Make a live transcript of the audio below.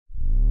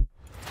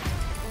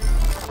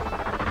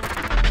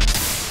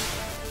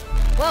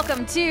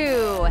Welcome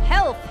to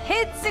Health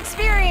Hits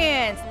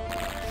Experience.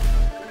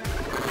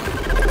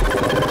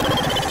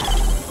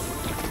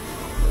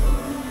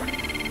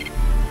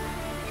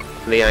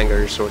 The anger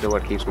is sort of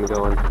what keeps me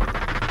going.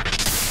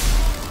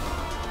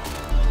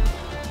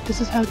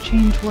 This is how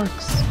change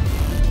works.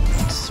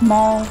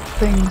 Small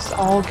things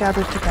all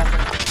gather together.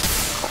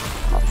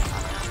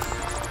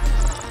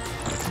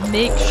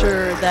 Make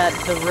sure that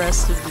the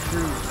rest of the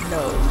group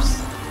knows.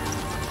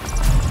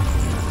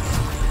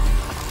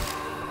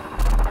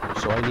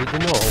 So I need to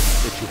know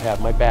that you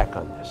have my back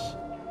on this.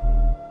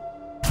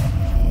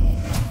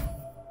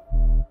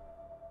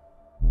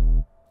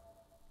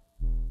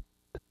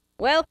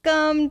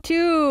 Welcome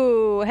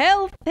to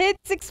Health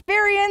Hits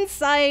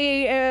Experience. I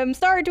am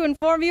sorry to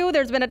inform you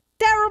there's been a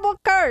terrible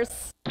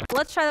curse.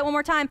 Let's try that one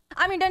more time.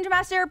 I'm your Dungeon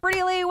Master,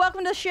 Pretty Lee.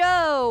 Welcome to the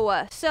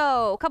show.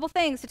 So, a couple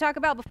things to talk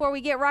about before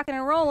we get rocking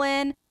and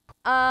rolling.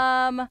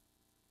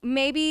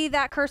 Maybe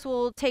that curse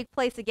will take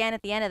place again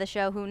at the end of the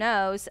show. Who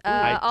knows?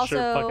 I also,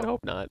 sure fucking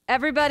hope not.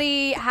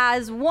 everybody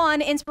has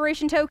one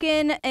inspiration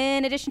token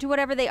in addition to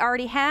whatever they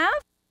already have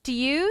to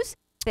use.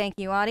 Thank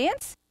you,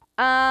 audience.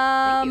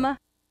 Thank you.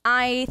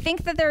 I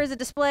think that there is a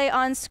display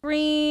on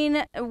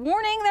screen.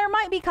 Warning, there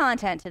might be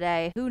content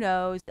today. Who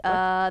knows?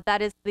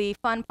 That is the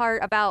fun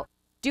part about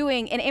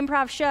doing an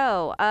improv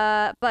show.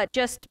 But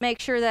just make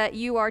sure that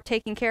you are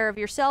taking care of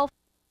yourself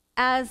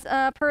as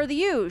per the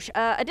usual.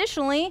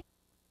 Additionally,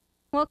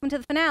 welcome to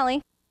the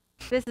finale.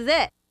 This is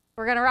it.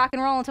 We're going to rock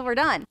and roll until we're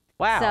done.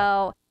 Wow.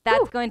 So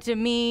that's going to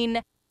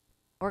mean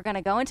we're going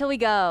to go until we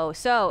go.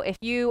 So if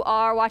you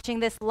are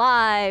watching this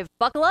live,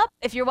 buckle up.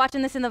 If you're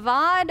watching this in the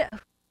VOD,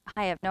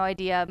 I have no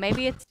idea.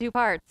 Maybe it's 2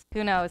 parts.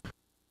 Who knows?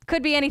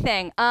 Could be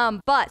anything.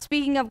 But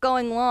speaking of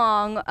going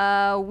long,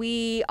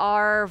 we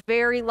are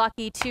very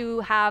lucky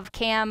to have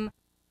Cam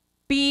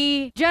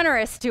be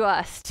generous to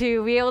us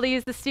to be able to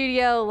use the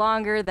studio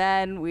longer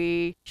than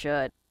we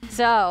should.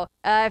 So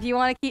if you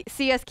want to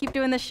see us keep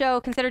doing the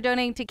show, consider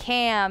donating to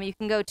Cam. You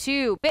can go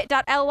to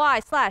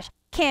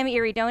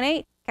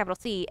bit.ly/CamErieDonate, capital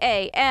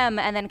C-A-M,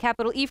 and then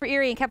capital E for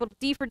Erie and capital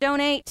D for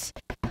donate.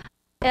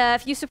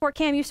 If you support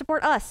Cam, you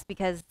support us,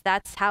 because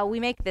that's how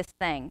we make this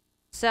thing.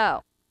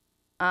 So,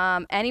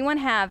 anyone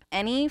have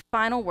any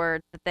final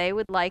words that they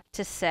would like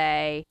to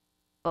say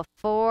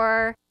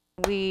before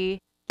we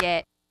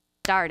get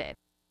started?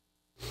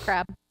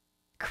 Crab.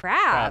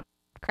 Crab.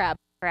 Crab.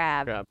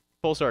 Crab. Crab.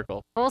 Full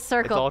circle. Full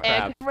circle. all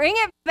crab. Egg. Bring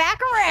it back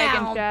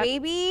around, chat.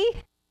 baby.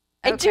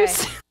 Egg Okay.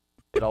 juice.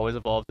 It always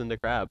evolves into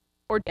crab.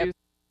 Or Yep.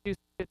 juice.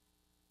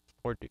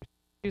 Or juice.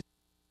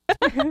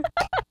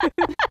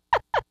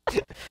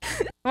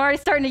 I'm already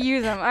starting to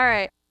use them. All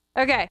right.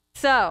 Okay.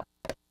 So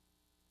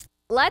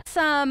let's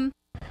let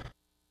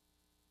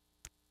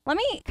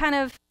me kind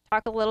of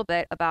talk a little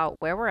bit about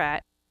where we're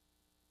at,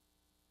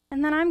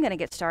 and then I'm gonna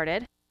get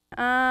started.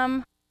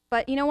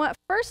 But you know what?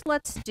 First,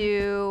 let's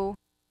do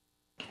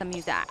the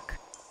music.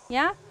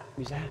 Yeah.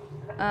 Who's that?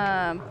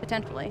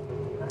 Potentially.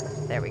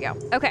 There we go.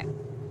 Okay.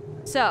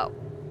 So,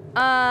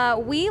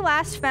 we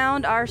last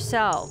found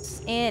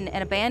ourselves in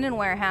an abandoned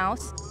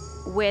warehouse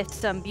with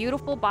some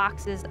beautiful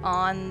boxes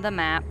on the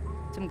map,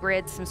 some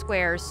grids, some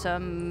squares,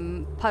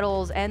 some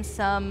puddles, and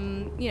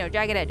some,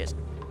 jagged edges.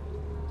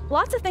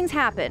 Lots of things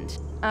happened.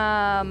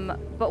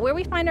 But where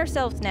we find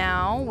ourselves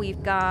now,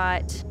 we've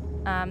got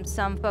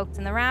some folks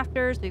in the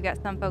rafters, we've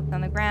got some folks on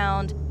the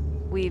ground,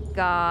 we've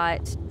got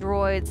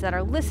droids that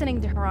are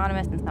listening to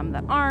Hieronymus and some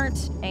that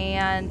aren't,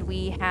 and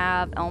we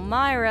have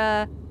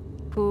Elmira,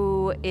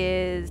 who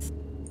is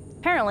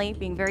apparently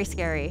being very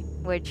scary,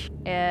 which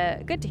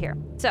good to hear.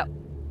 So,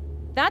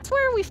 that's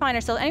where we find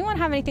ourselves. Anyone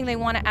have anything they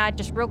want to add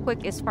just real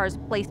quick as far as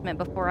placement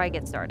before I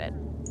get started?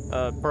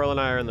 Pearl and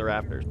I are in the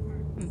rafters.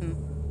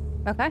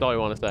 Okay. That's all we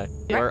want to say.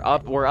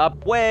 Right. We're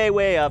up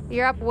way up.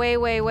 You're up way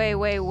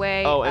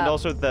Oh, and up.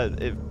 also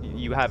if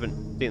you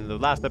haven't seen the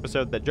last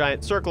episode, that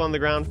giant circle on the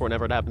ground, for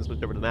whenever it happens,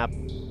 switch over to the map,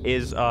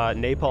 is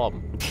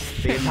napalm.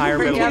 The entire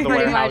middle Yeah, of the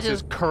pretty warehouse much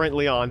is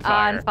currently on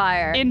fire. On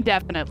fire.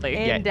 Indefinitely.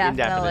 Yeah,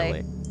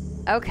 indefinitely.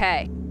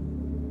 Okay.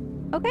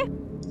 Okay.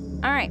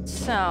 All right,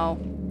 so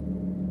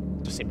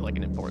Just seemed like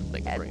an important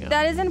thing to bring up.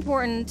 that is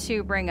important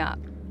to bring up.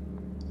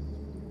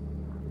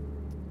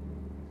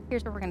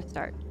 Here's where we're going to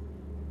start.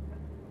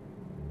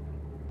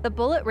 The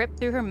bullet ripped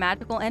through her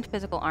magical and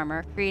physical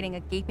armor, creating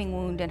a gaping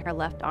wound in her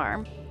left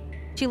arm.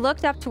 She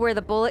looked up to where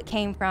the bullet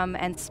came from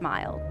and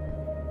smiled.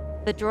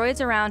 The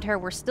droids around her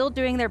were still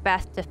doing their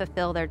best to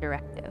fulfill their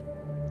directive.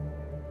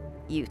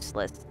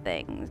 Useless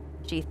things,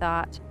 she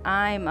thought.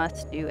 I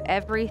must do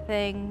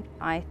everything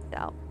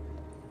myself.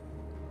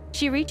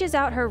 She reaches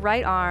out her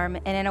right arm,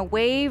 and in a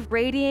wave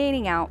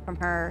radiating out from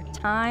her,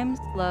 time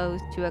slows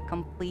to a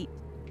complete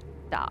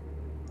stop.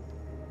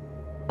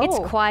 It's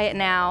quiet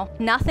now,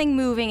 nothing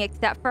moving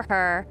except for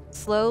her,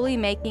 slowly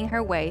making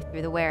her way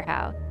through the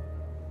warehouse.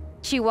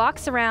 She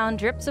walks around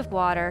drips of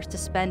water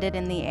suspended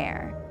in the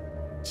air.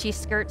 She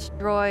skirts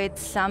droids,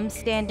 some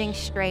standing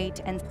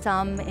straight and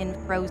some in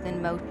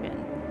frozen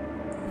motion.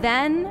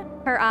 Then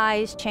her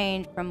eyes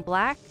change from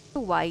black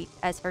to white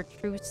as her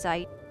true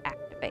sight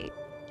activates.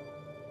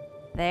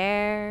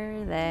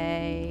 There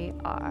they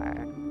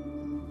are.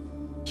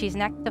 She's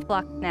next to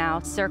Flux now,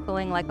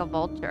 circling like a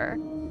vulture.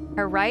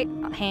 Her right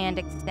hand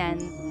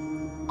extends,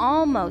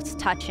 almost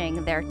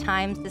touching their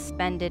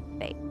time-suspended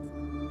fates.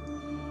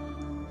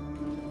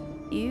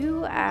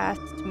 You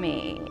asked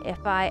me if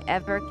I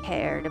ever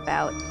cared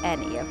about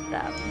any of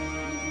them.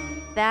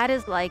 That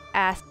is like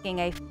asking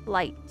a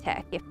flight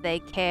tech if they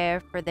care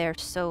for their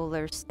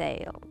solar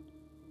sails.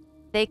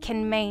 They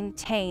can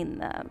maintain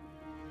them,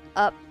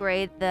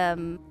 upgrade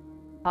them,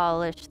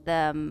 polish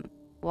them,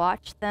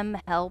 watch them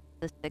help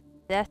the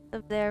success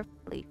of their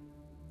fleet.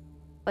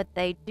 But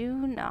they do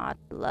not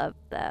love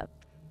them.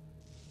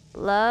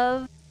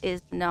 Love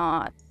is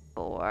not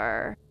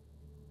for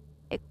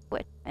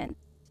equipment.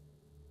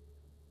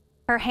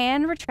 Her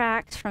hand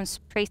retracts from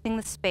tracing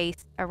the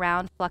space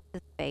around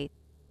Flux's face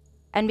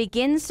and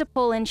begins to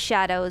pull in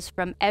shadows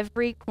from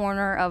every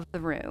corner of the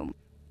room,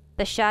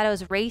 the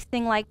shadows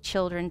racing like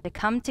children to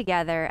come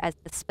together as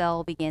the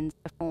spell begins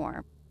to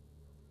form.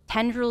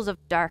 Tendrils of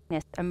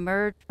darkness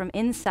emerge from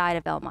inside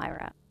of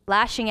Elmira,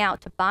 lashing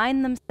out to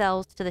bind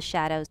themselves to the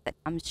shadows that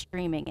come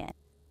streaming in.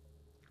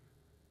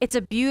 It's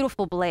a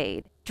beautiful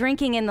blade,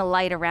 drinking in the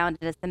light around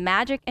it as the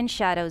magic and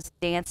shadows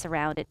dance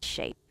around its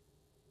shape.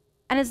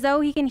 And as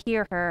though he can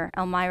hear her,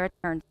 Elmira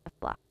turns to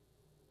Flux.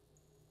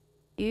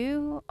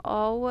 You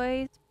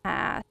always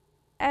pass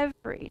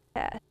every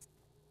test,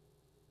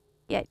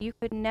 yet you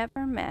could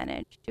never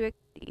manage to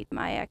exceed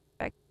my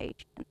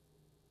expectations.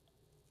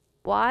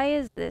 Why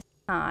is this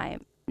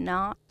time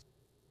not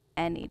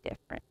any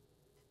different?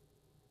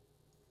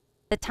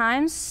 The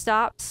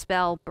time-stop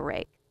spell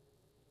breaks,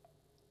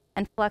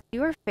 and Flux,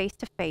 you are face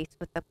to face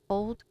with the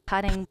cold,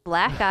 cutting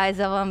black eyes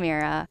of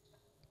Elmira.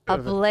 A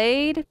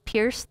blade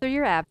pierced through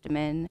your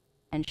abdomen,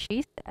 and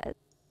she says,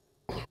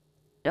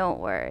 "Don't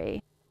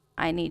worry,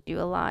 I need you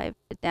alive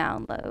to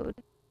download."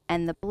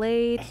 And the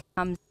blade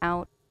comes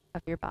out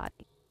of your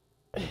body.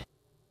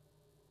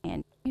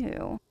 And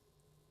you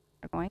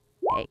are going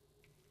to take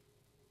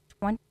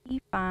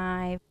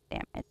 25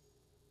 damage.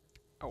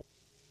 Oh.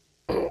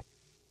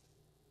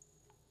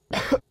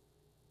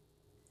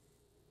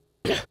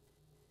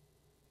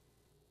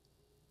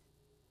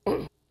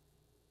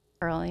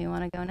 Pearl, you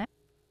want to go next?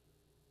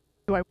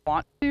 Do I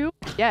want to?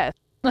 Yes.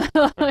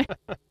 I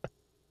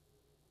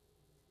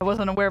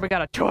wasn't aware we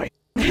got a choice.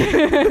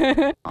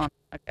 Okay.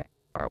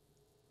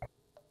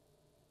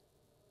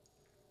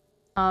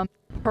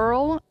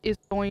 Pearl is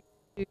going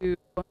to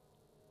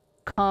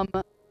come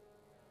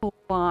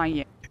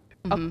flying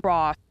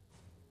across,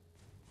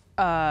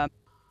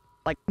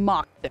 like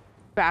mock them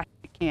as fast as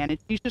she can, and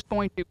she's just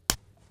going to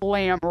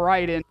slam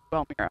right into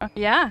Elmira.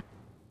 Yeah.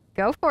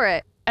 Go for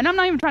it. And I'm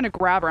not even trying to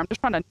grab her. I'm just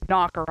trying to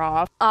knock her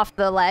off. Off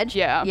the ledge?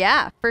 Yeah.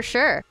 Yeah, for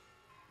sure.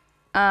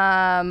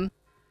 And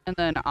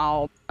then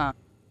I'll.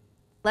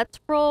 Let's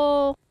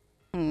roll.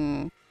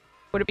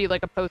 Would it be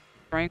like a post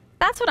strength?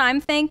 That's what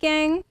I'm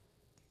thinking.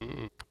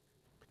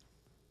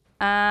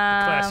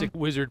 Classic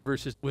wizard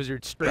versus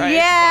wizard strength.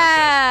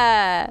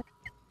 Yeah.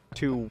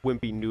 Two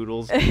wimpy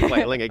noodles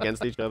flailing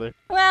against each other.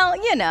 Well,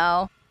 you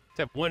know.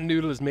 Except one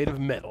noodle is made of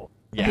metal.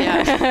 Yeah.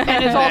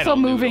 And it's also Metal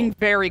moving noodle.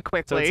 very So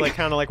quickly. it's like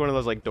kind of like one of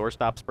those like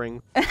doorstop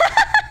springs.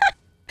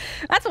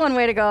 That's one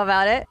way to go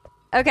about it.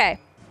 Okay.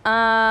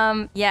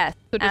 Yes,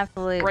 So just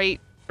absolutely.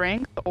 straight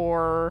strength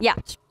or. Yeah.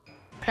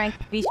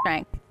 Strength, be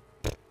strength.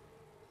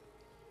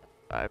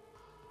 5.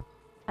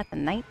 That's a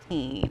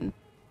 19.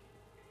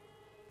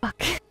 Fuck.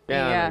 Yeah.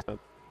 Yeah. That makes sense.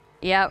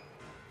 Yep.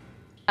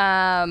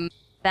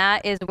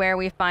 That is where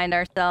we find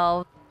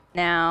ourselves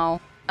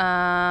now.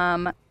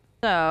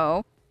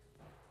 So.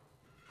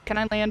 Can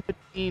I land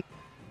between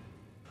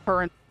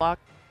her and Flux?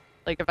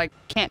 Like, if I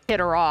can't hit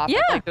her off,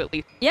 Yeah. I'd like to at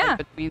least Yeah. land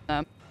between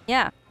them.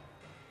 Yeah.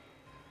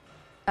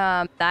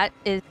 That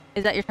is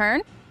that your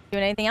turn?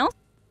 Doing anything else?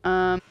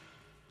 I'm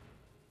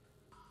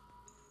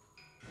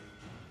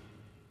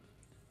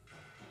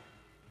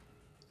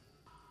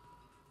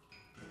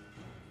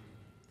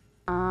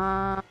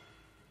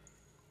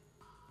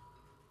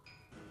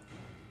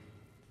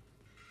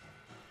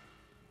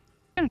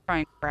gonna try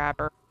and grab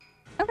her.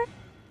 Okay.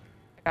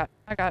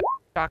 I got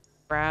shock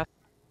grasp.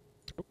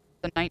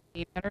 The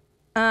 19 hitter.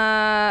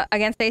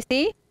 Against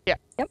AC? Yeah.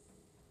 Yep.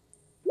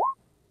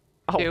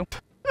 Oh, 2.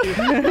 2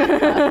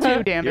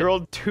 damage. you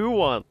rolled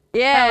 2-1.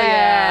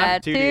 Yeah.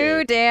 2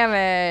 2d8.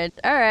 damage.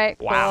 All right.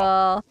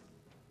 Wow.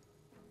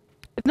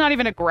 It's not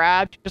even a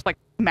grab. She just like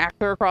smacks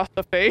her across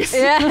the face.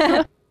 Cool.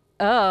 Yeah.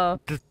 Oh.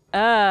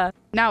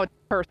 Now it's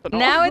personal.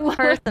 Now it's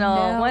personal.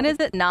 No. When has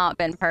it not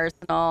been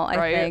personal? I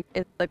Right. think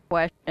is the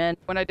question.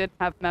 When I didn't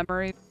have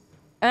memories.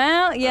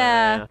 Well,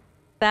 yeah.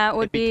 That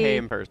would It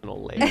became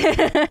personal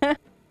later.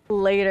 be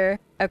later.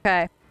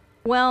 Okay.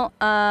 Well,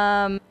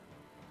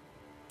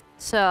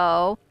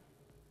 so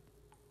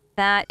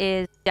that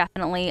is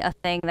definitely a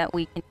thing that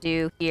we can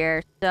do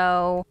here.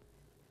 So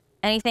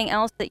anything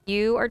else that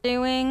you are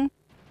doing?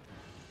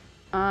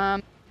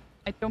 I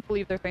don't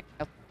believe there's anything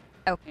else.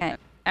 Okay.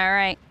 All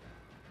right.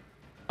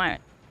 All right.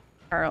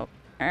 Pearl.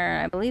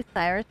 I believe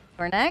Cyrus,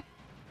 we're next.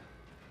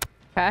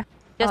 Okay.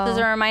 Just as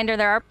a reminder,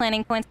 there are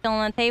planning points still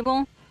on the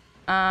table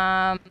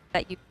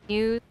that you can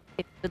use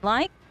if you would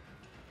like.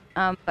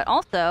 But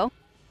also,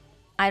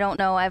 I don't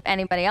know if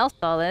anybody else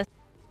saw this.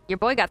 Your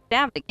boy got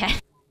stabbed again.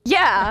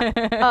 Yeah.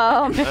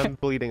 I'm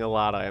bleeding a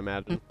lot, I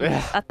imagine.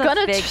 That's a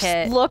Gonna big just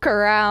hit. look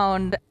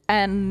around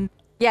and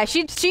Yeah,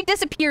 she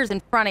disappears in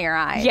front of your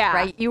eyes. Yeah.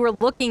 Right? You were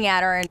looking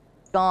at her and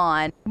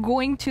gone.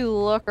 going to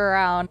look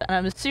around, and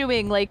I'm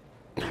assuming, like,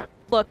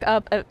 look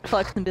up at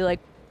Flux and be like,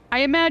 I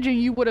imagine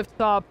you would have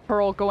saw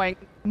Pearl going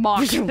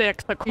Mach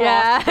 6 across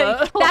Yeah.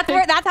 the,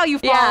 That's how you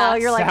follow. Yeah.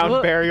 You're like, Sound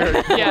 "Whoa."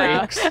 barrier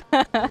Yeah. breaks.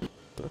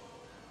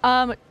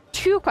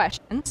 2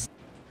 questions.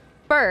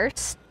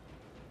 First,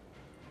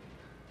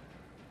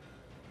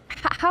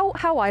 how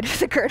wide are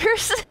the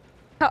girders?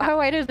 How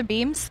wide are the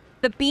beams?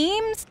 The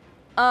beams,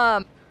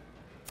 I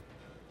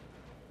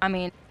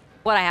mean,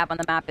 what I have on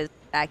the map is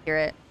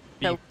accurate.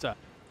 So Pizza.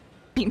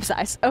 Beam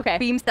size. Okay.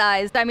 beam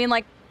sized. I mean,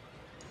 like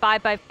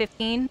 5 by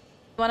 15 is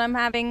what I'm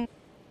having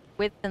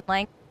width and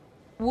length.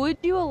 Would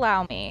you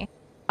allow me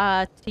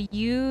to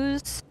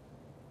use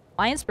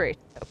my inspiration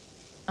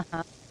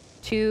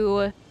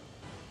to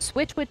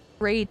switch which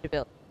rage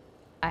ability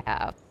I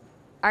have?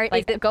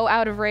 Like, go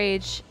out of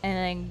rage and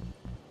then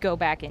go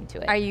back into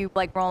it. Are you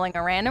like rolling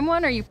a random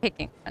one or are you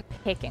picking one?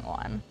 picking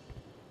one?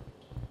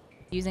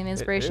 Using the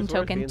inspiration is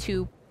worth token being-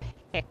 to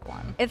pick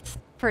one. It's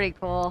pretty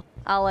cool.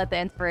 I'll let the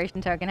inspiration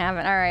token have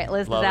it. All right,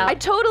 Liz Love is it. out. I'd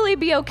totally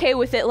be okay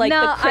with it, like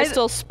No, the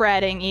crystal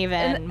spreading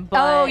even. But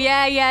Oh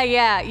yeah.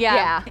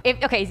 Yeah.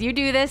 Okay, so you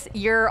do this,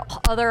 your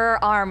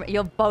other arm,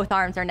 both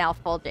arms are now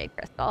full jade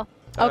crystal.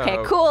 Okay,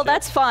 Oh, cool. shit.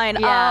 That's fine.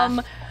 Yeah.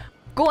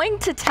 Going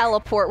to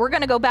teleport. We're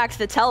gonna go back to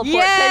the teleport.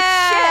 'cause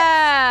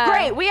Yeah! shit.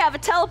 Great, we have a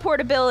teleport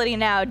ability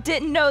now.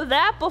 Didn't know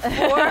that before.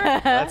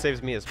 That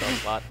saves me a spell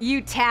slot. You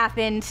tap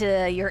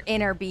into your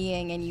inner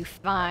being and you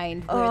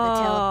find where the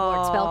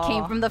teleport spell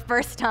came from the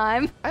first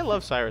time. I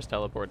love Cyrus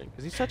teleporting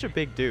because he's such a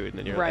big dude, and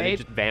then and he Right.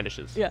 just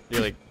vanishes. Yeah.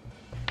 You're like,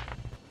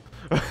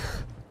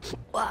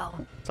 Wow.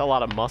 it's a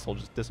lot of muscle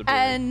just disappearing.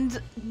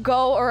 And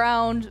go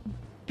around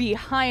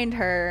behind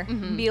her,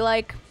 be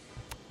like,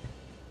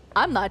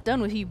 I'm not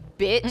done with you,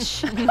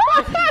 bitch.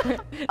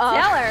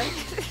 Tell her.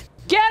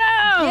 Get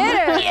him! Get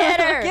her. Get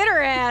her. Get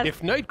her ass.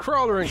 If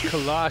Nightcrawler and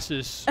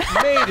Colossus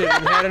mated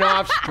and had an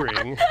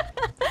offspring,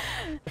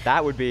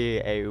 That would be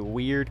a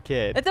weird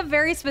kid. It's a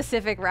very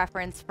specific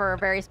reference for a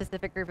very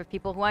specific group of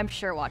people who I'm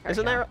sure watch our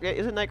Isn't show.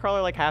 isn't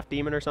Nightcrawler like half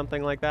demon or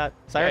something like that?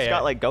 Cyrus yeah.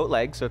 got like goat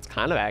legs, so it's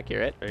kind of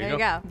accurate. There you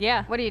go.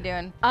 Yeah. What are you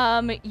doing?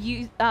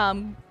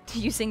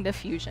 Using the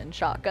fusion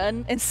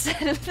shotgun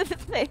instead of the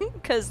thing,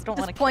 because don't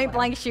want Just to point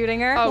blank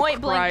shooting her? Oh,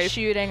 point blank Christ.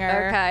 shooting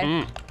her.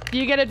 Okay. Do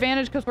you get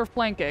advantage because we're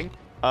flanking?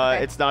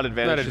 It's not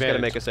advantage. Not She's gonna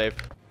advantage. make a save.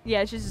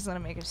 Yeah, she's just gonna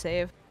make a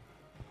save,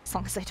 as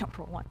long as I don't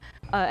roll one.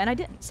 And I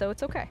didn't, so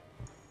it's okay.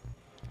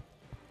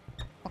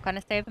 What kind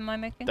of save am I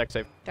making? Deck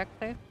save. Deck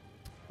save?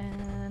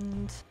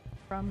 And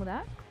from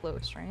that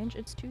close range,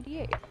 it's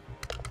 2d8.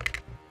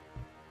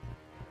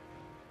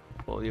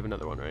 Well, you have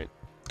another one, right?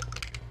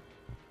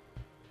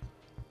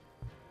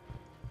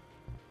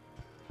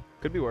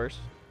 Could be worse.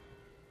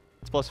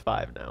 It's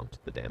 +5 now to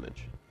the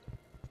damage.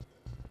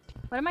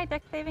 What am I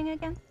deck saving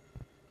again?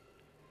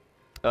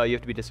 You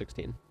have to be to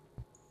 16.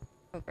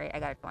 Oh, great. I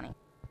got a 20.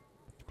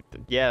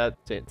 Yeah,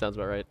 that sounds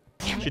about right.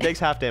 She takes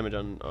half damage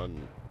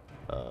on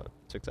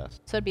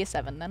success. So it'd be a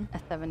 7 then. A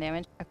 7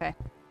 damage. Okay.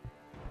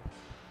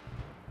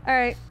 All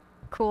right.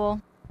 Cool.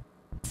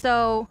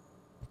 So.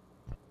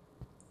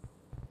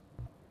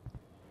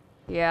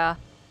 Yeah.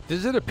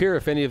 does it appear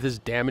if any of this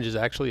damage is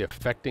actually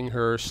affecting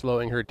her,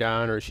 slowing her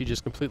down, or is she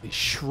just completely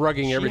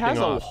shrugging She everything has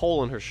a off?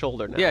 hole in her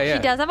shoulder now. Yeah, yeah.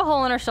 She does have a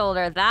hole in her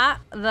shoulder.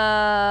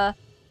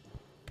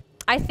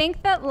 I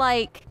think that,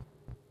 like.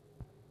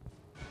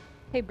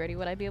 Hey, Brittany,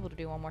 would I be able to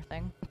do one more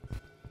thing?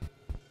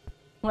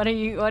 What are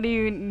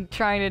you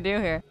trying to do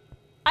here?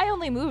 I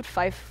only moved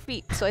 5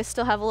 feet, so I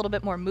still have a little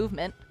bit more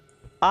movement.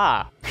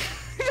 Ah.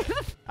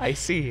 I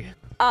see.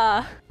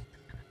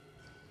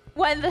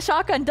 When the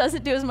shotgun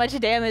doesn't do as much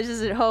damage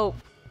as it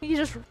hoped, you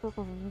just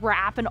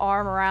wrap an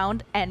arm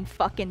around and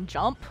fucking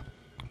jump.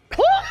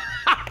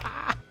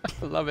 I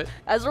love it.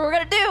 That's what we're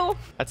gonna do.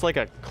 That's like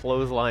a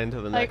clothesline to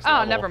the Like, next oh,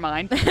 level. never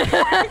mind.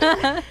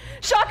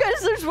 Shotgun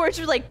is there's words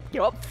you're like, you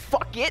know what,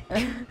 fuck it.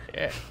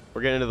 Yeah.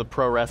 We're getting into the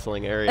pro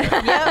wrestling area.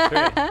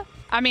 Yep.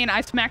 I mean,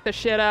 I smacked the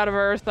shit out of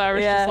her, so I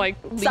was Yeah. just like,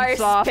 leaps Cyrus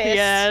is off the pissed.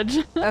 edge.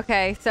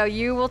 Okay, so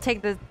you will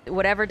take the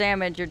whatever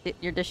damage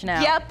you're dishing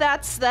out. Yep,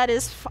 that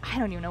is. I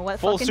don't even know what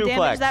Full fucking suplex.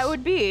 damage that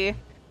would be.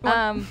 How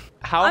I mean,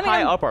 high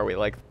I'm- up are we?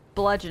 Like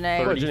Bludgeoning.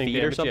 30 Bludgeoning feet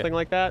or damage, yeah. something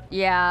like that?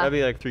 Yeah, That'd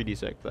be like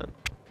 3d6 then.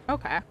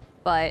 Okay.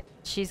 but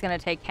she's gonna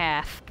take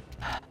half.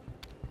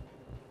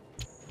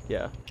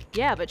 Yeah.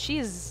 Yeah, but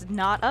she's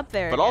not up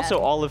there. But also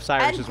yet. all of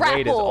Cyrus's And weight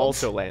is grappled.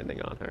 also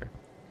landing on her.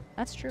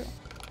 That's true.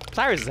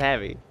 Cyrus is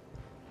heavy.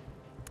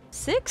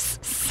 6,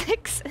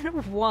 6,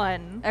 and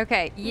 1.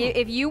 Okay,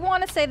 if you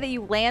want to say that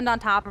you land on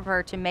top of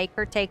her to make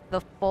her take the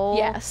full,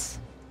 Yes.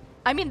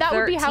 I mean, that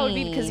would be how it would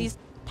be because 13. he's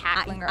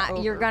tackling her.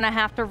 you're over. gonna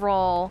have to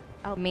roll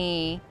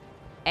me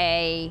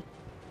a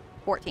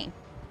 14.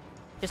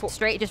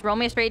 Just roll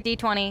me a straight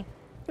D20.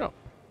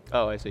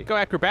 Oh, I see. Go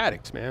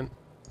acrobatics, man.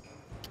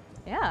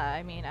 Yeah,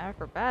 I mean,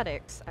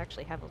 acrobatics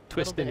actually have a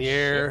Twist little in bit the of shit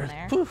air. in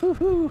there. Hoo, hoo,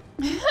 hoo.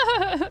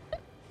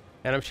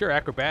 And I'm sure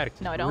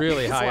acrobatics No, I is don't.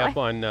 really That's high why. up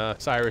on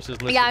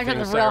Cyrus's list. Yeah, of I'm sure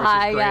things it's real Cyrus is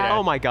high, great yeah. at.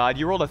 Oh my God,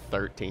 you rolled a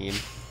 13.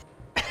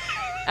 All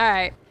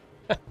right.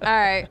 All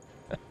right.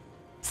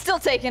 Still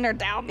taking her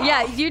down, though.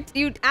 Yeah,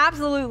 you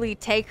absolutely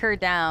take her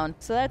down.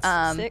 So that's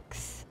Um,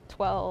 6,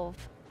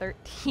 12,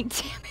 13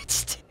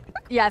 damage.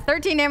 Yeah,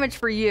 13 damage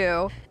for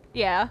you.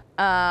 Yeah.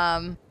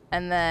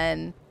 And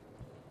then,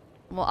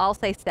 well, I'll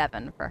say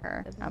 7 for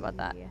her. How about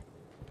that? Does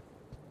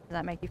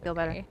that make you feel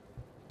better? Okay.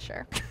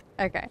 Sure.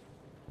 Okay.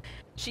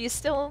 She is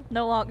still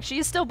she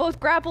is still both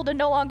grappled and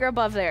no longer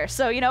above there.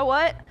 So you know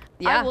what?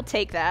 Yeah. I will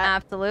take that.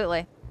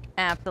 Absolutely.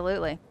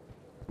 Absolutely.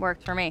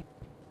 Works for me.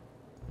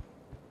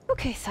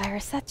 Okay,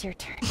 Cyrus, that's your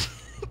turn.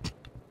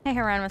 Hey,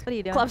 Hieronymus, what are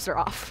you doing? Gloves are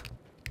off.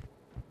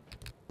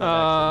 We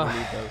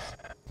need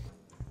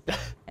those.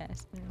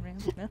 Yes.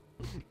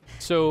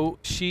 So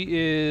she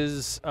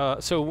is.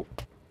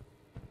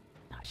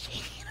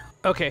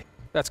 Okay,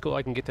 that's cool.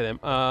 I can get to them.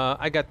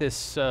 I got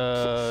this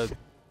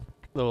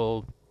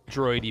little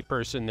droidy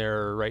person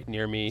there right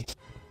near me.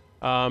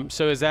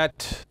 So is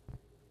that?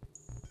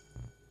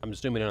 I'm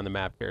zooming in on the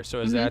map here.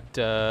 So is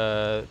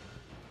that?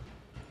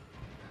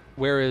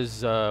 Where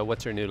is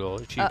what's her noodle?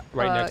 Is she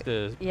right next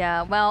to?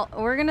 Yeah, well,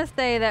 we're going to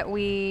say that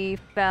we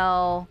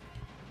fell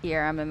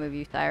here. I'm going to move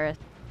you, Cyrus.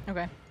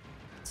 Okay.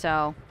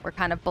 So we're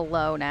kind of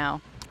below now.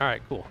 All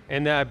right, cool.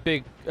 And that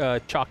big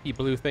chalky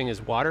blue thing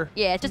is water.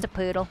 Yeah, it's just a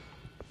poodle.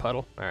 A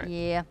puddle. All right.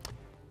 Yeah.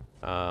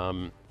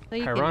 So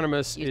you can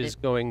Hieronymus use is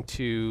it. going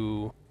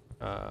to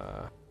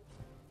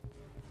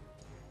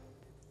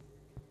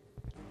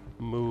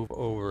move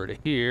over to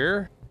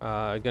here.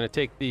 Going to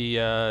take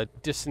the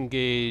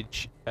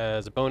disengage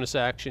as a bonus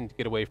action to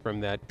get away from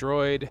that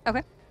droid.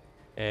 Okay.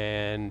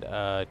 And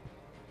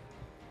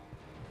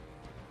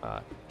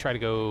try to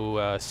go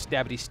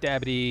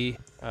stabbity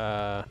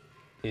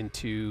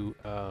into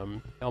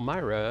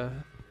Elmira.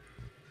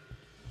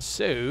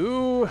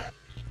 So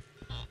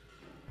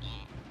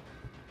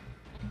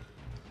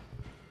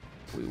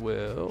we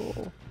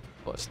will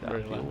bust out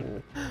Very the loud.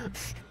 old-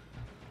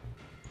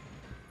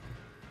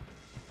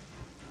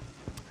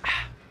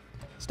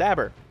 Stab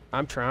her.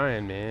 I'm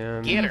trying,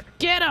 man. Get her.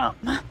 Get him!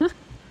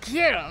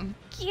 Get him!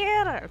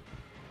 Get her!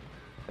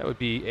 That would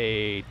be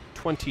a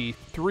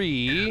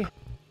 23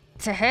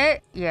 To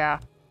hit? Yeah.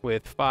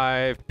 with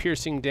 5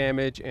 piercing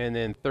damage and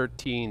then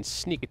 13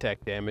 sneak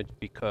attack damage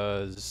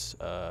because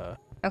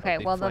Okay,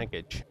 of the well,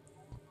 flankage.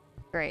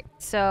 great.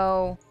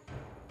 So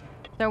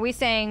are we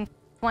saying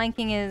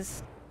flanking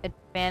is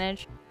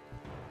advantage?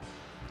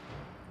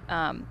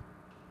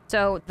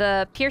 So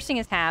the piercing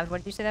is halved. What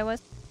did you say that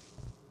was?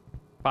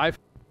 5,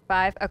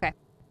 5? Okay.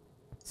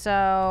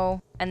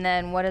 So, and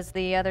then what is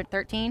the other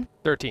 13?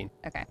 13.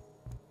 Okay.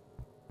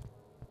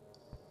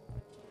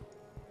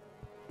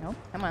 Nope.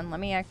 Come on, let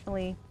me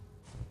actually...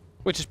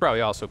 Which is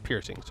probably also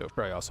piercing, so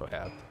probably also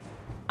have.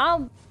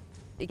 I'll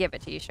give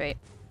it to you straight.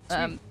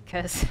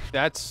 Because...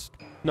 That's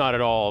not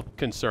at all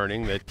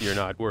concerning that you're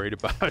not worried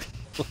about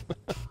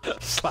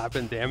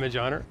slapping damage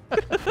on her.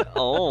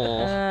 Oh.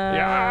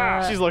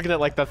 Yeah. She's looking at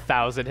like the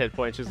 1,000 hit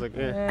points. She's like,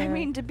 eh. I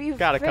mean, to be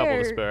Got a couple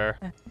to fair,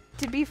 spare.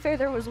 to be fair,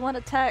 there was one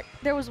attack.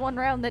 There was one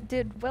round that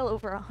did well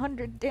over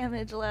 100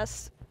 damage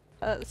last.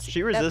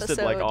 She resisted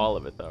like episode. all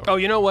of it though. Oh,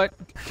 you know what?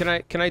 Can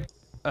I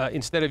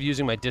instead of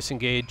using my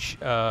disengage,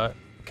 can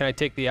I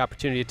take the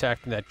opportunity attack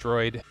from that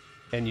droid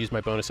and use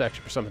my bonus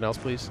action for something else,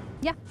 please?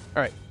 Yeah.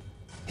 All right.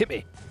 Hit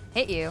me.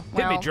 Hit you.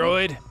 Hit me,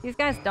 droid. These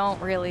guys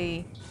don't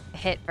really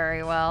hit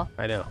very well.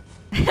 I know.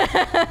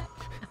 That's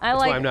That's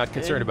why I'm not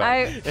concerned about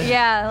it.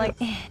 Yeah, like...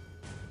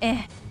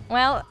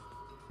 Well,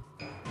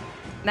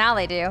 now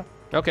they do.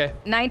 Okay.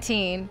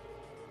 19.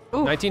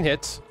 19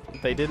 hits.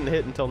 They didn't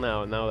hit until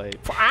now, and now they.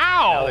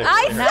 Ow!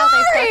 I'm Now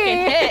they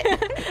fucking hit.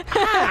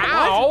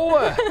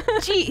 Ow!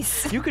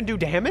 Jeez. You can do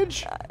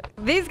damage?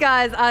 These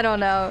guys, I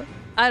don't know.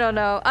 I don't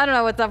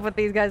know what's up with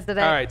these guys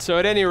today. All right. So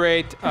at any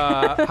rate,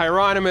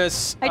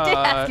 Hieronymus. I did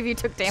ask if you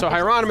took damage. So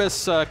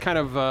Hieronymus kind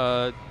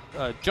of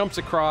jumps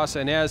across,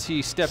 and as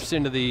he steps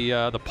into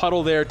the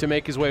puddle there to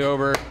make his way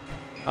over,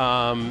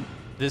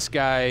 this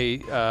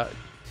guy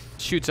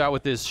shoots out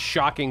with this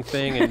shocking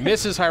thing and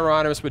misses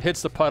Hieronymus, but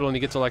hits the puddle, and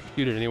he gets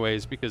electrocuted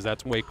anyways because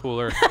that's way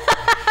cooler.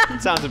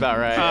 Sounds about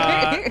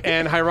right.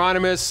 And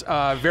Hieronymus,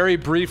 very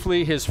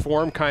briefly, his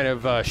form kind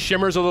of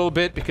shimmers a little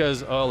bit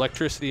because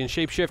electricity and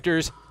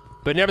shapeshifters,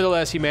 but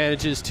nevertheless, he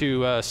manages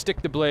to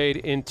stick the blade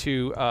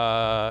into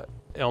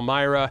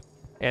Elmira,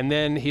 and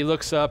then he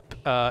looks up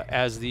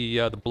as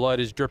the blood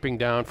is dripping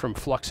down from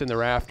flux in the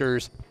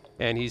rafters,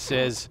 and he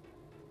says,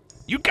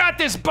 "You got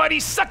this, buddy!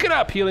 Suck it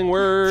up!" Healing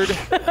word.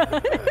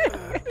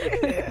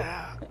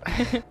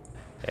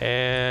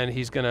 And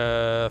he's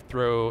gonna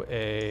throw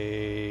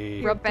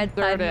a... Rub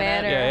bedside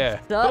manner. Yeah.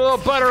 Put a little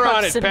butter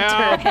on it,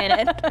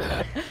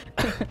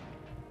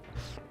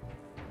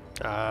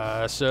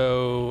 pal.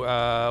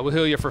 So we'll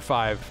heal you for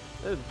 5.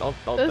 I'll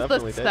This is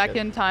definitely the take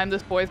second time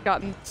this boy's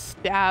gotten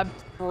stabbed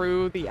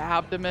through the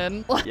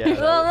abdomen. it. Yeah.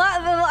 The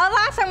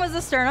last time was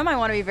the sternum. I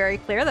want to be very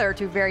clear. There are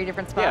two very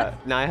different Yeah.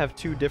 spots. Now I have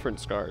 2 different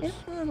scars.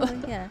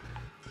 Yeah.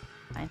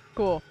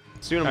 Cool.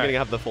 Soon I'm Alright. gonna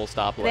have the full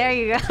stop line. There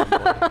you at some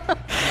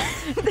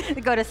point.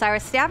 go. Go to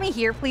Cyrus. Stab me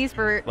here, please,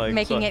 for Like,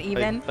 making so it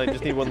even. I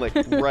just need one like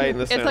right in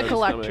the center. It's a of the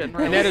collection, stomach.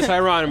 right? And that is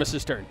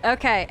Hieronymus' turn.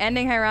 Okay,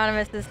 ending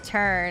Hieronymus'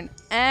 turn.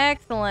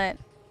 Excellent.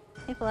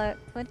 Hey, Float,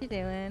 what you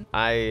doing?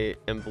 I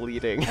am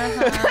bleeding.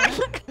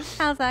 Uh-huh.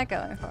 How's that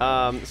going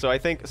for you? So I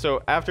think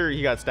after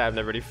he got stabbed and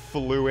everybody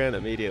flew in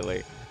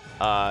immediately.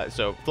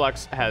 So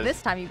Flux has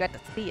This time you got to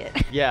see it.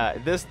 yeah,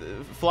 this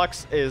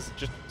Flux is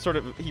just sort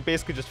of he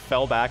basically just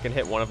fell back and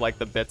hit one of like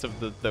the bits of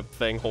the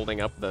thing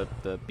holding up the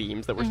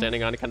beams that we're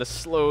standing on, kind of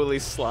slowly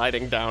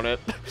sliding down it.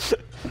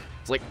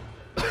 It's like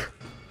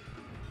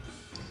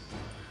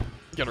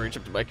gotta reach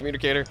up to my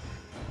communicator.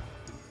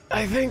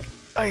 I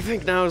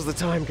think now is the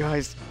time,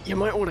 guys. You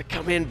might want to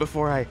come in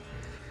before I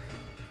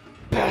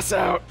pass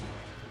out.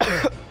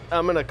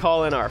 I'm gonna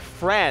call in our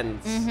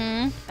friends.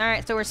 All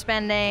right, so we're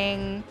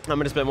spending. I'm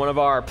gonna spend one of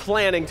our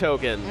planning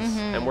tokens,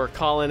 and we're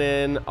calling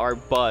in our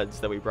buds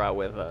that we brought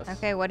with us.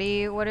 Okay, what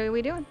are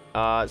we doing?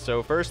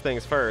 So first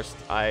things first,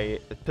 I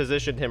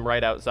positioned him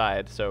right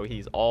outside, so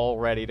he's all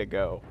ready to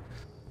go.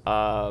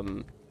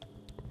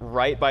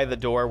 Right by the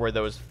door where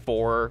those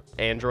 4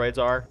 androids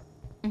are,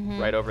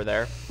 right over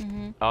there.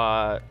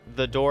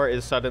 The door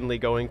is suddenly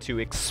going to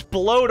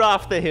explode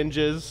off the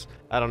hinges.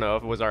 I don't know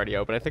if it was already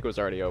open. I think it was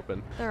already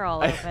open. They're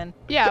all open.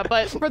 Yeah,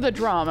 but for the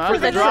drama. For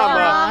the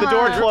drama, the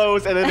door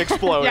closed and then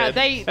exploded. Yeah,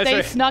 they That's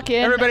right. snuck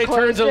in. Everybody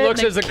turns closed and it, looks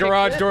they as the kicked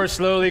garage it. door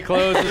slowly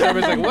closes.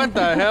 Everybody's like, what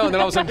the hell? And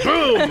then all of a sudden,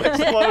 boom!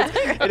 explodes.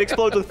 It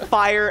explodes with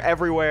fire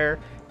everywhere,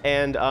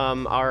 and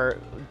our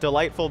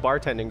delightful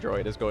bartending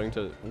droid is going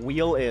to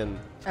wheel in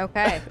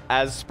Okay.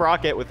 as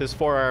Sprocket with his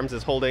forearms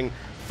is holding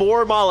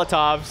 4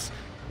 Molotovs,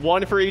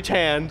 1 for each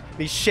hand.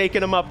 He's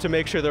shaking them up to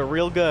make sure they're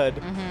real good,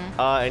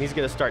 and he's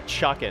gonna start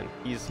chucking.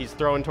 He's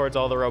throwing towards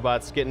all the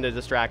robots, getting the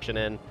distraction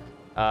in,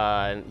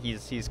 and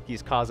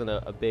he's causing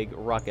a big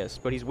ruckus.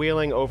 But he's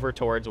wheeling over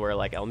towards where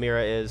like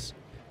Elmira is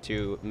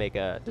to make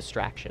a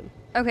distraction.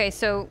 Okay,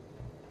 so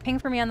ping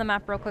for me on the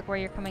map real quick where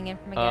you're coming in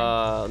from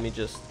again.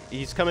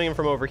 He's coming in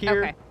from over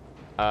here.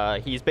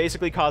 Okay. He's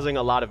basically causing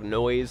a lot of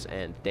noise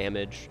and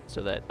damage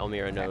so that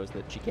Elmira knows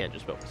that she can't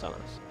just focus on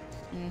us.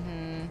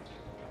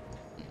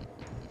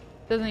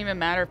 Doesn't even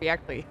matter if he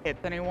actually hits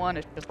anyone.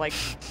 It's just like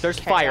There's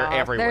chaos. fire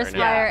everywhere There's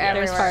now. fire Yeah,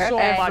 there's everywhere. so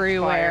Okay. much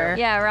Everywhere. fire.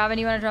 Yeah, Robin,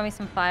 you want to draw me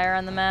some fire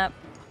on the map?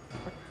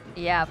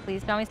 Yeah,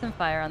 please draw me some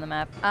fire on the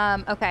map.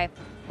 Okay.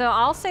 So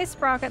I'll say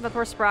Sprocket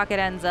before Sprocket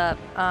ends up.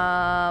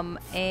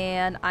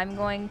 And I'm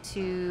going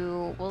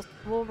to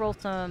we'll roll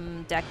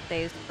some deck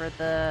saves for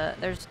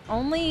there's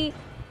only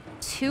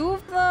 2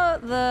 of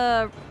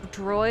the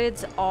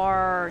droids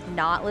are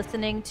not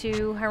listening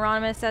to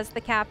Hieronymus as the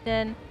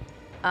captain.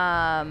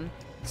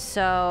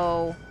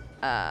 So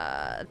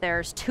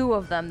there's 2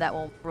 of them that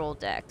will roll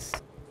decks.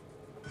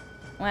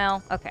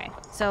 Well, okay.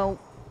 So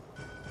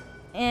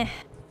okay.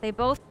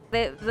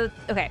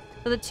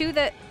 So the 2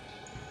 that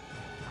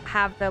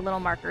have the little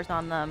markers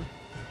on them,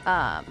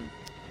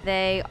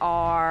 they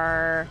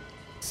are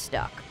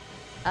stuck.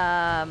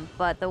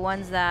 But the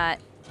ones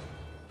that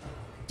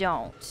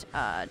don't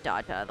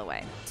dodge out of the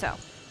way. So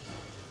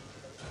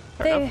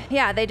Fair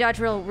enough. they dodge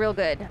real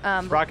good.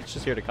 Sprocket's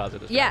just here to cause a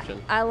Yeah,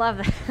 distraction. I love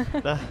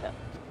that.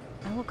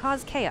 I will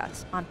cause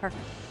chaos on purpose.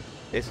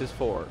 This is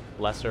for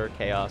lesser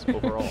chaos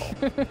overall.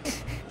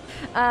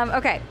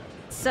 Okay,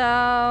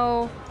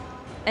 so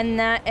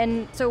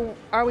so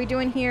are we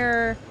doing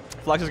here?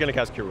 Flux is gonna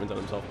cast Cure Wounds on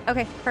himself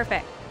Okay,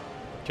 perfect.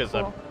 because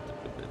Cool.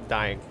 I'm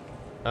dying.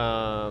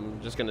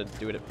 Just gonna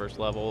do it at first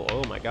level.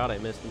 Oh my god, I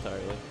missed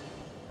entirely.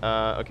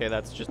 Okay,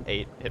 that's just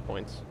 8 hit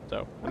points.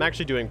 So I'm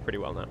actually doing pretty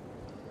well now.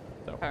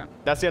 So Okay.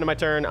 that's the end of my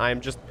turn.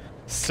 I'm just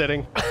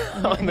sitting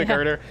on the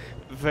girder,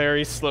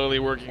 very slowly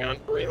working on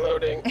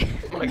reloading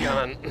my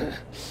gun.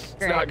 It's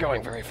Great. not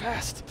going very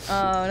fast.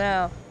 Oh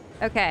no.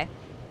 Okay.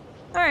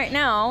 All right,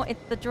 now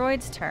it's the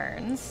droids'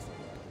 turns.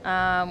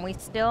 We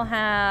still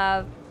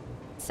have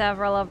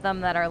several of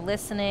them that are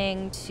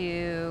listening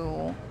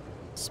to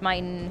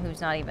Smiten,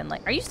 who's not even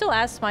like. Are you still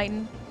as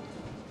Smiten?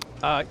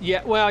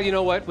 Yeah, well, you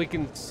know what? We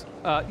can,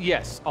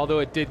 yes, although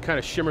it did kind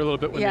of shimmer a little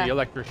bit when Yeah. the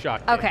electroshock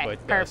hit, Okay,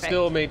 but perfect.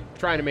 still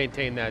trying to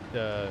maintain that.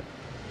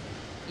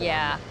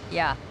 Yeah.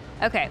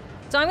 Okay.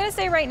 So I'm gonna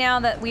say right now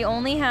that we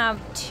only have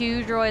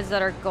 2 droids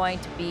that are going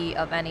to be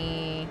of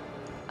any.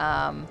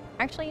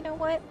 Actually, you know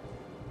what?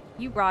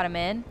 You brought him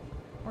in.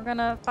 We're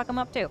gonna fuck him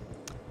up too.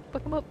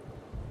 Fuck him up.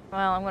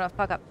 Well, I'm gonna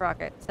fuck up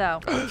Sprocket.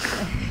 So.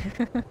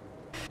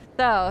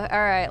 So,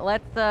 all right.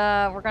 Let's.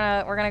 We're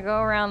gonna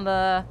go around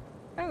the.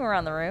 We're gonna go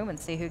around the room and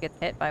see who gets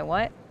hit by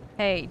what.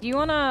 Hey, do you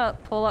wanna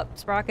pull up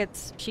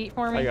Sprocket's sheet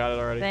for me? I got it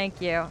already.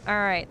 Thank you. All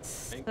right.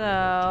 Thank you.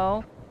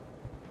 So.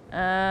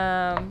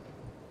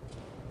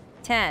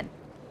 10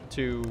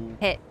 To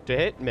hit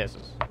hit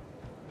misses.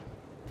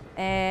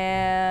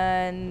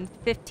 and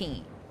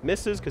 15.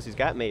 misses because he's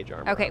got mage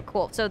armor. Okay,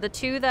 cool. So the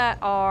 2 that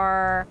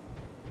are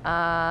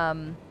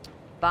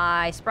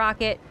by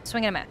Sprocket,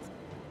 swing and a miss.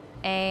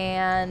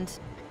 And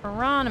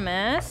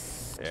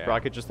Hieronymus. Yeah.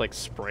 Sprocket just like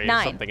sprays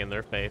 9. something in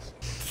their face.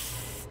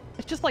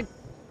 It's just like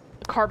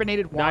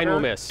carbonated water. 9 will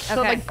miss. So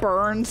Okay. it like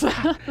burns.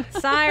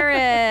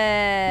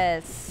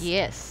 Cyrus.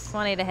 Yes.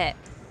 20 to hit.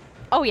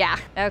 Oh yeah.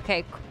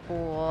 Okay,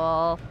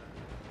 cool.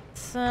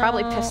 So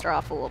Probably pissed her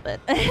off a little bit.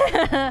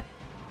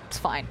 It's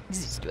fine.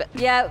 He's used to it.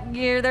 Yeah,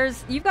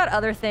 you've got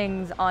other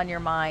things on your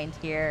mind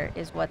here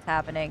is what's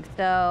happening.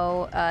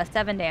 So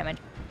 7 damage.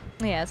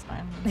 Yeah, it's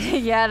fine.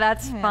 Yeah,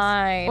 that's Yes.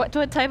 fine. What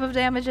type of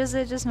damage is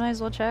it? Just might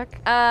as well check.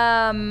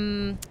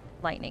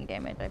 Lightning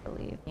damage, I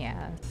believe.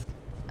 Yes.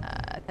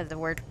 Because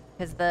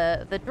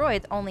the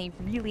droids only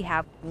really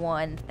have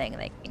one thing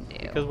they can do.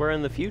 Because we're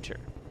in the future.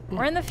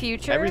 We're in the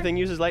future. Everything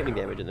uses lightning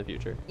damage in the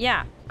future.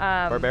 Yeah.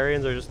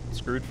 Barbarians are just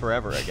screwed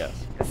forever, I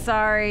guess.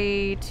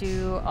 Sorry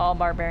to all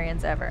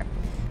barbarians ever.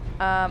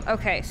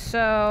 Okay,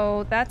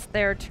 so that's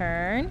their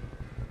turn.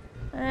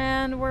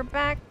 And we're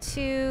back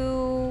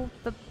to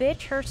the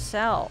bitch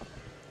herself.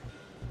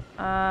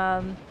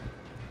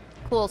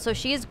 Cool, so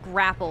she is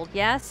grappled,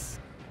 yes?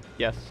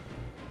 Yes.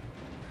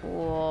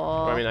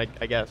 Cool. I mean, I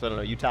guess, I don't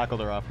know. You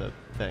tackled her off the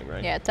thing,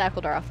 right? Yeah,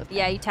 tackled her off the thing.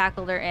 Yeah, you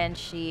tackled her and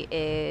she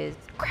is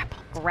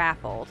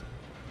grappled.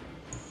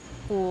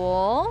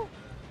 Cool.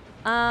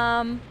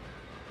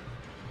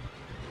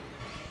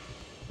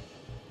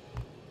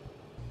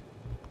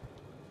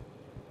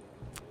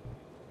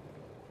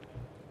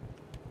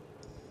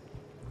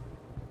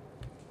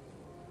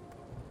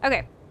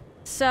 Okay,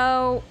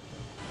 so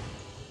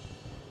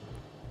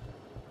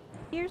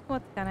here's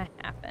what's gonna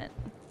happen.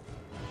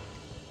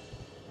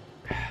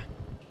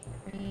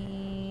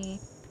 3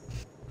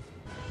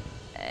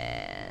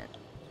 and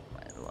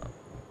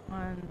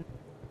 1,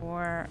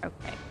 4.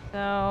 Okay,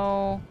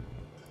 so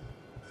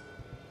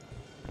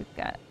we've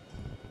got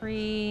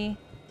 3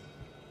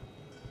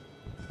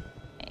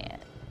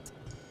 and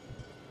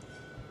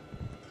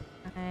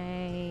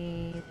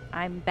 5.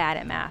 I'm bad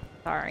at math.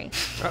 Sorry.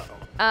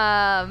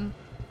 Uh-oh.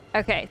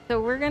 Okay, so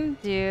we're gonna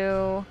do.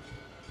 You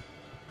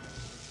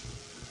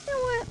know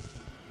what?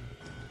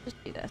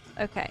 Just do this.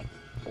 Okay.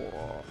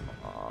 Cool.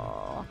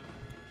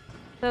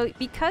 So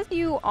because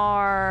you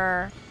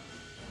are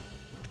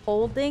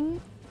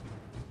holding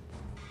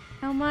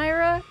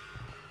Elmira,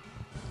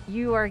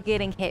 you are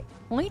getting hit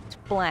point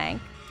blank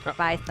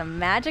by some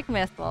magic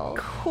missiles.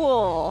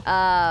 Cool.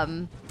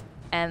 And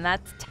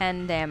that's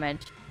 10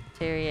 damage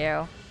to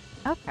you.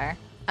 Okay.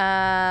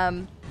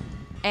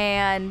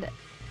 And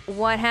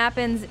what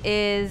happens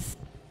is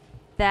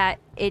that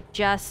it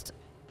just,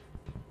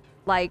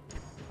 like,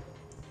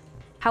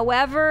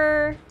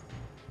 however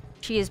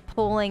she is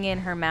pulling in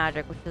her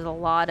magic, which is a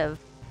lot of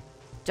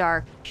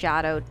dark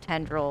shadowed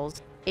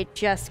tendrils, it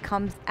just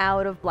comes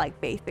out of,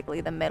 like,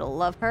 basically the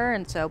middle of her.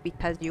 And so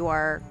because you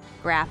are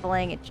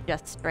grappling, it's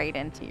just straight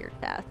into your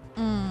chest.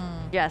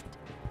 Just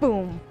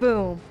boom,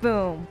 boom,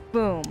 boom,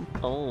 boom.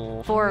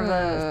 Oh. 4 of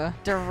those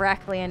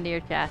directly into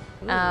your chest.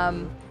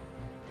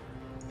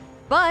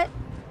 But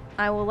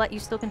I will let you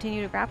still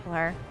continue to grapple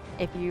her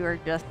if you are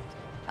just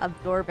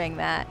absorbing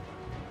that.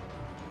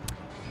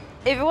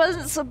 If it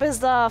wasn't so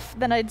pissed off,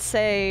 then I'd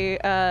say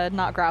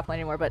not grappling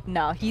anymore. But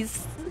no,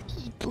 he's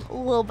a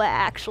little bit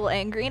actual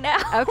angry now.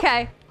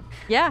 Okay.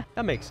 Yeah.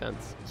 That makes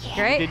sense. He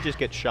Great. did just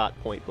get shot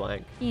point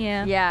blank.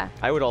 Yeah. Yeah.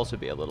 I would also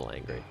be a little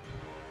angry.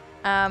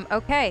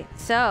 Okay.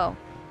 So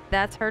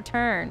that's her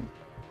turn.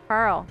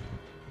 Carl.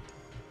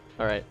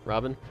 All right,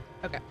 Robin,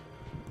 Okay.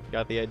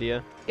 got the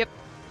idea? Yep.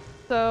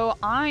 So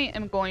I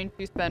am going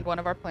to spend one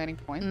of our planning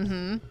points.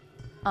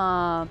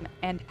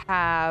 And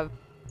have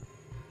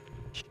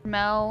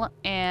Schmel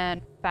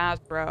and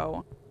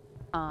Fazro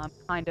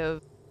kind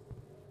of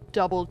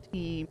double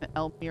team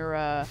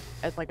Elmira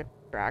as like a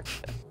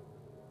distraction.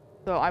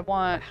 So I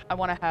want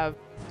to have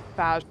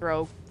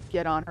Fazro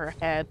get on her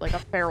head like a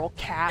feral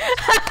cat,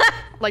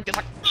 like just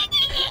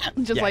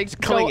Yeah, like just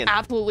go clinging.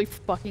 absolutely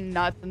fucking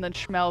nuts, and then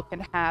Schmel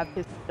can have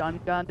his stun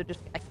gun to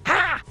just be like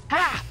ha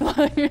ha.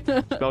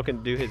 Spell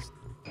can do his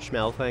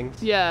Schmel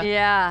things. Yeah.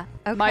 Yeah.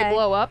 Okay. Might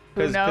blow up.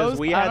 Who knows? Because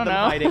we I had don't them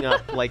know. hiding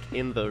up like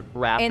in the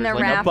rafters, In the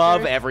like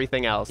above rafters.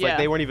 everything else. Like Yeah.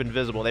 they weren't even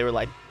visible. They were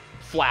like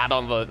flat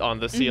on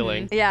the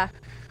ceiling. Yeah.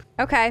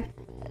 Okay.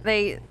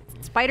 They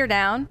spider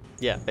down.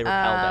 Yeah, they were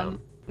held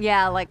down.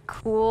 Yeah, like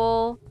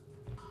cool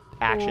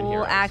Action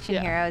heroes. action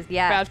Yeah. heroes.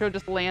 Yeah. Fazro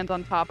just lands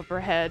on top of her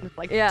head. It's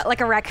like Yeah,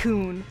 like a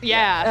raccoon.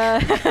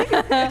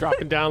 yeah.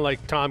 Dropping down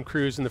like Tom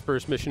Cruise in the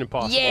first Mission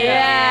Impossible.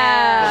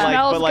 Yeah. But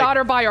Schmel's like- got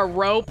her by a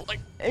rope.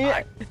 Like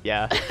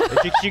Yeah.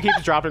 And she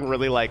keeps dropping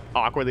really like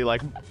awkwardly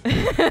like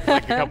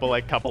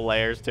a couple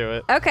layers to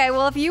it. Okay,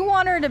 well, if you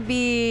want her to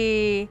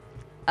be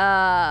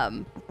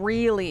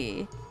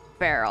really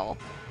feral,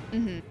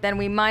 then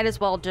we might as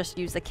well just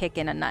use the kick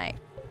and a knife.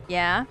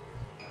 Yeah?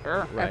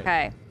 sure. Right.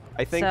 Okay.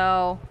 I think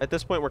So, at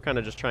this point we're kind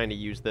of just trying to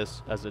use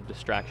this as a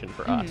distraction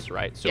for us,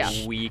 right? So Yeah.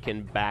 we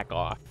can back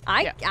off.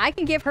 Yeah. I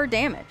can give her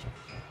damage.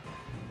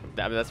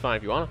 That's fine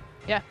if you want to.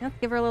 Yeah. Let's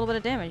give her a little bit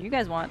of damage. You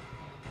guys want.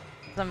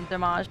 some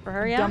damage for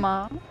her,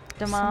 yeah?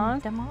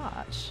 Damage.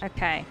 Damage.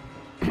 Okay.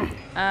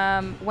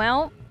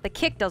 Well, the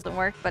kick doesn't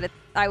work, but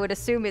I would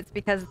assume it's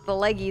because the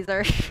leggies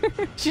are...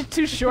 She's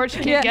too short. She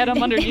can't get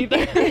him underneath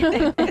her.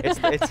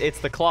 It's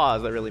the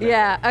claws that really matter.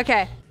 Yeah,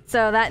 okay.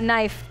 So that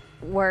knife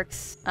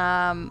works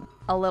a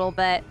little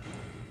bit.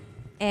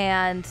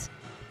 And...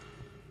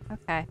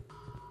 Okay.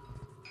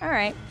 All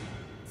right.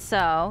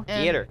 So...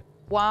 Get her.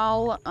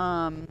 While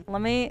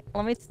Let me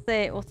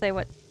say... We'll say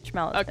what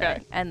Schmel is Okay.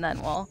 saying, and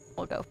then we'll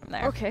go from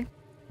there. Okay.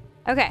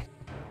 Okay.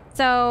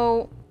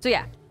 So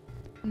yeah.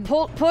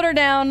 Put her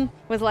down,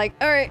 was like,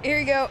 all right, here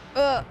you go.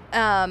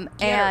 And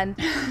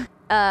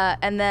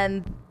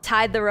then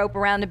tied the rope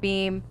around a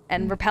beam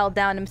and rappelled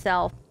down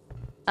himself.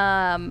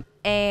 And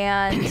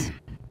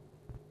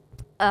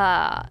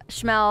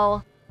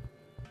Schmel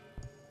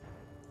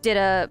did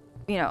a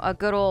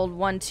good old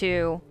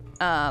 1-2,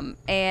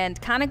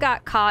 and kind of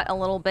got caught a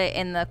little bit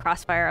in the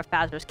crossfire of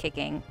Fazra's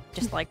kicking,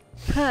 just like,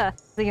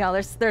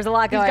 there's a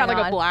lot going on. he's got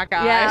like a black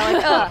eye. Yeah,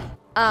 like,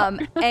 and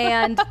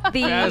the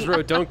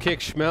Fazro, don't kick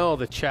Schmel.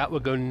 The chat will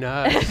go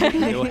nuts.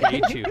 They'll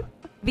hate you.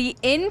 the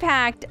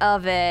impact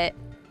of it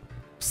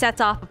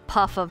sets off a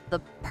puff of the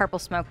purple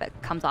smoke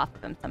that comes off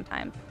of him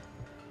sometimes.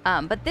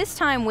 But this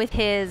time with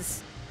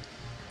his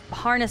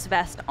harness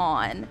vest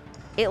on,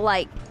 it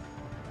like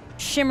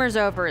shimmers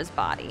over his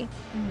body.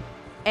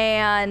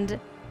 And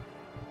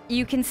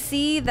you can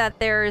see that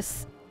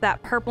there's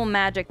that purple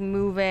magic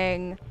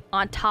moving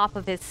on top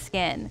of his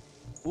skin.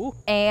 Ooh.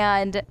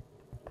 And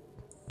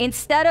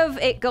instead of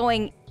it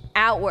going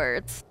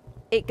outwards,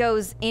 it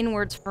goes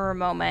inwards for a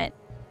moment,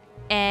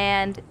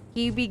 and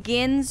he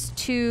begins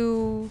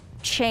to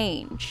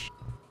change.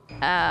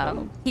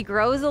 He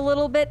grows a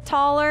little bit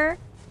taller.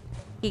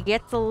 He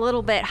gets a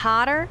little bit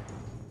hotter.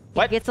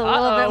 What? He gets a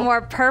little bit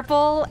more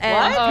purple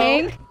and What?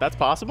 pink. That's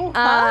possible?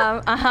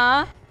 And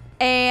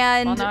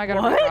Well, now I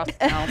gotta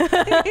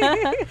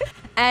now.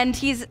 and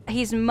he's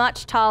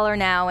much taller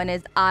now, and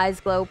his eyes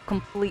glow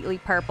completely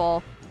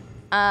purple.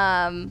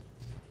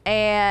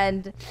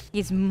 And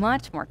he's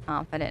much more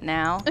confident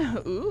now.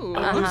 Ooh.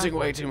 I'm losing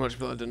way too much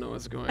blood to know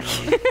what's going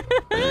on.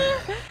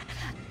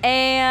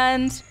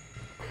 And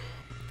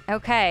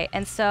okay,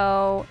 and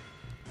so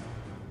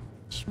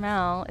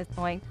Schmel is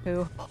going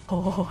to.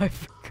 Oh, I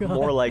forgot.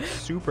 More like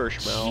super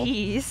Schmel.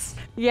 Jeez.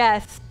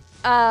 Yes.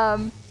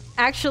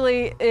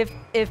 Actually, if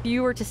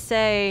you were to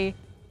say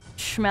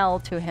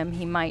Schmel to him,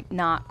 he might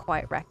not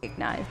quite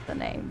recognize the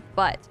name,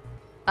 but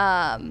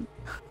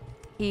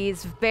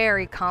he's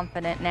very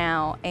confident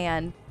now,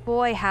 and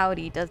boy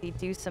howdy does he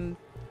do some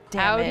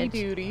damage. Howdy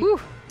doody. Whew,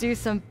 do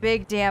some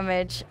big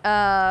damage.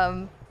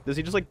 Does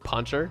he just like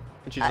punch her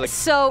and she's like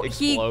So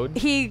explode?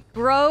 he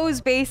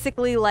grows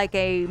basically like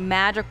a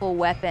magical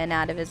weapon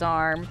out of his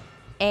arm,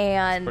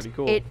 and That's pretty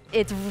cool.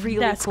 it's really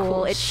That's cool.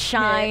 cool It shit.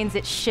 shines,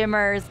 it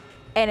shimmers,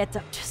 and it's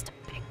just a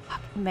big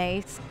fucking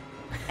mace,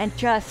 and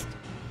just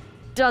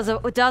does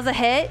a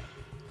hit,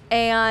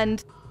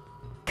 and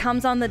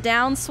comes on the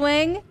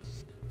downswing,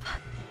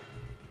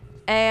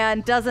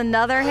 and does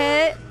another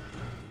hit.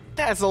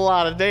 That's a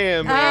lot of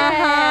damage.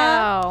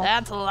 Uh-huh.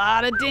 That's a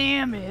lot of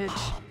damage.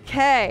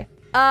 Okay.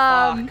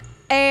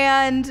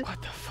 And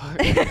What the fuck?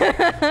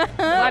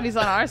 Glad he's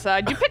on our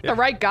side. You picked the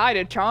right guy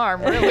to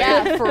charm, really.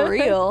 Yeah, for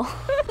real.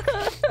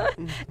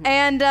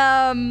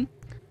 And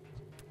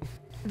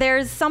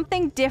there's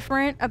something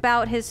different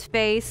about his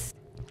face,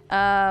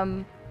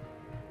 but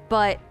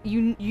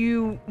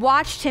you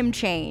watched him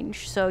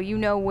change, so you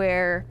know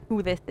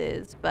who this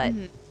is. But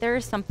there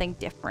is something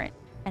different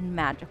and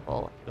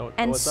magical Don't know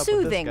and what's up with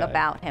this soothing guy.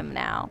 about him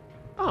now.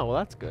 Oh, well,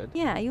 that's good.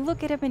 Yeah, you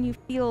look at him and you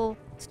feel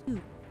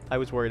soothed. I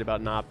was worried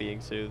about not being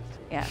soothed.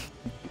 Yeah,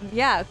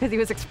 yeah, because he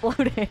was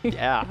exploding.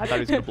 Yeah, I thought he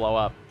was gonna blow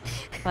up.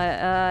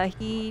 But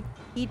he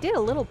did a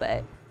little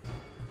bit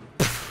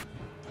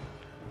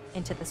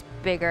into this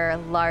bigger,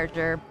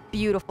 larger,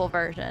 beautiful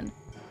version.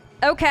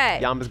 Okay.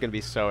 Yamba's gonna be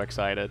so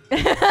excited.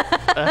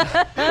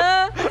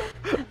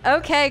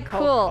 Okay,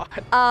 cool.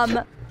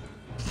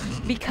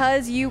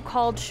 Because you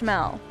called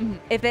Schmel,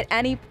 if at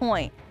any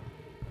point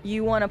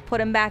you want to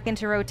put him back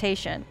into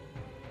rotation,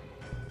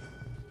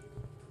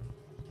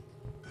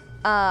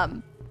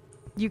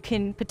 you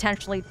can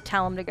potentially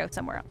tell him to go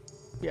somewhere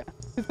else. Yeah.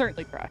 He'll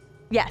certainly try.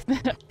 Yes.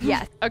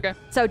 Yes. Okay.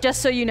 So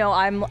just so you know,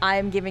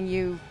 I'm giving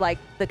you like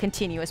the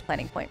continuous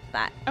planning point for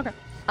that. Okay.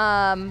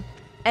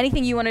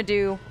 Anything you want to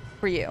do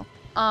for you?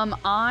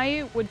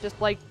 I would just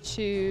like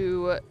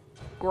to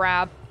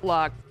grab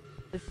Luck,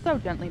 just so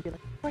gently be like,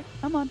 "Right,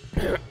 come on,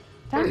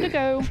 time to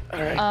go."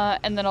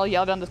 And then I'll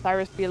yell down to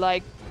Cyrus, be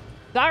like,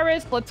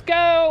 "Cyrus, let's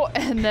go!"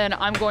 And then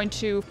I'm going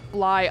to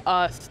fly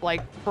us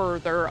like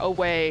further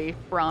away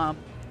from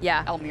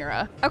Yeah.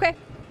 Elmira. Okay.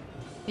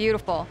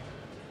 Beautiful.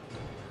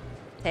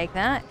 Take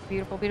that.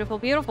 Beautiful, beautiful,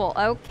 beautiful.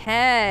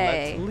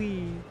 Okay. Let's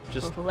leave.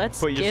 Just Let's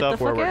put get yourself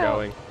the where fuck we're out.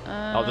 going.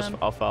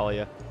 I'll follow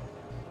you.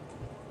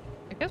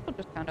 I guess we'll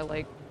just kind of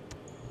like,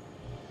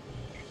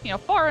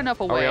 far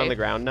enough away. Are we on the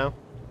ground now?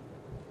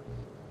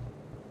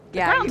 The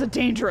Yeah. ground's a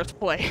dangerous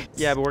place.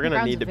 Yeah, but we're gonna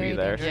ground's need to be very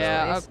there. dangerous.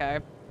 Yeah. Anyways. Okay.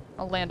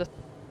 I'll land us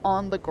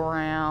on the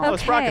ground. Oh,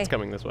 Okay. Sprocket's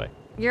coming this way.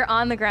 You're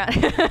on the ground.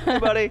 Hey,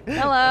 buddy.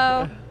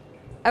 Hello.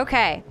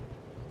 Okay.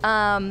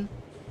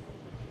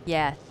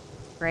 Yeah.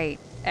 Great.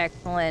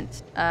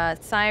 Excellent.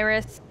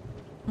 Cyrus,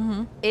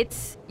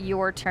 it's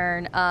your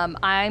turn.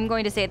 I'm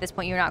going to say at this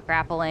point you're not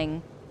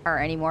grappling her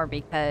anymore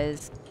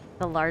because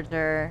the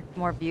larger,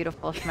 more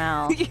beautiful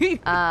Schmel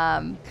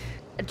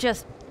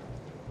just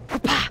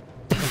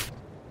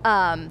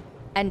and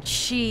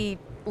she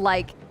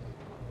like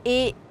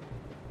it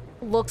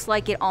looks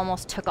like it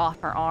almost took off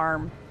her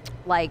arm,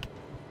 like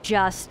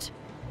just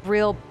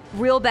real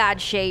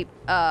bad shape,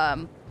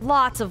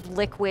 lots of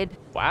liquid,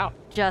 Wow.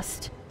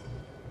 just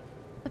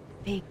a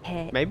big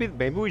hit. Maybe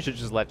we should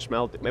just let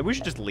Schmel. Maybe we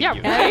should just leave. Yeah,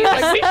 right?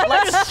 Like, we should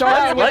let's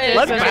start with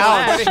Let's this.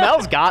 balance.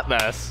 Schmel's got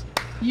this.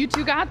 You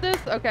two got this?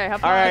 Okay, have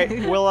fun. All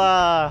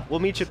right, we'll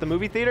meet you at the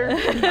movie theater.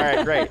 All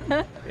right, great.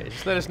 Yeah,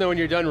 just let us know when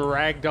you're done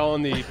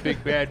ragdolling the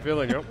big bad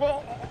villain. You're like,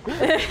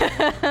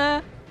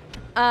 "Whoa."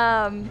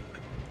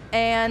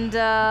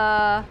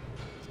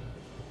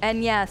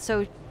 And yeah,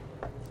 so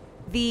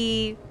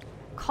the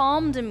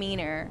calm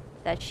demeanor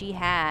that she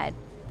had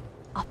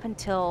up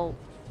until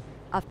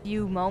a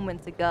few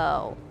moments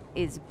ago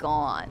is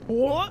gone.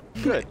 What?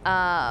 Good.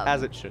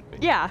 As it should be.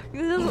 Yeah.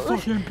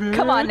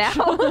 Come on now.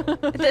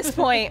 At this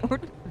point, we're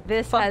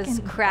This has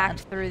fucking cracked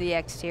done. through the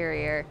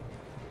exterior,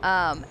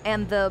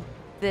 and the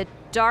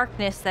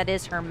darkness that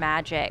is her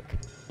magic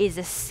is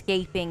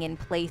escaping in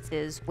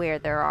places where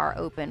there are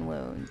open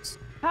wounds.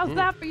 How's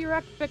that for your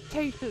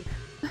expectations?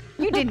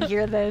 You didn't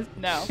hear this.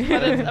 No,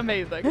 but it's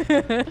amazing.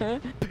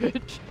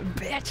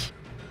 Bitch.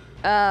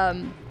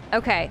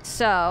 Okay,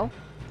 so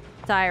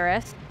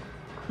Cyrus.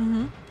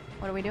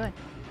 What are we doing?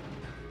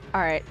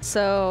 All right.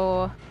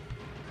 So,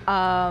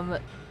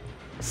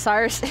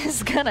 Cyrus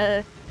is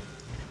gonna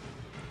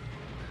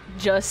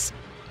just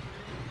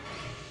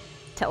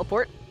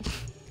teleport,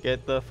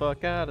 Get the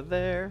fuck out of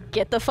there.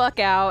 get the fuck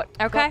out,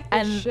 Okay.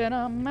 and Shit,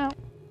 I'm out.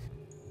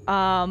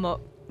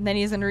 then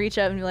he's gonna reach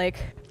up and be like,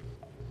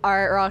 "All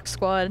right, Rock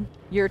Squad,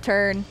 your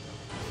turn.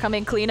 Come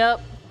and clean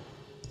up."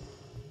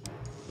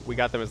 We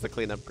got them as the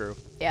cleanup crew.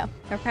 Yeah.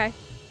 Okay.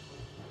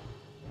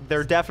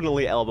 They're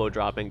definitely elbow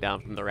dropping down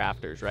from the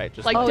rafters, right?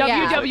 Just Like Oh,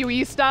 yeah.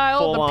 WWE style,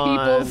 Full the on.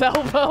 people's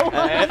elbow.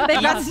 They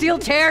got steel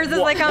chairs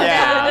as they come down.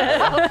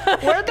 yeah.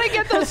 Where'd they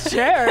get those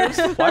chairs?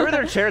 Why were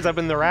there chairs up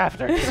in the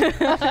rafters?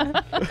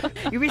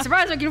 You'd be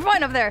surprised what you can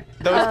find up there.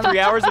 Those 3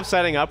 hours of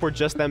setting up were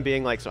just them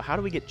being like, so how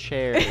do we get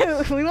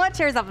chairs? We want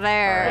chairs up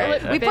there. All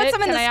right. We put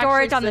some in Can the I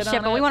storage actually on the sit ship,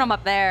 on but we it? want them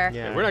up there.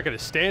 Yeah. We're not going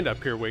to stand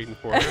up here waiting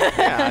for it.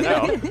 Yeah, I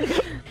know.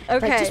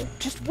 Okay.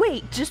 Just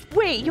wait.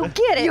 You'll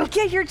get it. You'll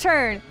get your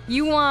turn.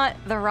 You want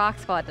the Rock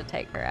Squad to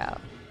take her out.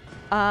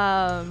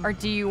 Or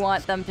do you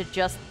want them to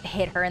just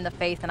hit her in the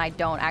face and I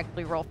don't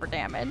actually roll for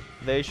damage?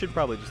 They should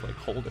probably just like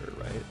hold her,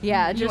 right?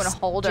 Yeah, You just want to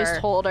hold her. Just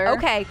hold her.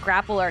 Okay,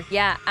 grapple her.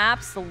 Yeah,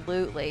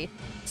 absolutely.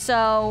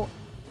 So,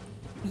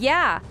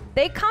 yeah,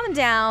 they come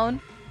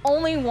down.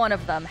 Only one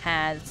of them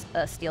has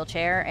a steel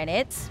chair, and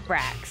it's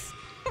Brax.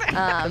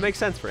 That makes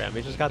sense for him.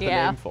 He just got the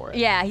Yeah. name for it.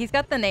 Yeah, he's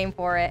got the name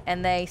for it,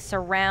 and they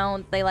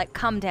like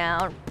come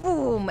down,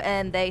 boom,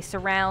 and they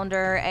surround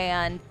her,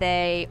 and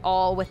they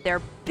all with their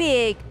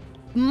big,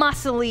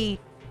 muscly,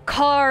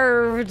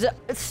 carved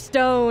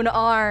stone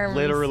arms.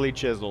 Literally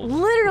chiseled.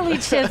 Literally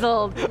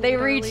chiseled. They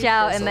reach Literally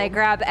out and they chiseled.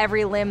 grab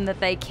every limb that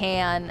they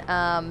can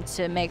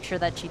to make sure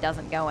that she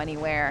doesn't go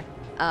anywhere.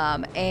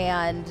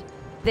 And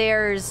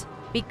there's,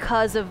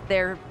 because of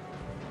their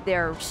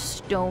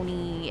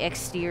stony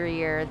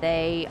exterior,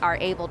 they are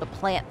able to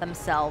plant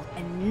themselves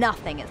and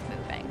nothing is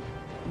moving.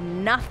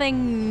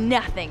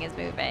 Nothing is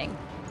moving.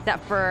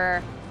 Except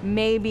for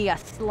maybe a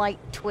slight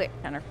twitch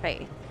on her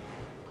face.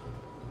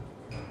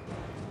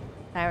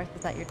 Cyrus,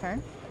 is that your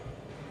turn?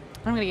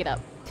 I'm gonna get up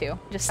too.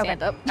 Just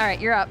stand up. All right,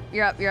 you're up.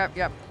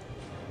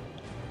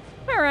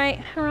 All right,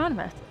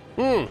 Hieronymus.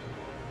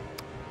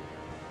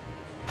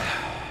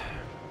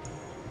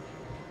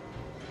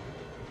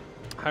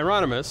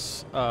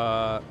 Hieronymus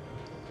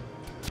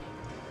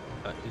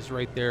is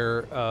right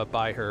there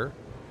by her.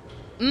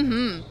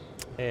 And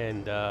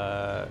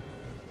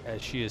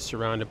as she is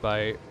surrounded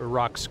by a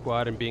rock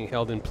squad and being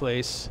held in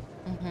place,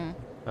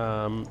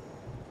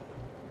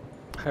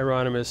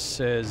 Hieronymus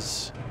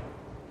says,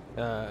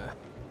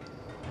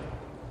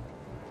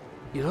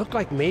 "You look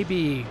like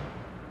maybe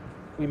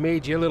we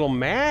made you a little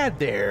mad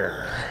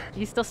there."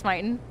 You still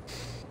smiting?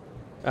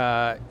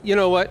 You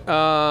know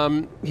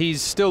what? He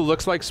still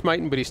looks like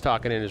smiting, but he's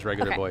talking in his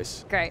regular Okay.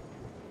 voice. Great.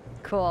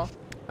 Cool.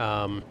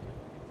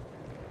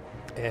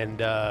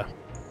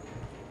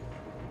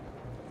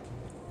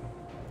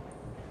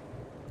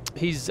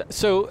 He's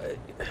so.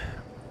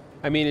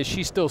 I mean, is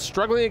she still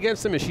struggling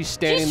against him? Is she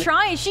standing? She's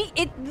trying.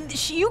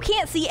 You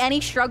can't see any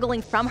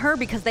struggling from her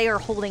because they are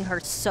holding her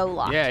so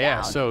locked down.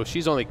 Yeah. So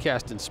she's only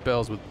casting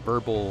spells with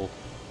verbal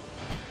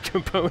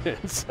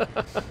components.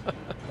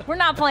 We're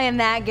not playing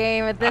that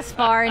game at this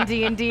far in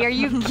D&D. Are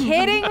you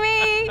kidding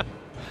me?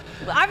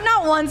 I've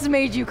not once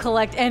made you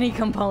collect any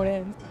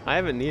components. I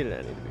haven't needed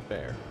any, to be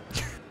fair.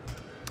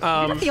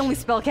 You're not the only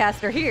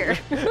spellcaster here.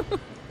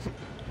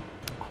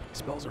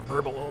 spells are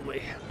verbal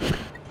only.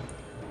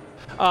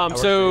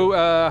 So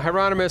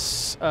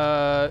Hieronymus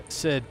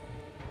said,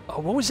 "Oh,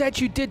 what was that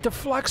you did to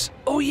Flux?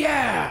 Oh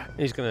yeah." And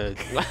he's gonna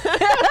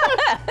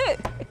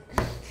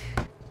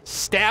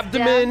stab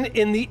them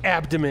in the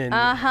abdomen.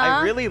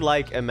 I really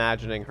like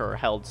imagining her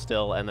held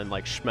still and then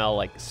like Schmel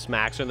like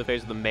smacks her in the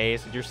face with the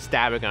mace and you're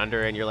stabbing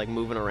under and you're like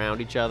moving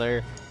around each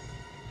other.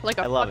 Like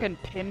a I love fucking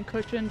pin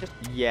cushion. Just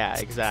Yeah,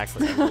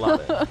 exactly.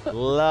 Love it.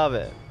 Love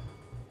it.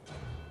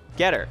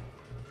 Get her.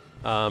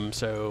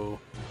 So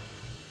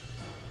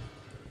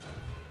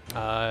do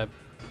I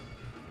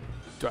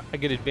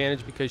get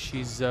advantage because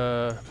she's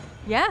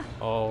Yeah,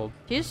 all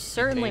she's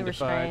certainly dandified?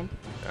 restrained.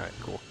 All right,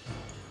 cool.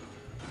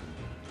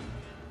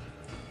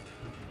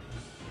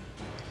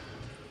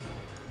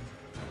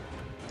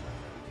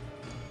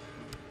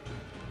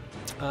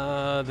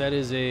 That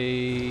is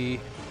a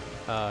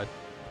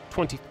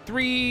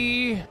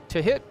 23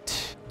 to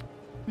hit.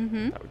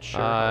 Mm-hmm. I would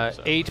sure hope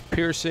so. 8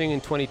 piercing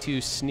and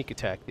 22 sneak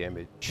attack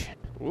damage.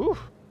 Ooh.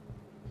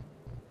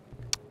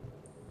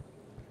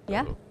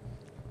 Yeah.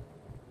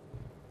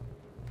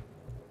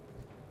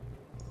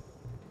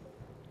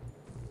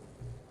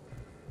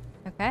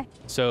 Okay.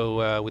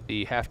 So with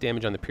the half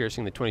damage on the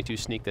piercing, the 22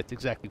 sneak, that's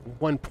exactly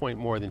 1 point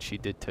more than she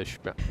did to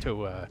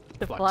The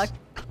Flux. Flux.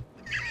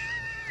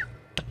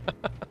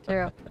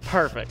 True.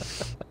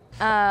 Perfect.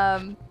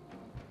 Yeah.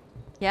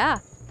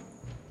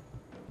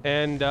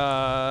 And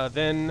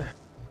then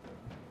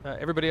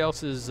everybody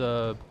else is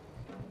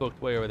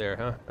booked way over there,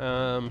 huh?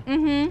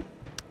 Mm-hmm.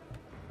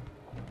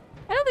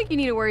 I don't think you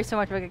need to worry so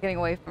much about getting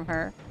away from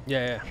her.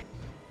 Yeah.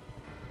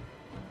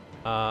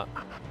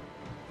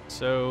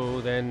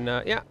 So then,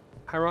 yeah,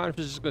 Hieronymus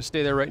is just going to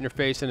stay there right in her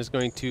face and is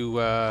going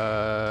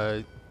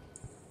to,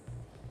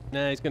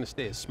 he's going to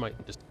stay as smite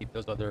just to keep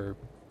those other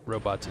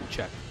robots in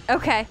check.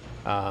 Okay.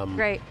 Um,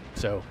 Great.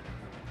 So,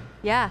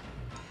 Yeah.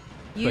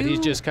 but he's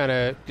just kind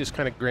of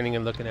grinning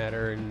and looking at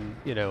her and,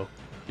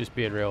 just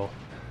being real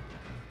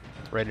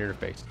right in her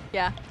face.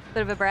 Yeah.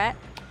 Bit of a brat.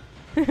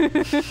 A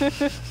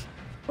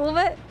little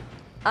bit.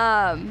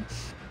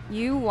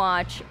 You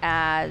watch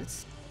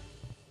as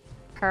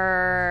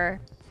her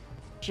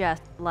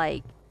just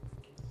like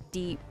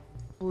deep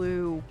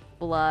blue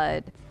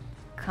blood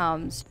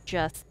comes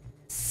just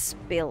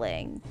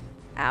spilling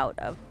out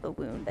of the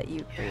wound that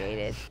you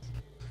created.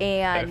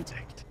 And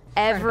Perfect.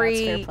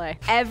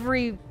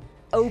 every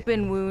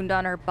open wound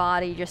on her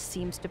body just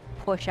seems to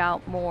push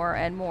out more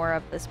and more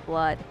of this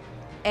blood.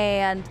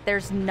 And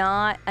there's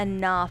not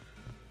enough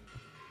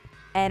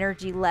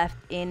energy left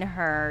in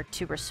her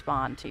to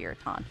respond to your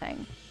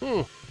taunting.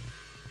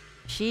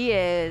 She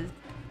is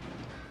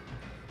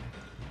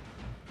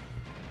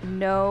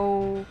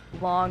no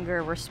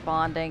longer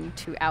responding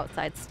to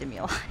outside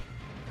stimuli.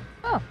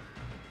 Oh.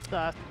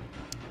 sus.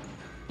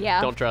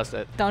 Yeah. Don't trust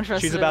it. Don't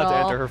trust She's it about at to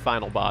all. enter her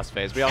final boss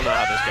phase. We all know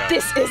how this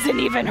goes. This isn't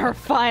even her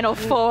final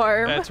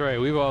form. That's right.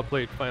 We've all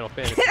played Final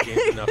Fantasy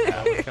games enough to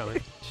have it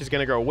coming. She's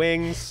gonna grow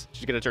wings.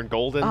 She's gonna turn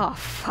golden. Oh,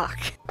 fuck.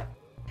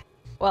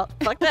 Well,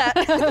 fuck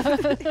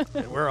that.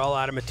 And we're all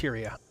out of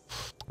materia.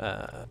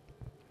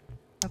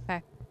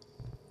 Okay.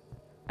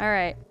 All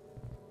right.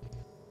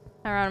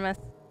 Hieronymus,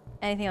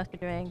 anything else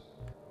you're doing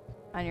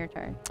on your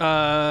turn?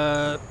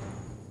 No.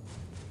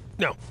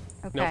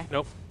 Okay.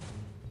 Nope.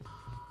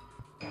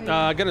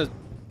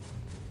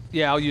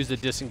 I'll use the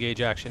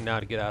disengage action now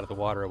to get out of the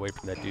water away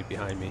from that dude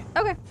behind me.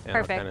 Okay. And I'll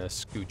Perfect. kind of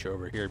scooch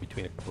over here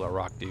between a couple of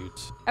rock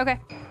dudes. Okay.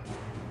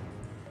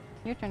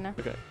 Your turn now.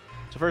 Okay.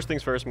 So first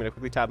things first, I'm gonna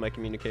quickly tap my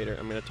communicator.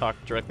 I'm gonna talk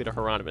directly to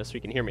Hieronymus so he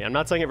can hear me. I'm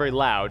not saying it very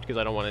loud because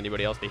I don't want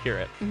anybody else to hear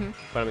it.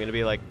 But I'm gonna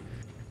be like,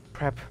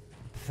 prep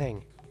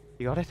thing.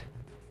 You got it?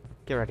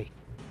 Get ready.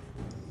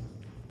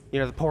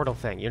 The portal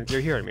thing.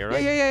 You're hearing me,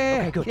 right?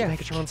 Yeah. Okay, good.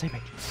 Make sure we're on the same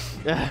page.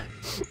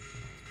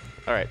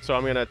 All right, so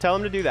I'm gonna tell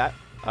him to do that,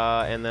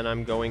 and then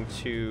I'm going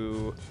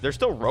to. There's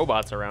still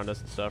robots around us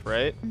and stuff,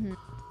 right?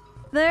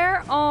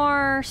 There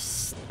are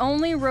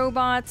only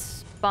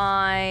robots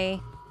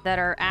that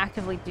are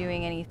actively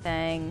doing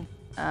anything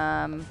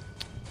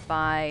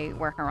by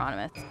where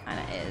Hieronymus kind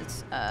of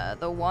is.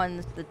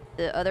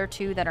 The other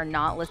two that are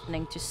not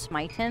listening to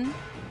Smiten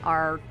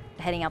are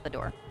heading out the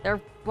door. They're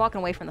walking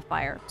away from the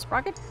fire.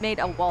 Sprocket made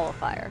a wall of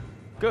fire.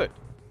 Good,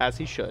 as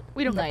he should.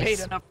 We don't get paid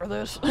Nice. enough for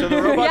this. So the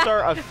robots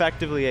are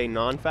effectively a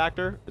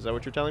non-factor. Is that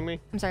what you're telling me?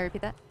 I'm sorry,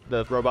 repeat that?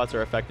 The robots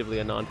are effectively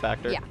a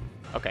non-factor. Yeah.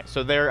 Okay,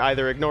 so they're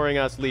either ignoring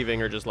us,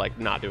 leaving, or just like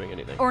not doing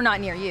anything. Or not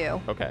near you.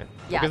 Okay.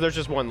 Yeah. Because there's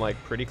just one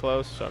like pretty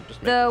close, so I'm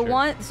just making The sure.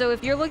 one, so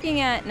if you're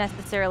looking at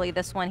necessarily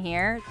this one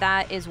here,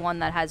 that is one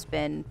that has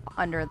been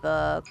under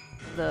the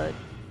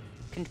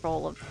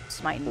control of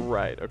Smiten.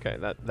 Right. Okay.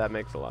 That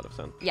makes a lot of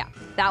sense. Yeah,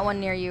 that one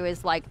near you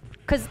is like,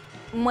 because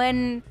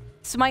when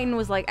Smiten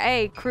was like,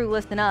 hey, crew,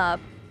 listen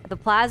up, the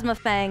plasma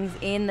fangs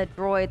in the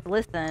droids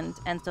listened,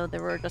 and so they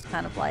were just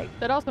kind of like,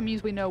 That also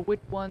means we know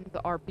which ones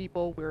are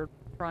people we're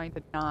trying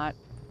to not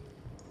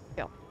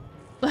kill.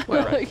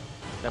 Well, right.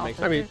 That makes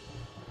I mean,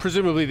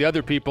 presumably the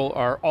other people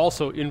are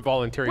also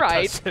involuntary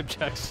Right. test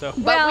subjects. So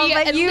Well, we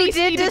but at you least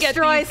did need to get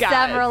destroy these guys.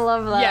 several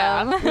of them.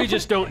 Yeah. we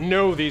just don't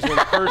know these ones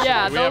personally.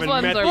 Yeah, we those haven't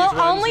ones met are- these We'll ones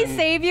only and-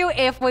 save you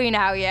if we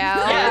know you.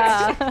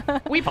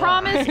 Yes. We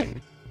promised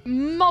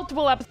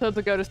multiple episodes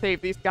ago to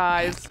save these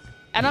guys.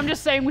 And I'm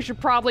just saying we should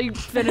probably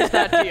finish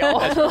that deal.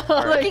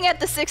 Looking at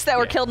the 6 that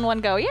were killed in one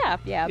go, yeah.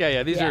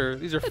 Yeah, these are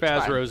fine.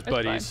 Fazro's It's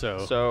fine. buddies.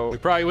 So So-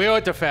 we owe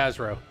it to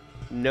Fazro.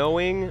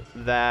 Knowing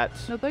that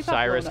No, they got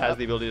Cyrus blown has up.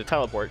 the ability to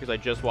teleport, because I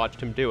just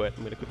watched him do it,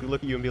 I'm gonna quickly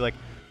look at you and be like,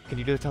 "Can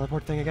you do the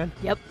teleport thing again?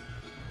 Yep.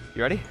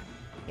 You ready?"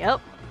 Yep.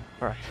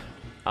 All right.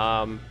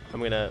 I'm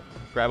gonna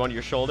grab onto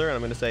your shoulder and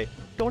I'm gonna say,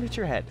 "Don't hit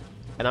your head."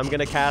 And I'm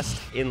gonna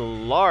cast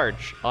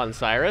Enlarge on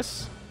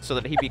Cyrus so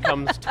that he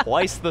becomes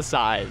twice the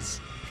size.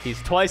 He's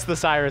twice the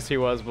Cyrus he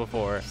was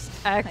before.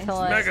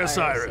 Excellent. Mega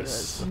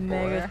Cyrus.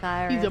 Mega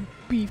Cyrus. He's a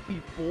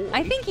beefy boy.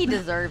 I think he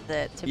deserves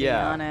it, to be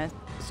Yeah. honest.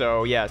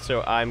 So yeah,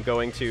 so I'm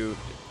going to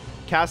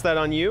cast that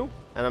on you,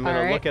 and I'm gonna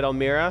All right. look at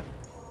Elmira,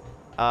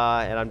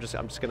 and I'm just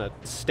gonna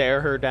stare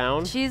her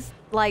down. She's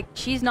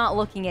not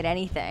looking at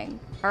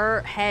anything.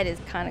 Her head is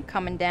kind of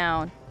coming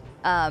down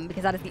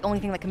because that is the only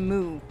thing that can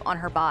move on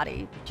her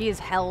body. She is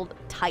held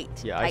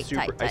tight. Yeah, tight,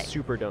 I tight.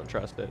 super don't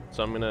trust it.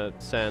 So I'm gonna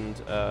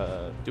send.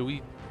 Do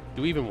we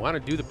even want to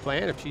do the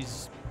plan if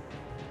she's?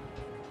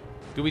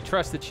 Do we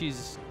trust that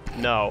she's?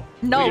 No.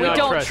 No, do we not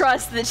don't trust-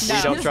 trust this We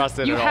shit. don't trust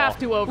it You at have all. to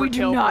overkill We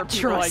do not for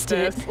people trust like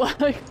it. this.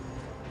 Like,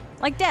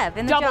 Like Dev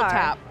in the double jar.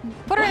 tap.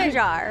 Put her in a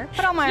jar.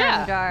 Put Elmira in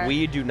Yeah. a jar.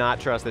 We do not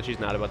trust that she's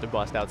not about to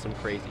bust out some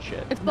crazy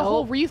shit. It's the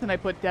whole reason I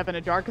put Dev in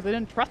a jar because I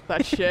didn't trust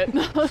that shit.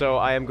 So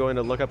I am going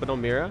to look up at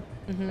Elmira,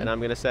 Mm-hmm. and I'm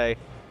going to say,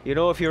 you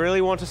know, if you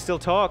really want to still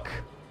talk,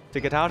 to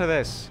get out of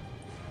this,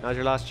 now's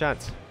your last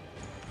chance.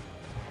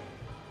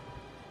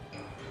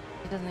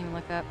 She doesn't even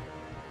look up.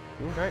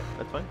 Okay,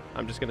 that's fine.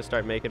 I'm just going to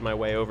start making my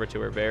way over to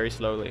her very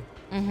slowly.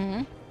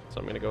 Mm-hmm. So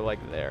I'm going to go like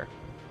there.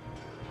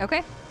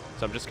 Okay.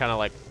 So I'm just kind of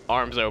like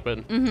arms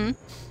open. Mm-hmm.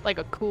 like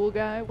a cool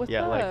guy. What's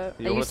Yeah, like, up?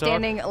 you Are you wanna talk?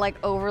 standing like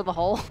over the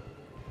hole?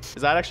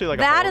 Is that actually like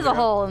a That hole in is the a ground?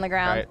 hole in the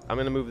ground. All right, I'm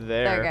going to move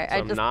there, Okay, so I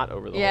I'm just- not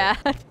over the Yeah,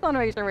 hole. I just want to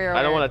make sure we were.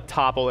 I don't want to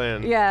topple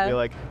in. Yeah. Be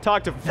like,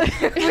 talk to.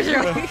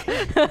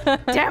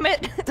 Damn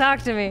it.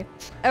 Talk to me.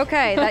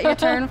 Okay, that your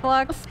turn,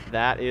 Flux?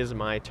 That is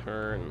my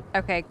turn.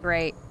 Okay,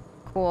 great.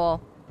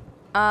 Cool.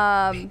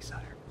 Big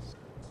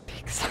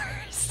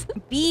Cyrus.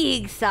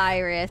 Big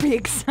Cyrus.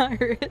 Big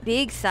Cyrus.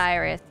 Big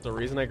Cyrus. That's the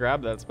reason I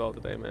grabbed that spell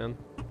today, man.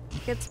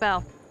 Good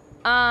spell.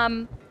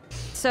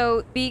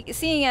 So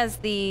seeing as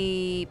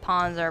the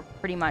pawns are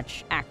pretty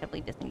much actively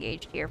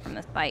disengaged here from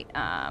this fight,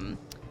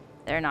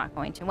 they're not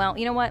going to. Well,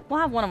 you know what? We'll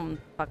have one of them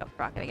fuck up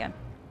Sprocket again.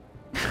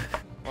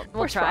 We'll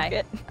Poor try.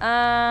 Sprocket.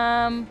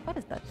 What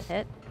is that to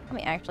hit? Let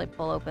me actually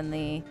pull open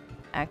the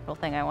actual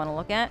thing I want to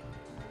look at.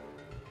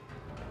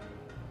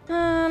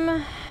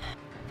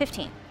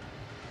 15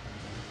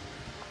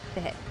 to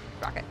hit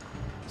Sprocket.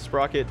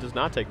 Sprocket does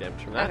not take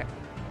damage from that.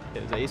 Okay.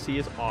 His AC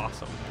is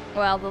awesome.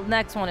 Well, the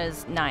next one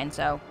is 9,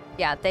 so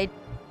yeah, they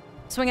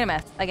swing and a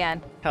miss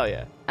again. Hell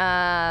yeah.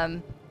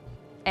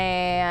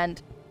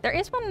 And there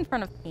is one in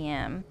front of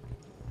PM.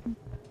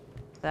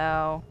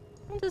 So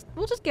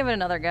we'll just give it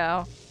another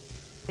go.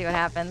 See what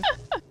happens.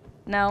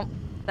 No,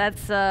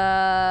 that's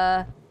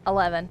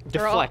 11.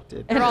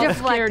 Deflected. They're all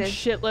scared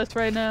Deflected. shitless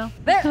right now.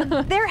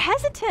 They're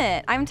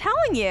hesitant. I'm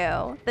telling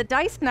you. The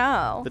dice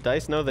know. The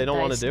dice know they don't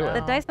want to dice do know.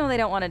 The it. dice know they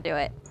don't want to do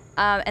it.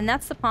 And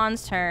that's the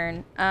pawn's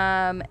turn.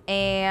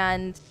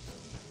 And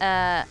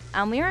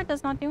Almira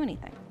does not do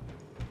anything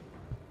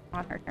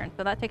on her turn.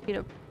 So that takes you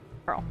to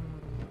Pearl.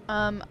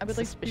 I would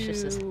like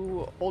Suspicious.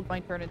 to hold my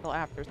turn until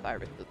after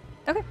Cyrus is.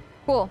 Okay,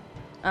 cool.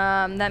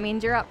 That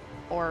means you're up.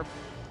 Or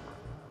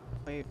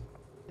wait, is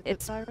It's-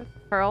 it Cyrus?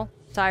 Pearl,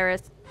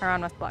 Cyrus,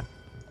 Huron, Westblock.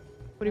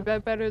 Would it be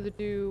better to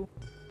do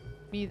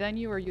me than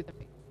you or you than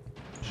me?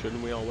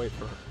 Shouldn't we all wait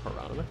for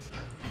Hieronymus?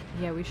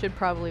 Yeah, we should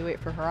probably wait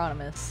for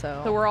Hieronymus,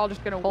 so. So we're all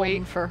just gonna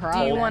holding wait. for Do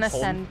Hieronymus. you want to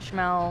Hold. send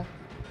Schmel?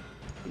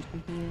 do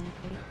some healing,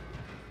 please?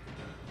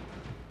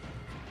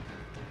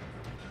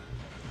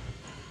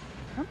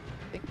 I don't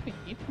think we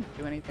need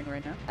to do anything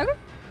right now. Okay.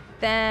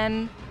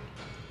 Then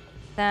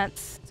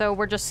that's so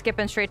we're just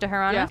skipping straight to Yeah,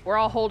 Hieronymus. we're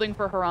all holding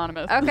for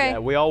Hieronymus. Okay. Yeah,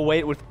 we all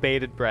wait with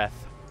bated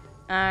breath.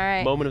 All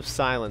right. Moment of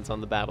silence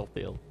on the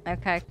battlefield.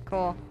 Okay.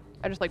 Cool.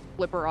 I just like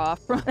flip her off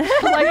from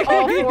like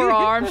all four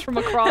arms from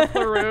across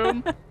the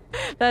room.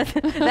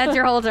 That's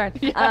your whole turn.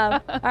 All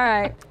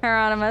right,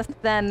 Hieronymus.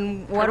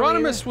 Then what?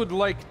 Hieronymus would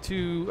like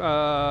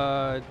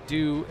to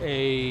do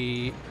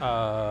a.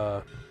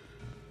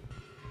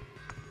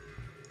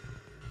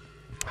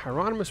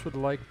 Hieronymus would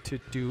like to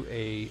do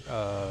a.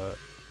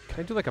 Can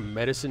I do like a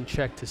medicine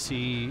check to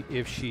see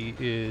if she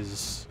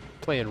is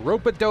playing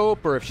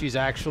rope-a-dope or if she's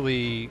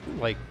actually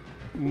like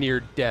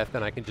near death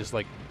and I can just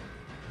like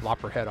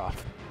lop her head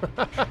off?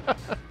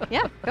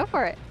 Yeah, go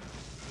for it.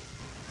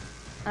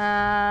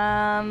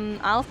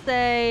 I'll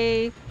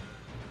say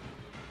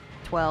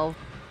 12.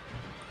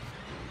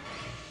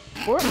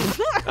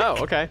 Oh,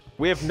 okay.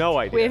 We have no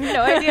idea. We have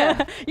no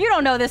idea. You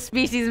don't know this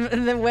species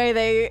the way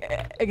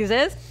they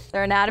exist,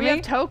 their We anatomy.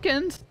 have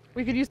tokens.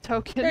 We could use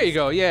tokens. There you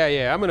go.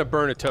 Yeah. I'm gonna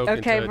burn a token.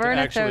 Okay, to burn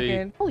a actually,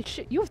 token. Holy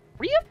shit, you have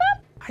 3 of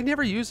them? I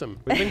never use them.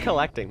 We've been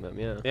collecting them,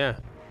 yeah. Yeah.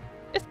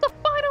 It's the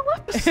final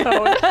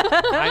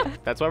episode.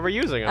 That's why we're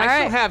using them. All I right.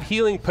 still have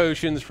healing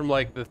potions from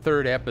like the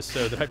 3rd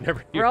episode that I've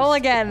never used. Roll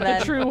again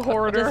then. True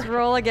hoarder. Just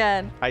roll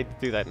again. I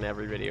do that in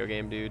every video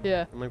game, dude.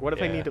 Yeah. I'm like, what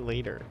if I Yeah. need it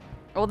later?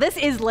 Well, this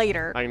is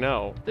later. I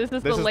know. This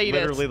is This the is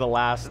latest. literally the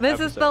last This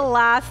is the episode.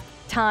 last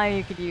time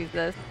you could use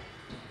this.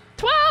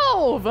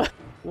 12!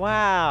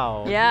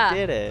 Wow. Yeah. You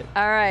did it.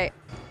 All right.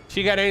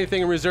 She got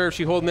anything in reserve?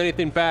 She holding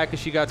anything back? Is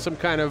she got some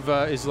kind of?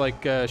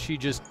 She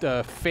just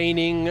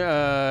feigning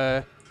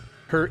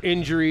her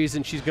injuries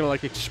and she's gonna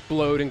like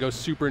explode and go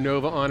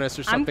supernova on us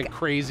or something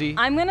crazy?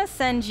 I'm gonna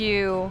send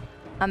you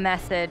a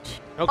message.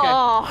 Okay.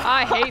 Oh,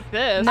 I hate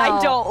this. No.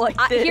 I don't like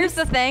this. Here's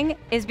the thing,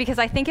 is because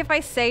I think if I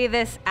say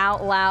this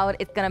out loud,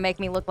 it's gonna make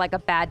me look like a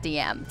bad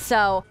DM.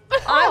 So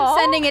I'm Aw.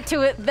 sending it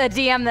to the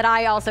DM that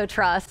I also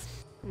trust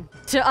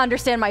to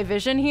understand my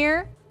vision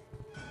here.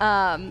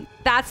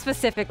 That's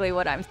specifically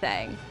what I'm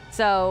saying.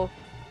 So,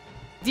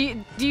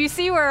 do you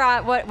see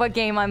where what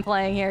game I'm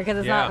playing here? Because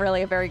it's not Yeah.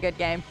 really a very good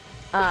game.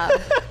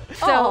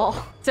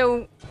 Oh.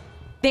 So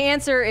the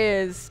answer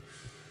is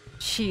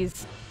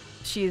she's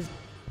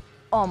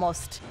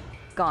almost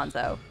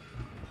gonzo.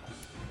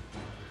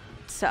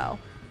 So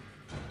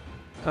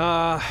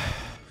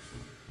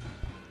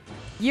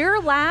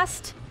your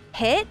last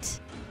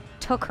hit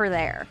took her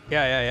there.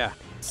 Yeah.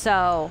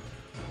 So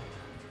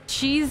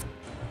she's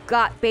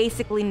got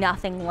basically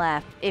nothing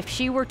left. If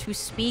she were to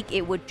speak,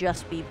 it would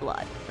just be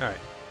blood. All right.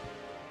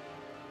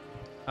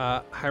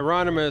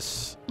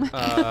 Hieronymus.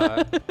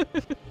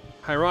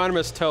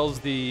 Hieronymus tells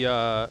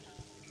the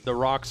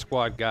Rock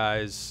Squad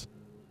guys.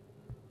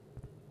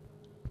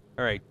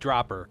 All right,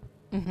 drop her.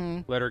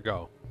 Let her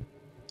go.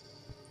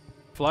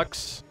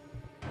 Flux,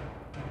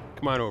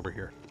 come on over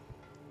here.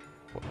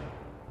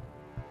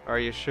 Are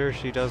you sure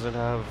she doesn't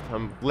have...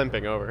 I'm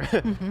limping over.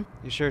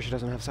 You sure she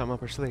doesn't have something up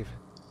her sleeve?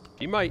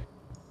 She might,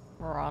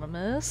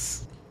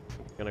 Rodimus.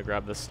 Gonna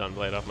grab this stun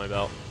blade off my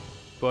belt.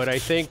 but I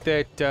think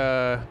that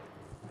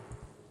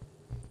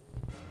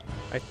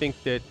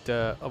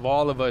of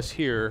all of us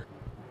here,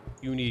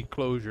 you need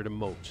closure the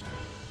most.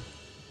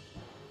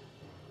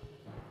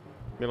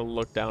 I'm gonna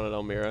look down at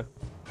Elmira.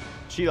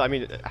 I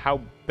mean, how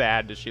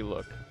bad does she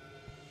look?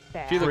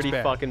 She looks Pretty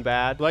bad. fucking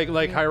bad. Like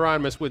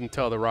Hieronymus wouldn't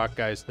tell the Rock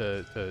guys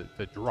to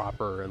drop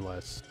her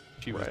unless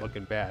she was Right.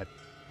 looking bad.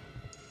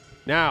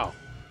 Now,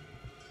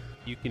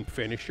 you can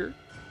finish her,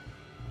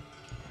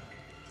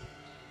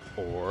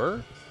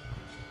 or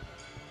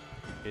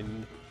you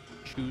can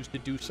choose to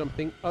do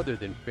something other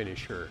than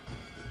finish her.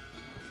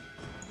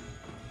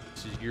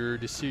 This is your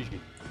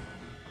decision.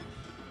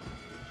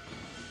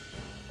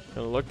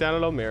 Gonna look down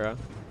at Elmira.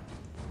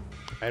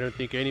 I don't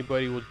think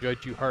anybody will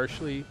judge you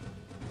harshly,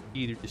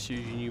 either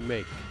decision you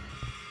make.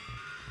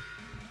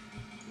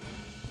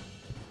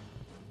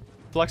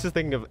 Flux is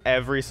thinking of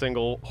every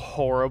single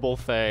horrible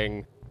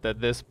thing that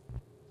this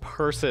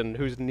person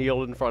who's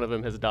kneeled in front of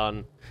him has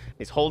done.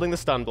 He's holding the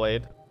stun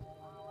blade.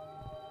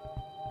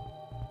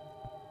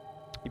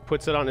 He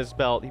puts it on his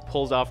belt. He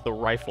pulls off the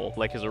rifle,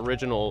 like his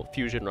original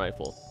fusion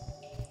rifle.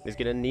 He's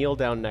gonna kneel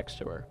down next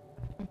to her.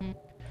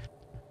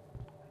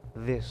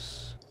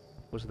 This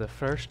was the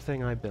first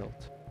thing I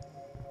built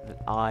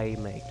that I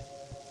made.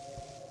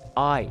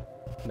 I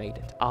made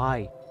it.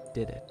 I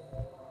did it.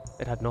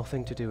 It had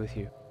nothing to do with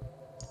you.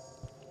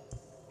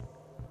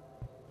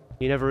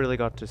 You never really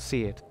got to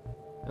see it,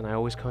 and I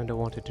always kind of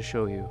wanted to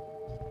show you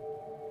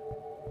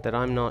that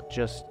I'm not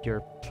just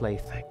your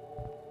plaything.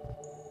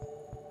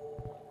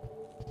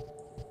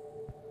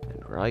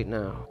 And right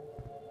now,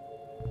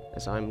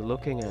 as I'm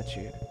looking at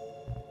you,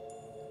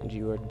 and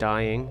you are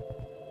dying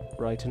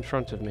right in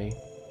front of me,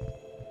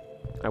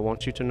 I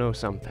want you to know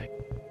something.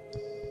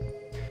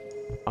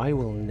 I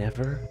will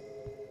never,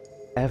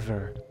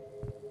 ever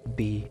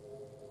be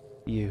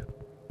you.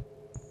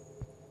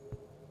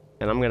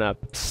 And I'm gonna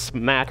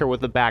smack her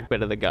with the back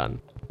bit of the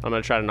gun. I'm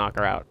gonna try to knock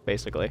her out,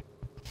 basically.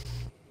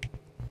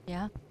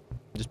 Yeah.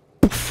 Just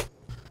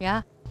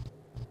Yeah.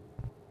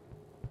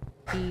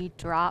 He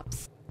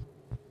drops.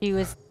 He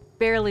was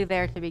barely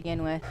there to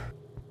begin with.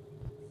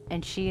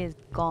 And she is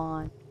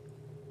gone.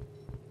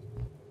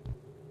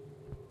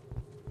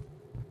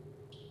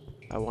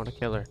 I want to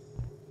kill her.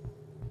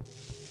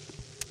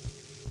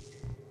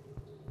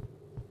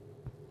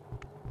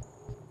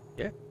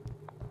 Yeah.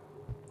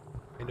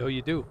 I know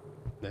you do.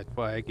 That's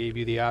why I gave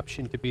you the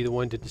option to be the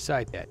one to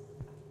decide that.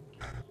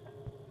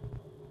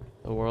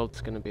 The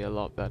world's gonna be a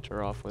lot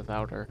better off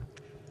without her.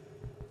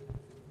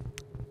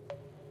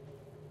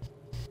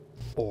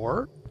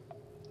 Or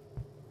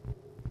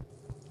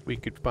we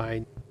could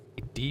find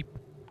a deep,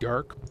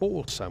 dark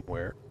hole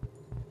somewhere.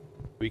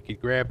 We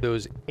could grab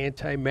those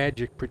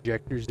anti-magic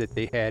projectors that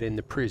they had in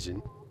the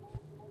prison,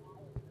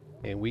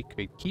 and we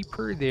could keep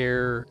her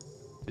there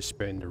to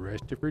spend the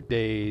rest of her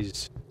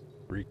days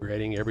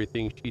regretting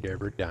everything she'd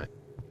ever done.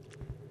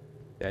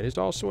 That is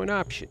also an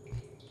option.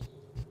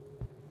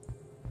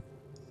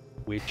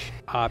 Which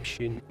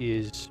option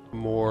is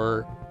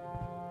more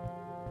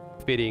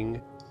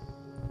fitting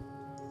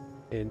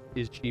and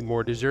is she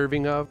more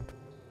deserving of?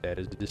 That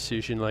is a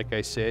decision, like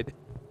I said,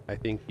 I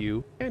think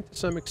you, and to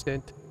some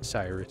extent,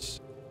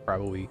 Cyrus,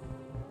 probably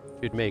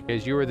should make,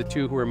 as you are the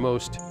two who are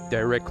most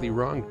directly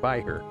wronged by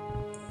her.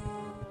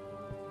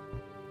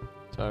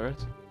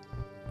 Cyrus?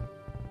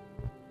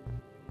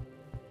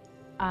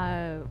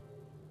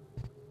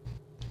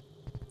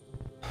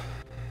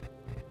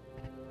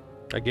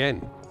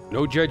 Again,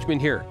 no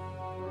judgment here.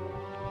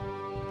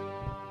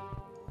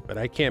 But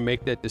I can't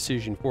make that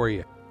decision for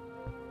you.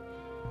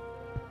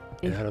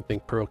 And I don't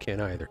think Pearl can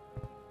either.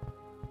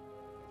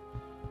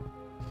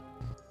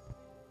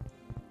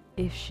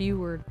 If she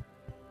were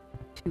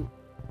to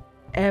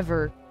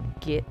ever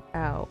get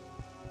out,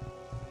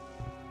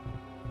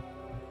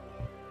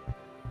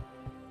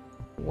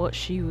 what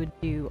she would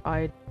do,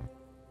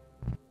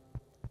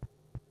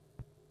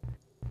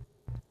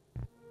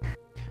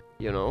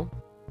 You know,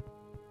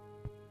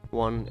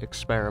 one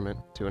experiment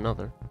to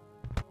another.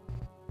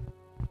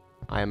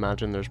 I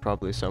imagine there's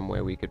probably some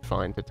way we could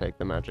find to take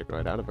the magic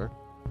right out of her.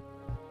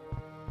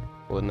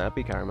 Wouldn't that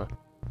be karma?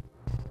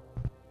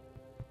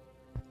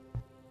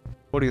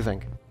 What do you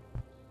think?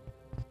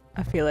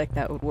 I feel like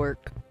that would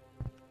work.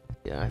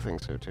 Yeah, I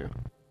think so too.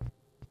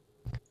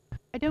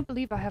 I don't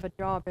believe I have a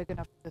jaw big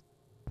enough for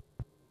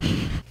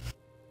this.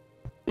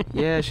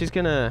 Yeah, she's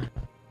gonna...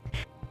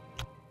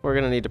 We're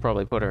gonna need to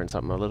probably put her in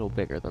something a little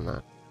bigger than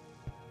that.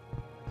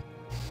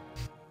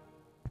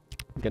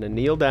 I'm gonna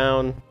kneel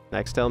down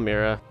next to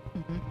Elmira,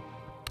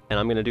 and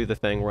I'm gonna do the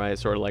thing where I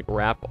sort of like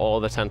wrap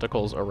all the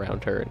tentacles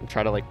around her and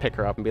try to like pick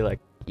her up and be like,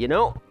 you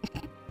know,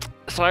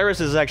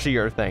 Cyrus is actually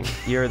your thing.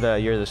 You're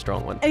the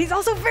strong one. And he's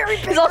also very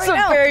big. He's also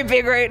very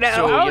big right now.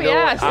 So, Oh, you know,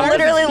 yeah, I'm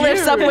literally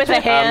lifts up with a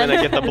I'm hand.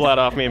 gonna get the blood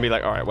off me and be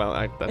like, all right, well,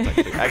 that's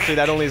actually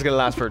that only is gonna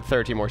last for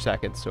 30 more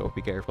seconds, so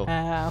be careful.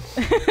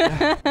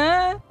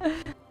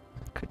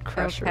 Could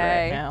crush her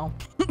Okay. right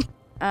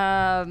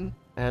now.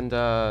 And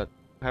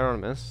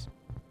Hieronymus,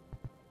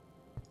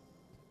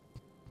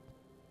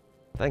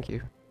 thank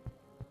you.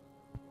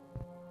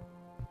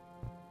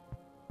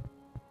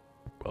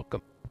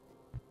 Welcome.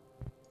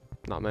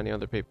 Not many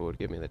other people would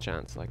give me the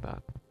chance like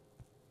that.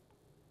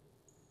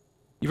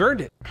 You've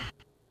earned it.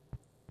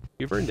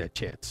 You've earned that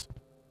chance.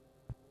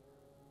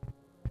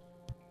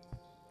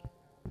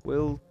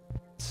 We'll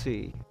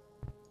see.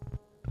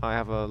 I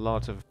have a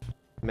lot of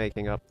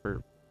making up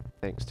for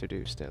things to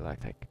do still, I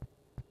think.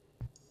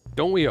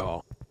 Don't we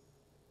all?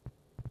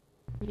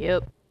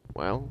 Yep.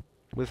 Well,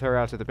 with her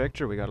out of the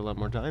picture, we got a lot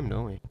more time,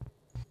 don't we?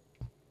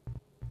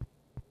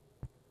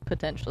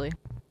 Potentially.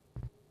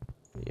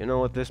 You know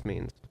what this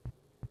means.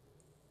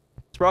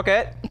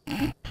 Sprocket!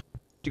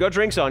 You got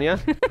drinks on you?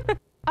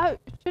 Oh,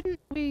 shouldn't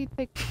we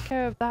take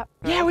care of that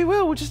first? Yeah, we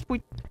will.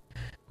 We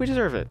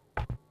deserve it.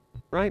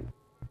 Right?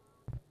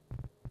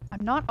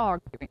 I'm not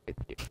arguing with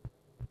you.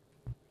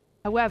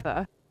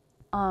 However,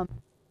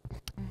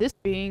 this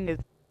being is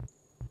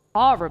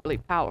horribly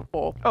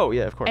powerful, Oh,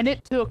 yeah, of course. and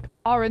it took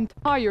our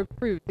entire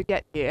crew to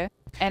get here,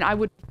 and I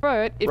would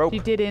prefer it if Rope. she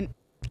didn't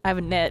I have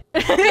a net.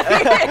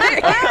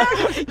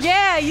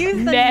 Yeah, use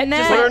the net,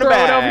 net. just Put her like in a throw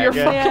it over your bag.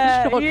 fucking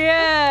Yeah, shoulder.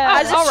 yeah.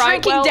 I was just all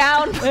right, shrinking well-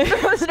 down,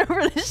 throws it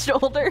over the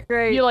shoulder.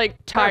 Great. You like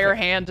tie her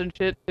hands and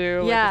shit too.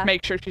 Like, Yeah. just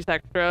make sure she's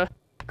extra.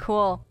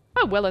 Cool.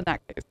 Oh well, in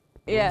that case.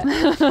 Yeah.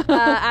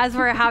 As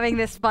we're having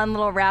this fun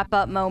little wrap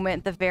up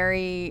moment, the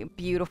very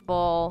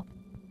beautiful,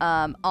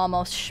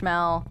 almost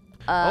Schmel.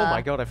 Oh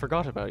my god, I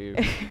forgot about you.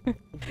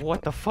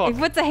 What the fuck? He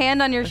puts a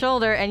hand on your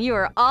shoulder and you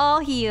are all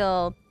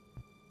healed.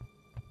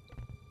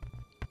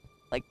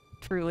 Like,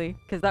 truly.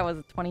 Because that was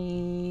a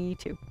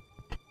 22.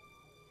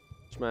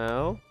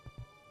 Smell?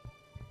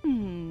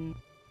 Do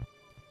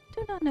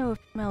not know if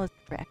Schmel is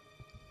correct.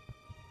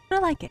 But I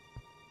like it.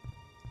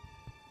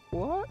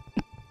 What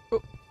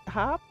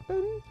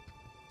happened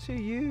to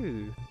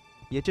you?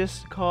 You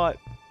just got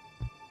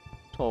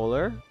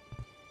taller?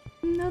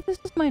 No, this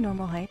is my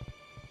normal height.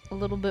 A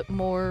little bit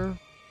more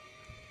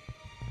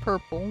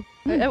purple.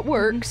 It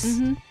works.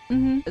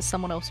 As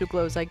someone else who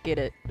glows, I get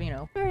it, you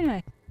know. Very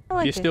nice. I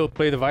like You it. still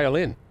play the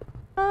violin.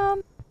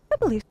 I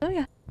believe so,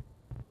 yeah.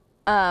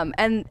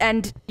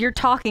 And you're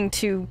talking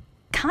to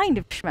kind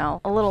of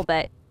Schmel a little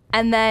bit,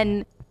 and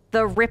then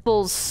the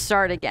ripples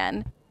start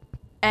again,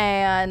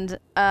 and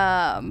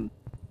Schmel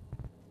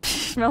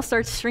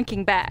starts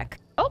shrinking back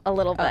a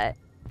little bit,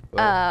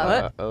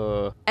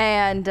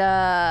 and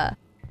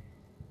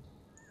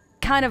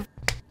kind of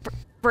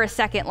for a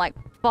second like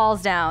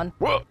falls down.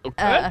 Whoa. You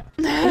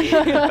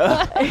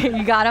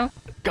got him.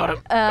 Got him.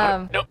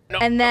 No.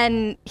 And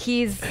then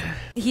he's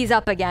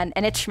up again,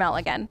 and it's Schmel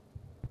again.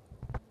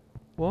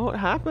 What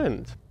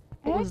happened?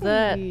 What was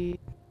that? Hey.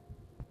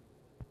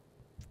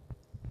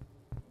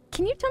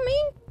 Can you tell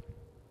me?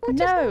 What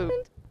just No.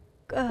 happened?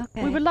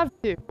 Okay. We would love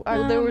to.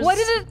 Well, there was What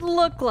did it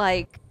look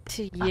like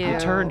to you. You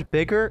turned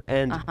bigger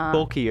and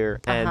bulkier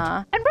and.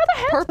 Uh-huh. And rather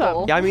handsome.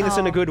 Purple. Yeah, I mean this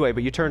in a good way,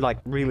 but you turned like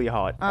really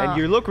hot, and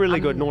you look really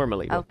good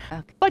normally. Oh, But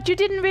okay. But you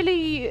didn't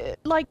really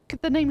like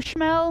the name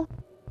Schmel?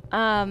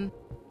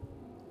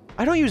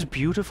 I don't use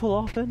beautiful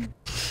often.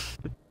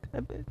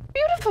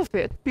 Beautiful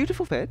fit.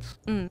 Beautiful fits.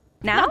 Now?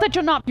 Not that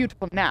you're not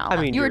beautiful now. I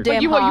mean, You were you're- but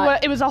damn you were,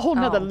 hot. it was a whole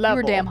nother Oh, level.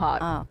 You were damn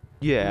hot. Oh.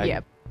 Yeah. Yeah.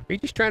 Are you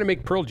just trying to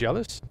make Pearl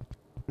jealous?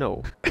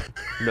 No,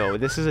 no.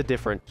 This is a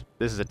different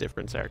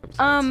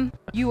circumstance.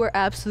 You were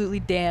absolutely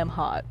damn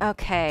hot.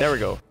 Okay. There we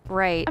go.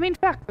 Right. I mean,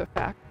 facts are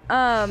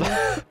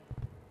facts.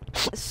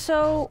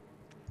 So,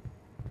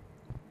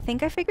 I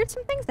think I figured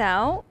some things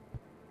out.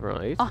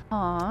 Right.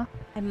 Uh-huh.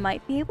 I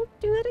might be able to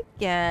do it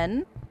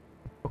again.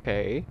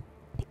 Okay.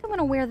 I think I'm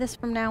gonna wear this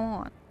from now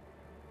on.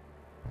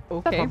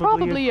 Okay. That's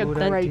probably a good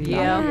great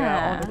idea.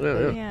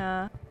 idea.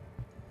 Yeah.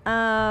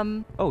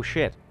 Yeah. Oh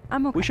shit.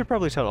 I'm okay. We should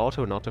probably tell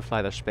Otto not to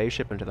fly the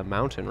spaceship into the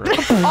mountain, right?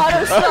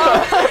 Auto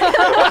stop.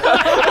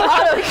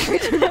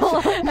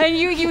 Auto. And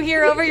you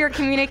hear over your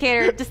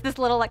communicator just this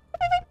little like.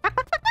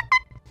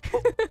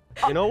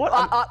 You know what?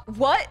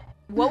 What?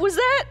 What was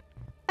that?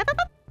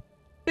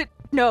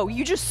 No,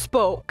 you just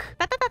spoke.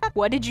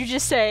 What did you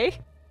just say?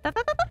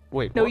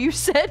 Wait. No, what? you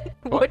said.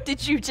 What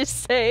did you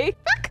just say?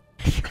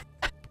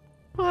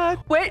 What?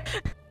 Wait,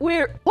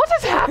 where? What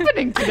is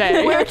happening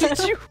today? Where did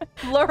you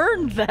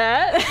learn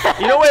that?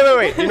 You know,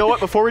 wait. You know what?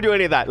 Before we do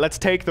any of that, let's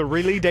take the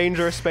really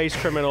dangerous space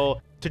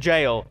criminal to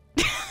jail,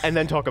 and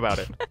then talk about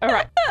it. All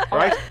right. All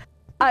right?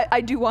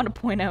 I do want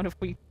to point out if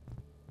we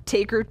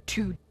take her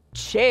to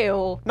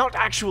jail. Not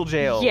actual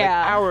jail. like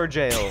Yeah. our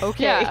jail.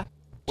 Okay. Yeah.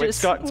 Wait,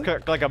 it's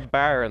got like a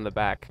bar in the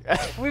back.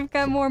 We've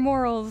got more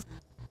morals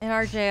in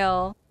our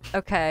jail.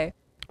 Okay.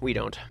 We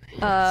don't.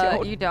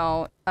 You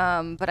don't.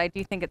 But I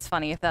do think it's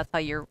funny if that's how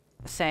you're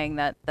saying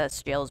that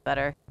this jail is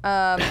better.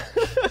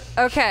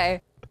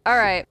 Okay. All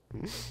right.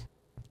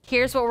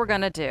 Here's what we're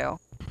gonna do.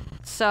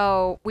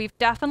 So we've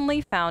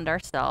definitely found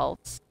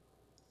ourselves,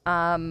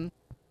 in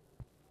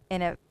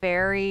a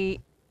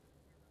very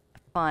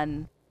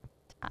fun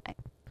time.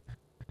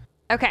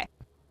 Okay.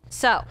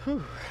 So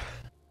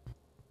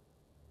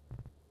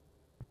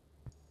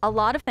a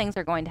lot of things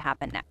are going to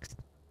happen next.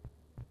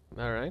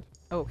 All right.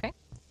 Okay.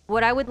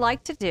 What I would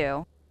like to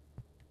do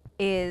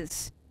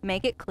is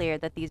make it clear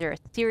that these are a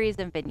series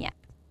of vignettes.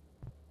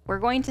 We're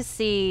going to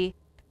see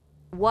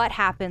what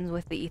happens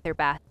with the Ether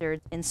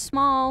Bastards in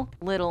small,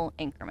 little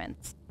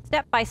increments.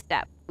 Step by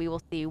step, we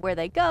will see where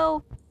they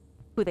go,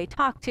 who they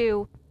talk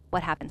to,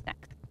 what happens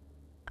next.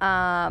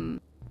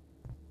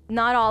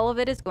 Not all of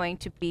it is going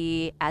to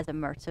be as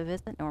immersive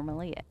as it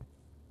normally is,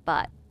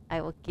 but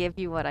I will give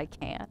you what I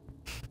can.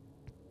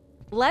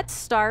 Let's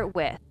start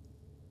with,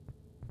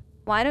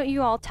 why don't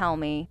you all tell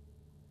me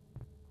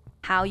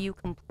how you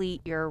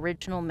complete your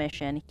original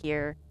mission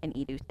here in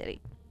Edu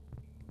City?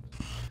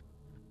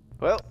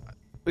 Well,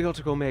 we got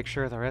to go make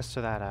sure the rest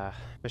of that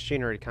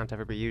machinery can't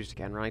ever be used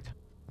again, right?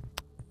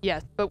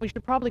 Yes, but we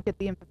should probably get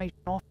the information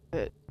off of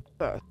it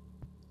first,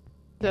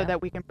 so Yeah.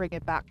 that we can bring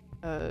it back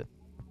to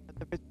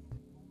the.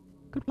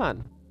 Good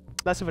plan.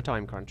 Less of a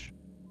time crunch.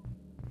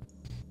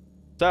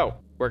 So,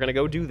 we're gonna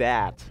go do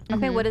that.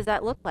 Okay, what does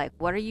that look like?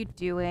 What are you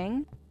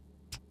doing?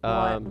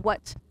 What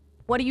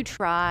do you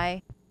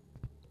try?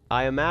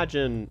 I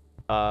imagine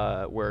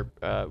we're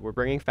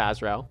bringing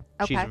Fazrel.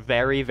 Okay. She's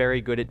very, very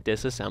good at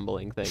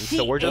disassembling things.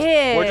 So She we're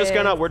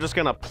just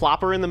gonna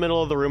plop her in the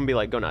middle of the room and be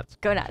like, go nuts.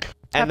 Go nuts.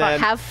 And then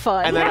Have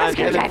fun. and then,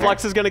 Yeah, and then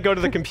Flux is gonna go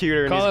to the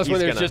computer and Call us he's when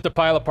there's gonna, just a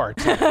pile of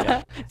parts.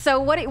 So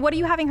what are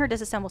you having her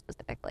disassemble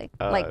specifically?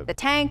 Like the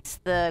tanks,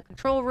 the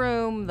control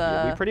room,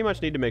 the... we pretty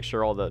much need to make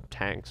sure all the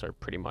tanks are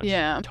pretty much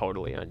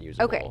totally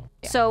unusable. Okay,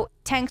 so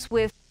tanks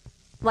with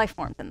life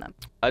forms in them.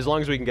 As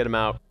long as we can get them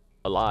out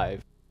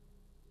alive.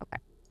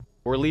 Okay.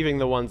 We're leaving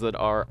the ones that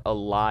are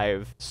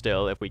alive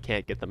still if we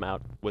can't get them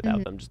out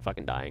without them just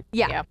fucking dying.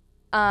 Yeah.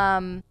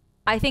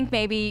 I think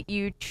maybe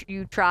you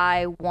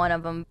try one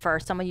of them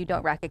first, someone you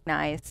don't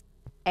recognize,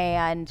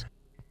 and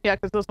Yeah,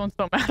 because those ones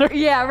don't matter.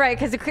 yeah, right,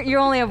 because you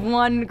only have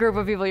one group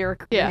of people you're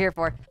Yeah. here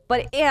for.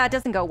 But yeah, it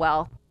doesn't go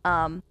well.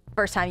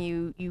 First time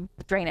you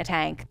drain a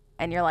tank,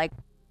 and you're like,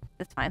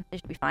 "That's fine. They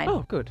should be fine."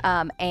 Oh, good.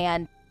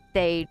 And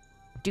they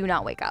do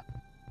not wake up.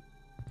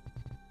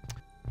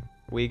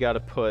 We gotta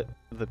put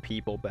the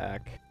people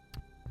back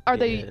Are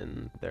they?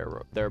 in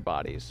their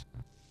bodies.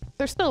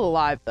 They're still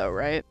alive though,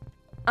 right?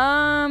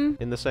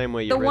 In the same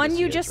way The one Eurydice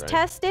you is, just right?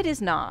 tested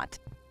is not.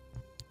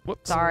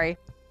 Whoops. Sorry.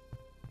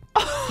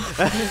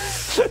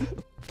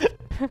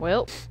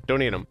 Well,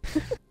 Don't eat them.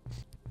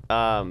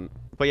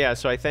 But yeah,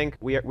 so I think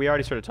we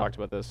already sort of talked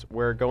about this.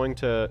 We're going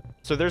to...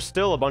 So there's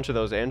still a bunch of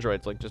those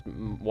androids like just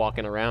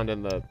walking around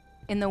in the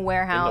In the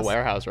warehouse.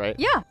 warehouse, right?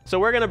 Yeah. So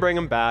we're gonna bring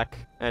them back,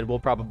 and we'll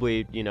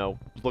probably, you know,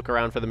 look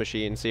around for the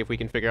machine, see if we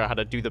can figure out how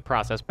to do the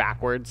process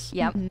backwards.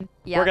 Yep.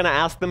 Yep. We're gonna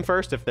ask them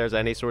first if there's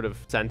any sort of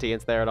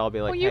sentience there, and I'll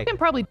be like, Well, you hey, can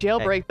probably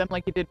jailbreak them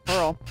like you did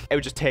Pearl. it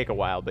would just take a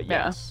while, but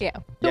Yeah. yes. Yeah.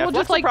 So Yeah, we'll Flux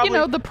just will like,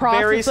 probably the process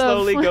very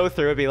slowly of go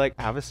through and be like,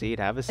 have a seat,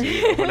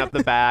 open up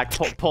the back,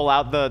 pull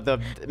out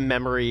the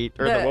memory,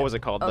 or The what was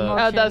it called?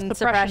 that's the Emotion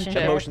suppression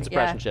chip. Emotion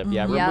suppression chip.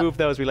 Yeah, Yep. remove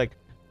those. Be like,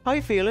 how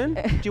you feeling?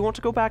 Do you want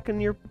to go back in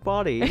your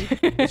body?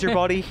 Is your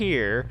body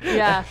here?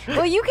 Yeah.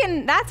 Well, you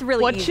can. That's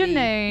really What's your easy.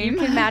 name? You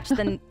can match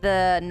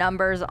the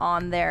numbers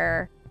on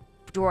their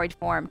droid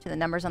form to the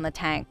numbers on the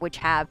tank, which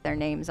have their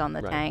names on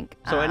the Right. tank.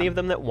 So any of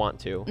them that want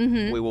to,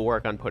 we will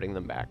work on putting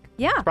them back.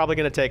 Yeah, It's probably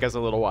going to take us a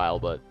little while,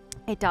 but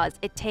it does.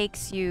 It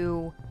takes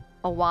you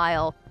a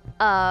while,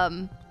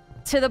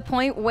 to the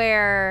point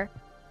where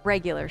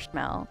regular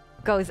Schmel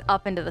goes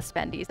up into the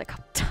spendies a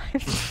couple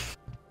times.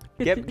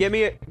 give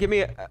me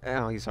a.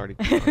 Oh, he's already.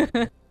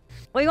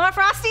 Well, you want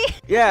Frosty?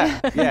 Yeah.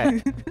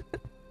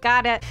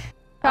 Got it.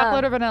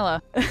 Chocolate or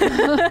vanilla?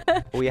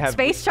 We have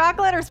Space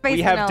chocolate or space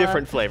We have vanilla?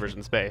 different flavors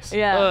in space.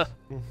 Yeah.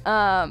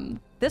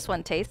 This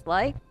one tastes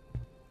like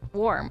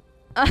warm.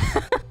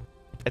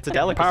 It's a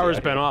delicacy. Power's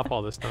out been here. off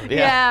all this time.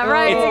 Yeah,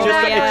 right. It's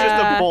just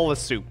exactly. a bowl of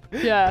soup.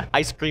 Yeah.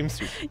 Ice cream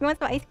soup. You want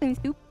some ice cream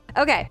soup?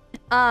 Okay.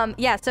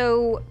 Yeah,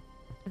 so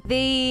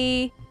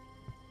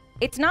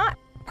it's not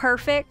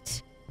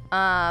perfect.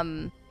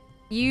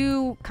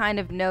 You kind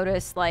of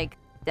notice, like,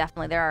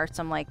 definitely there are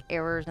some, like,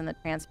 errors in the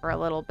transfer a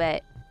little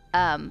bit.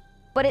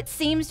 But it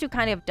seems to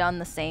kind of done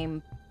the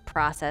same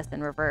process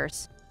in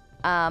reverse.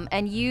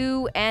 And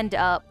you end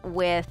up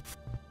with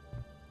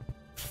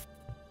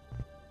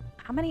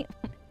how many?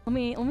 Let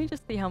me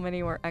just see how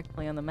many were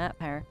actually on the map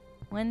here.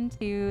 1,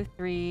 2,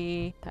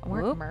 3. That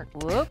weren't whoop,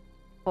 marked. whoop,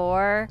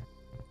 4.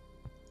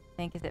 I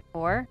think is it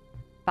 4?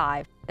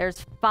 5.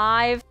 There's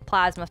 5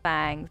 plasma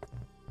fangs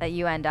that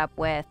you end up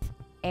with,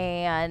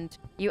 and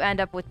you end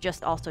up with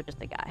just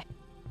a guy.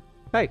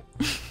 Hey.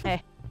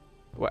 Hey.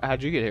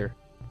 How'd you get here?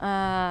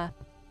 Mm.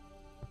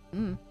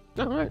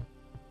 All right.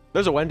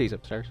 There's a Wendy's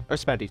upstairs. Or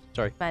Spendy's,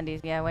 sorry.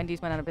 Wendy's, yeah.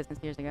 Wendy's went out of business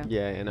years ago.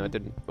 Yeah, no, it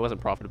didn't. It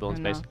wasn't profitable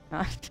in No,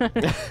 space. no.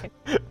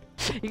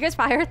 You guys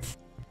pirates?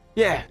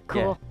 Yeah.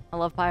 Cool. I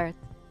love pirates.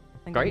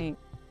 I think they're Great. neat.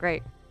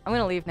 Great. I'm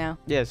gonna leave now.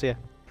 Yeah. Yes, yeah.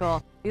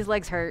 Cool. These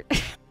legs hurt.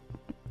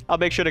 I'll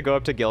make sure to go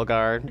up to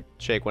Gilgar,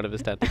 shake one of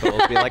his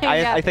tentacles, be like,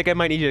 Yeah. I think I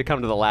might need you to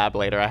come to the lab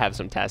later. I have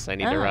some tests I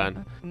need to Oh.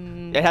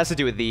 run. It has to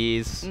do with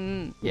these.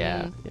 Mm,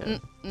 Yeah.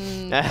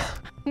 mm,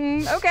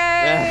 Yeah.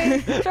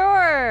 okay.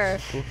 Sure.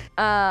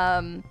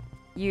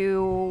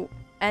 You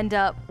end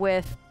up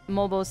with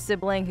Mobo's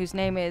sibling, whose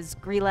name is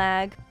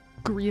Grelag.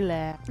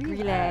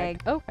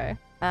 Grelag. Okay.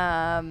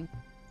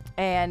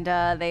 And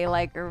they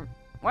like are,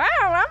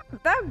 wow,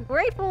 I'm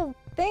grateful.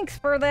 Thanks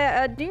for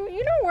that. Do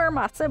you know where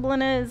my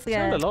sibling is?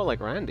 Sound a lot like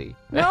Randy.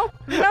 Nope,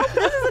 this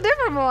is a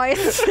different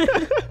voice.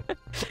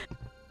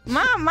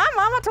 my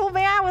mama told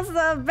me I was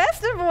the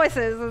best of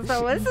voices, and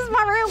so this is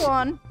my real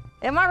one.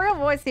 And my real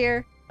voice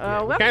here.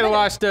 Kind of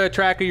lost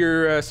track of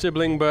your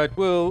sibling, but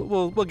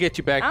we'll get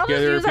you back I'll just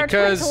together use our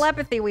twin because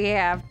telepathy we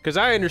have.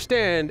 I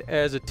understand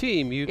as a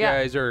team you Yeah.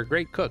 guys are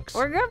great cooks.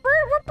 We're good.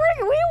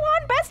 We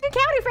won Best in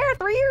County Fair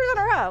 3 years in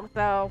a row,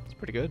 so It's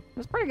pretty good. it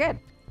was pretty good.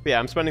 Yeah,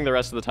 I'm spending the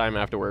rest of the time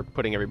after we're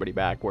putting everybody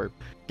back. We're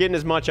getting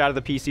as much out of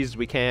the PCs as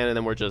we can, and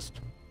then we're just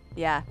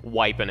Yeah.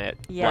 wiping it.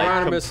 Yeah. Like,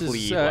 Anonymous is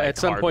complete, like, at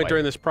some hard point wipe.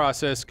 during this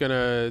process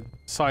gonna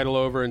sidle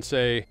over and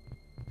say,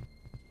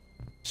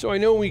 "So I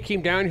know when we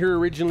came down here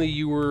originally,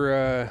 you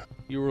were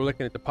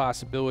looking at the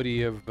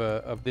possibility of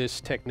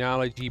this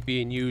technology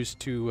being used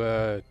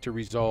to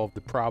resolve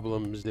the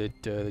problems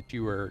that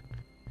you were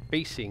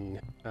facing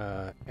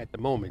at the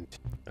moment.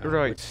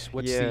 Right,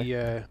 What's yeah.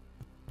 the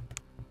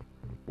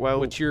Well,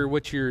 what's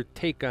your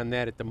take on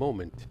that at the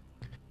moment?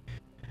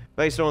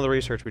 based on all the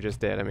research we just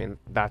did, I mean,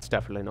 that's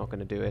definitely not going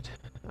to do it.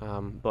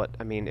 But,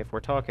 I mean, if we're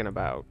talking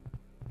about,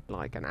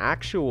 like, an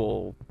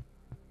actual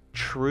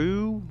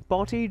true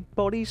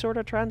body sort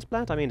of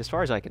transplant, I mean, as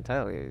far as I can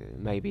tell,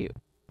 maybe,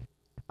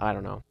 I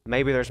don't know.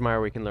 Maybe there's more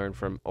we can learn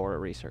from Aura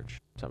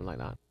research, something like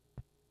that.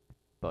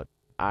 But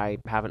I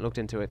haven't looked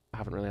into it,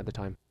 haven't really had the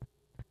time.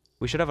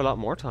 We should have a lot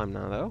more time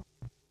now, though,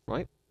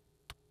 right?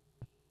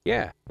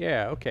 Yeah,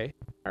 okay.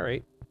 All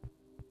right.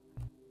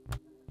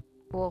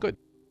 Cool. Good.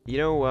 You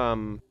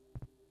know,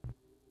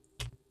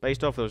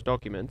 based off those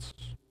documents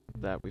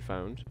that we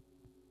found,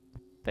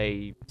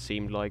 they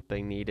seemed like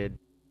they needed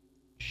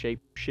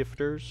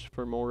shapeshifters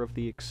for more of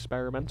the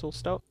experimental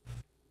stuff.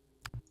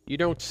 You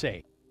don't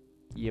say.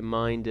 You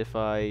mind if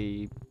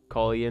I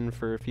call you in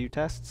for a few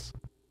tests?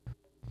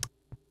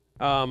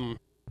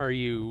 Are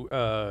you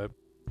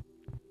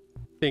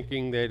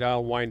thinking that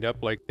I'll wind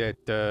up like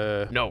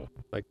that No.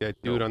 like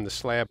that dude No. on the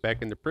slab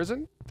back in the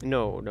prison?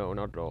 No,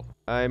 not at all.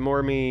 I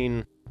more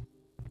mean,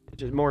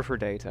 just more for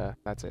data,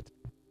 that's it.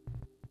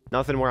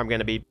 Nothing where I'm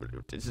gonna be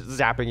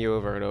zapping you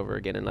over and over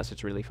again unless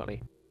it's really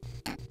funny.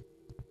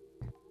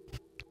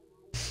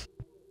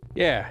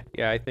 Yeah,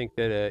 I think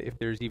that if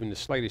there's even the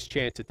slightest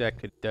chance that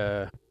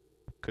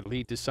could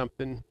lead to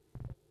something,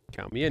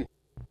 count me in.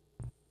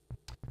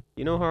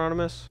 You know,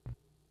 Hieronymus,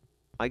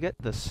 I get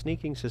the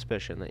sneaking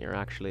suspicion that you're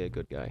actually a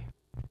good guy.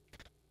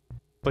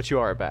 But you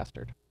are a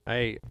bastard.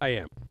 I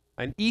am.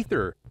 An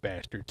ether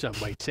bastard, some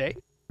might say.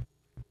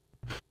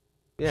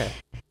 Yeah.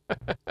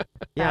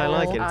 Yeah, I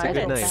like it. It's a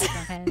good name.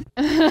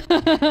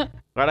 name.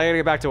 Right, I gotta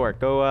get back to work.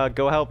 Go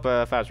help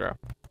Fazro.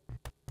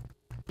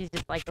 He's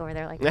just like over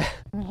there, like.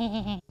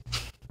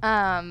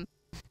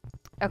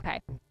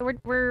 Okay. So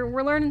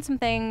we're learning some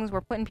things.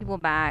 We're putting people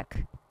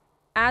back.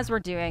 As we're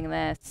doing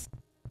this,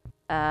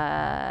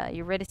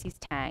 Eurydice's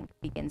tank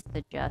begins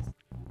to just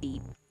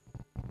beep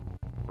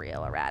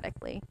real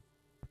erratically.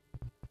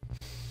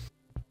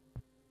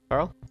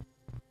 Carl?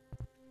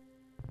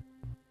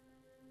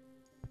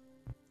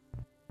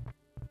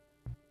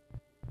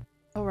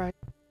 All right.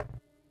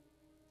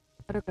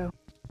 Let her go.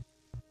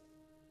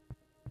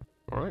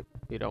 All right.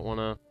 You don't want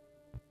to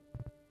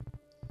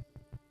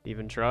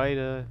even try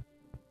to...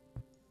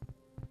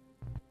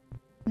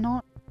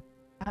 Not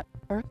at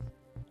first.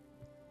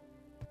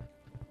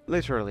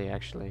 Literally,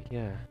 actually,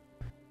 yeah.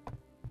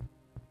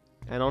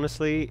 And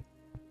honestly,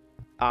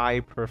 I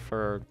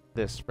prefer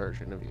this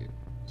version of you,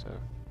 so...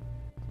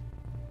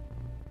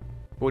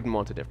 Wouldn't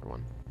want a different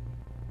one.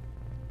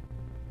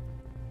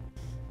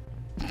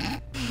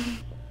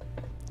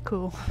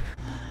 Cool.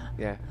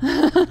 Yeah.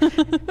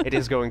 It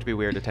is going to be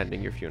weird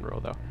attending your funeral,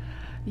 though.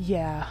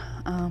 Yeah.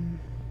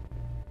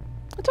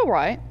 It's all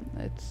right.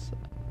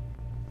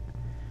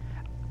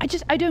 I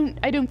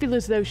don't feel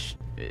as though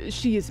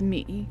she is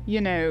me. You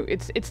know,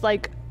 it's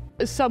like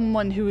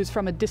someone who is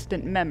from a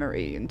distant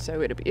memory, and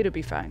so it'll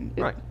be fine.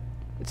 Right.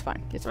 It's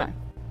fine. It's Right. fine.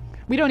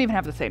 We don't even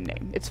have the same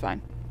name. It's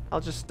fine.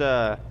 I'll just,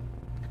 I'll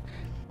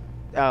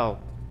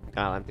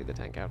empty the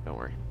tank out, don't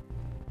worry.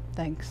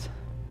 Thanks.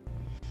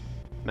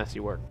 Messy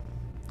work.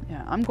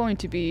 Yeah, I'm going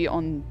to be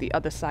on the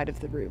other side of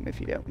the room if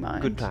you don't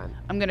mind. Good plan.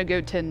 I'm gonna go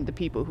tend the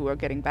people who are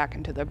getting back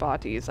into their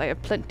bodies. I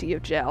have plenty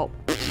of gel.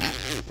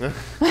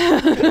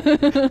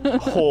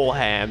 Whole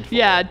hand.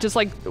 Yeah, just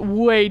like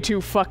way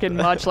too fucking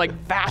much, like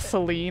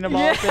Vaseline of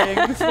all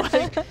things.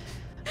 Like,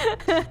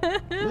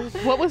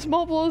 what was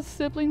Mobile's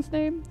sibling's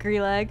name?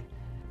 Grelag.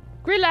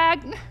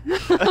 Grilag!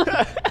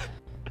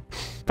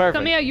 Perfect.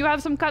 Come here, you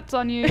have some cuts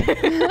on you.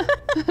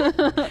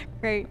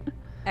 Great.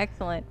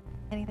 Excellent.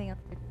 Anything else?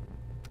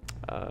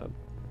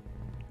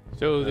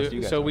 So, As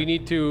you guys so we are.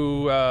 need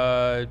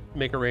to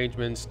make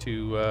arrangements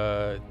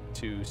to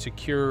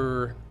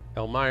secure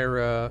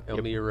Elmira,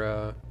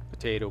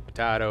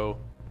 Potato.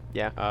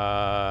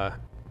 Yeah.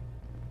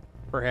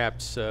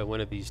 Perhaps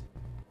one of these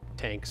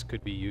tanks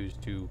could be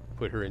used to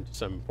put her into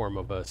some form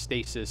of a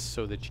stasis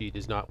so that she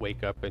does not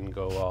wake up and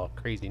go all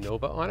crazy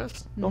Nova on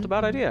us. Not a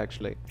bad idea,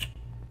 actually.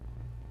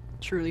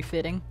 Truly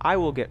fitting. I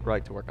will get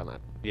right to work on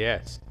that.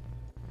 Yes.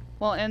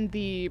 Well, and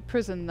the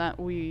prison that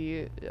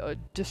we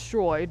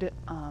destroyed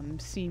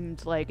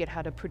seemed like it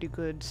had a pretty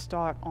good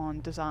start on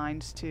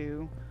designs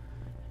to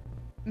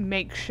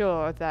make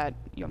sure that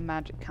your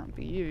magic can't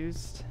be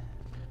used.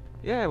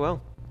 Yeah, well,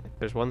 if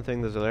there's one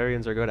thing the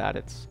Zolarians are good at,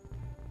 it's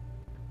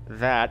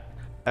that.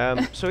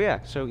 So yeah,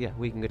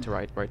 we can get to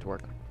right to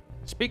work.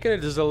 Speaking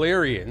of the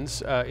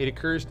Zolarians, it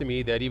occurs to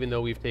me that even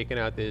though we've taken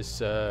out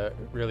this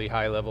really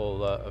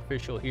high-level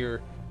official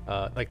here,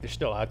 like they're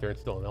still out there and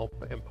still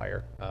an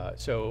empire.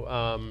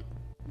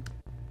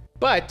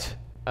 But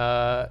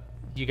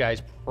you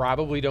guys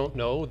probably don't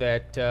know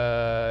that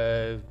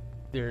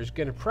there's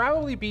going to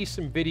probably be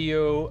some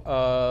video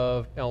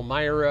of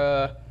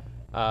Elmira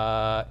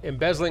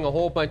embezzling a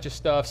whole bunch of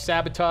stuff,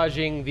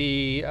 sabotaging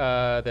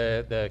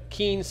the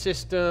Keen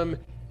system,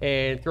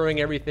 and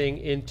throwing everything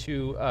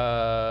into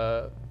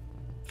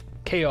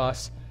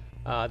chaos.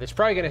 That's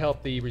probably going to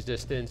help the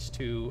resistance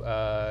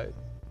to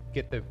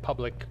get the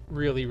public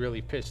really,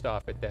 really pissed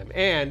off at them.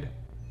 And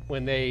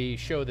when they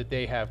show that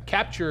they have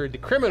captured the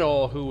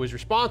criminal who was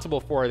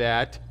responsible for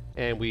that,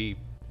 and we,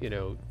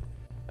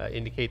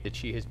 indicate that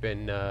she has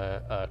been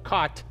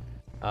caught,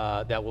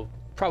 that will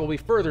probably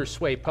further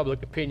sway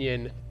public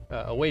opinion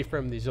away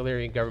from the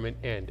Zolarian government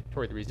and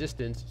toward the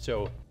resistance.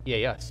 So,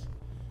 yay us.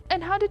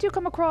 And how did you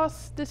come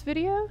across this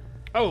video?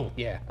 Oh,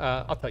 yeah.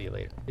 I'll tell you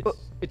later.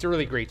 It's a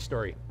really great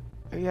story.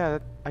 Yeah,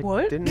 I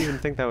What? didn't even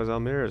think that was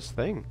Elmira's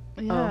thing.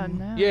 Yeah,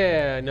 no.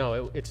 Yeah,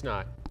 no, it's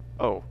not.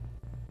 Oh.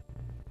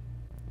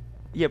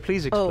 Yeah,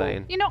 please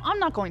explain. You know, I'm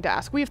not going to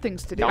ask. We have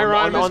things to do. On-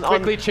 Hieronymus on-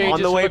 quickly on changes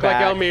the to way look like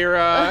back.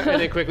 Elmira, and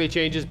then quickly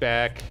changes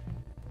back.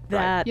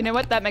 That You know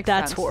what? That makes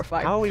that's sense.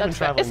 horrifying. How have we been That's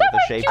fair. traveling Is that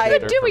with the what shapeshifter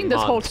you've been doing for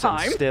this whole months and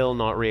time? still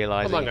not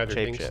realizing Among other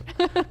things.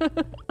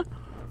 shapeshift?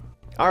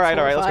 all right,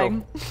 let's go.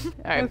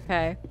 Horrifying.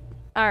 Okay.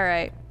 All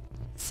right.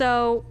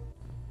 So,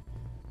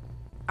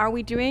 are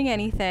we doing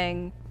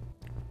anything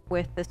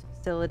with this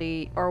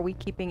facility, or are we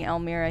keeping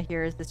Elmira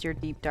here? Is this your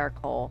deep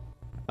dark hole?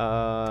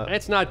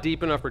 It's not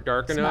deep enough or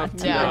dark enough.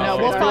 not Yeah, no, No,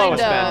 we'll it's find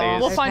below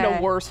Spendy's. we'll find Okay.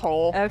 a worse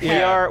hole.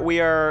 Okay. We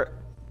are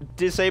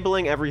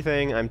disabling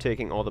everything. I'm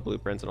taking all the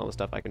blueprints and all the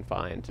stuff I can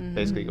find.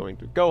 Basically going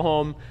to go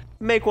home,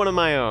 make one of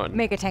my own.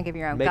 Make a tank of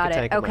your own. Make a Got it.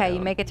 tank of my Okay, you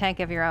own. make a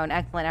tank of your own.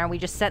 Excellent. Are we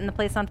just setting the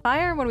place on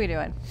fire? What are we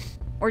doing?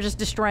 or just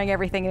destroying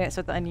everything in it so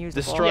it's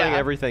unusable. Destroying Yeah.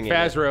 everything. in it.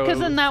 Phasro. 'Cause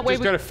in that way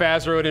just gonna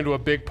Phasro it into a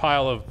big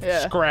pile of Yeah.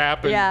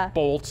 scrap and Yeah.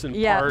 bolts and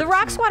Yeah, parts. the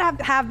Rock and-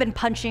 Squad have been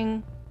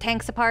punching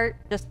tanks apart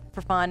just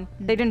for fun.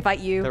 They didn't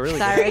invite you, They're really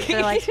Cyrus.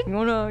 They're like, you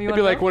wanna It'd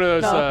be like one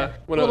of those one A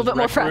little of those bit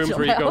more rec rooms fragile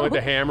where you go now. with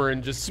the hammer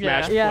and just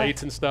smash Yeah.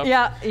 plates and stuff.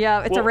 Yeah,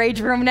 it's a Well, rage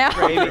room now.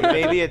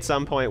 maybe at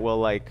some point we'll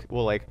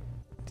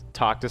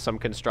talk to some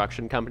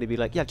construction company, be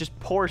like, yeah, just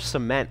pour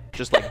cement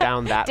just like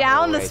down that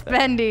Down hole the right there.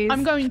 spendies.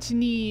 I'm going to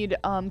need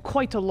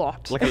quite a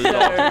lot. Like a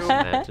lot of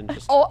cement and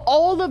just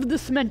all of the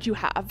cement you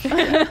have.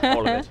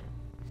 all of it.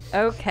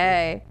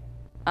 Okay.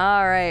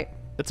 All right.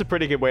 That's a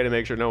pretty good way to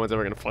make sure no one's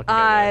ever gonna fucking get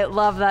I in.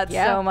 love that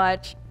Yeah. so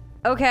much.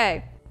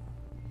 Okay.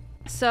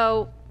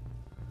 So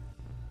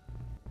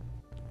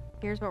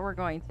here's what we're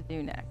going to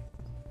do next.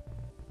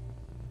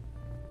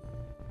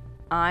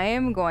 I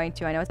am going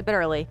to, I know it's a bit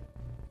early,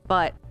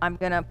 but I'm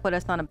going to put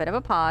us on a bit of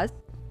a pause.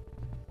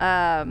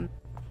 Because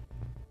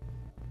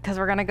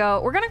we're going to go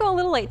a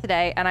little late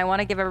today, and I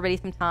want to give everybody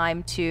some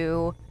time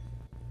to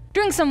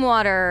drink some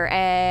water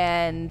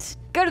and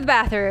go to the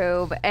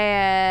bathroom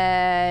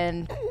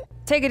and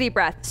take a deep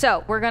breath.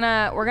 So we're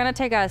gonna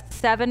take a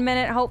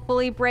 7-minute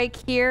hopefully break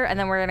here, and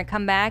then we're gonna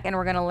come back and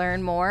we're gonna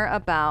learn more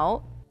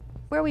about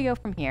where we go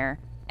from here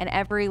and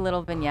every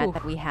little vignette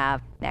that we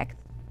have next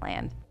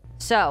planned.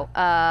 So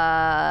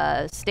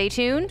stay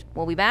tuned.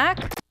 We'll be back.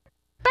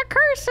 The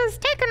curse is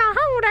taking a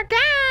hold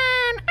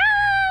again.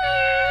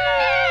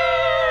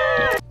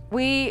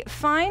 We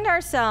find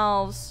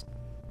ourselves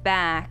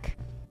back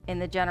in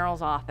the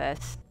general's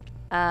office,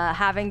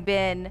 having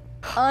been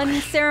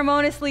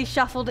unceremoniously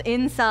shuffled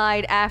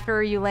inside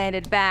after you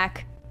landed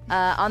back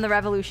on the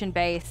Revolution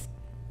base.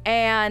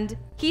 And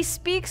he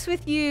speaks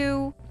with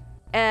you,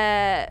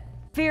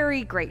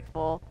 very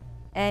grateful.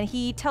 And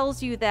he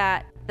tells you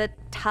that the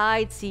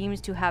tide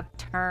seems to have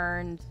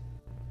turned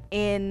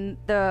in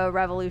the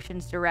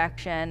Revolution's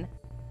direction.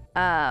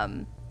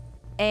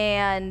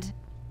 And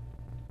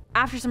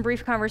after some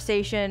brief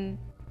conversation,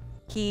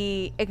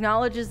 he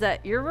acknowledges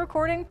that you're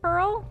recording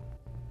Pearl.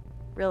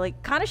 Really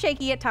kind of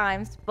shaky at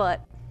times,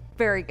 but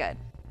very good.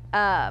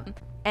 And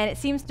it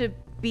seems to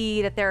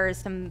be that there is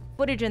some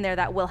footage in there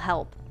that will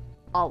help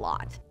a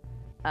lot.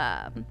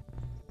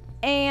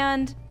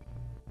 And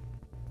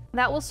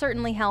that will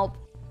certainly help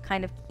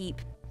kind of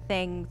keep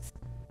things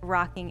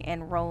rocking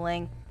and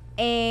rolling.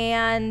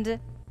 And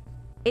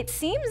it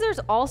seems there's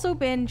also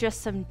been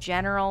just some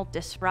general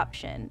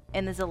disruption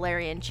in the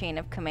Zalarian chain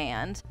of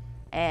command.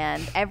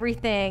 And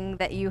everything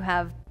that you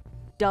have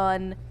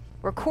done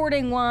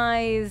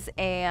recording-wise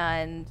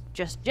and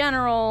just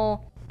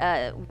general,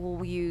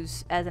 we'll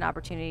use as an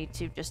opportunity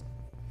to just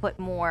put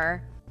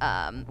more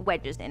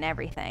wedges in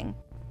everything.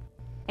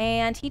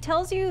 And he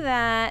tells you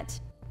that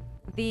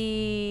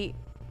the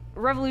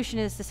Revolution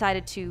has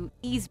decided to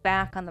ease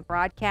back on the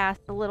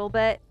broadcast a little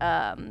bit.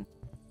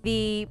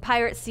 The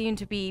pirates seem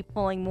to be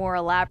pulling more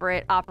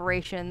elaborate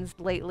operations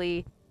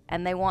lately,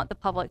 and they want the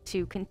public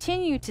to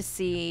continue to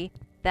see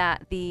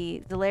that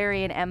the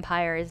Zalarian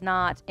Empire is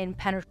not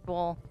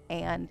impenetrable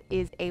and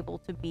is able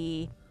to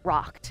be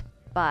rocked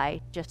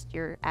by just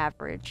your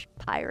average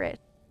pirate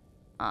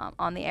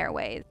on the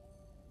airways.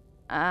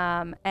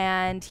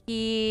 And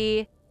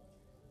he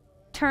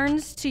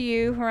turns to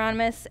you,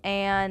 Hieronymus,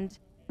 and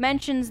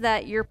mentions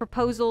that your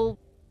proposal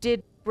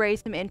did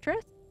raise some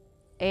interest,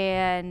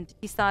 and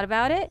he's thought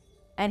about it,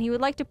 and he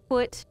would like to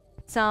put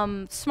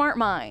some smart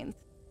minds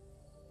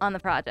on the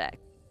project.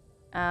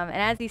 And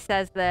as he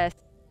says this,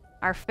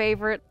 our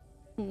favorite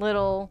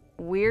little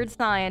weird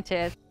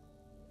scientist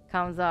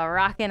comes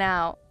rocking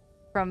out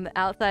from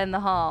outside in the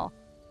hall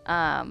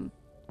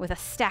with a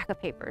stack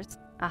of papers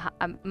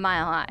a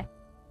mile high.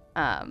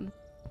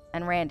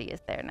 And Randy is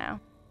there now.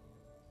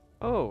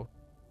 Oh,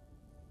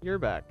 you're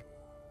back.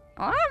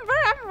 Well,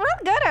 I'm real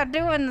good at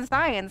doing the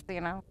science, you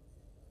know.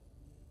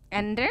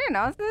 And, you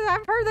know, I've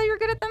heard that you're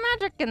good at the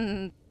magic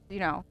and, you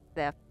know,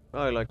 stuff. Oh,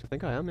 I like to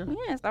think I am, yeah.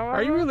 Yeah, so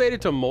Are you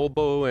related to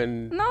Molbo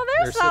and? No,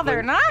 they're their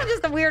Southern. siblings? I'm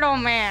just a weird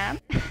old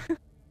man.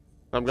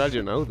 I'm glad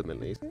you know them at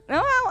least.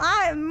 Well,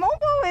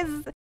 Mobo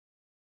is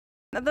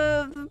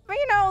the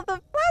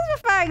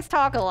plasma fags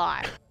talk a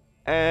lot.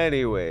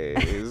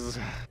 Anyways.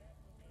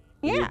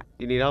 Yeah.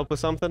 You need help with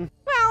something?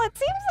 Well, it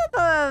seems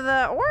that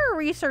the aura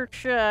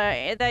research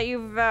that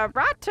you've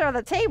brought to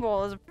the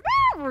table is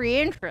very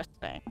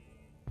interesting.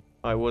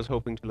 I was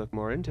hoping to look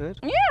more into it.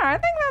 Yeah, I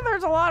think that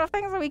there's a lot of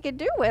things that we could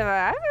do with it.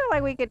 I feel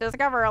like we could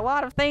discover a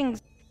lot of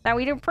things that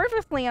we do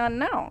previously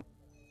unknown.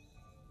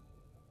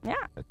 Yeah,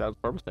 That sounds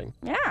promising.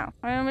 yeah.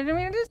 I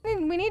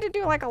mean, we need to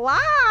do like a lot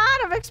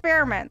of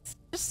experiments.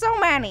 Just so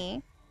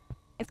many.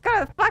 It's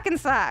gonna fucking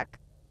suck.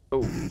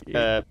 Oh,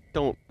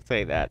 don't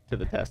say that to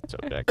the test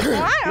subject.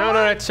 No,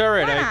 that's all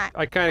right. Why not?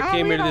 I kind of I'll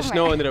came read into this over.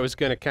 knowing that it was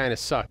going to kind of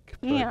suck,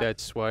 but Yeah.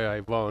 that's why I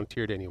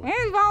volunteered anyway.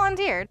 He's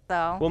volunteered,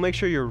 so. We'll make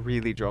sure you're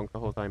really drunk the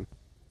whole time.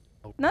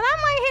 No, that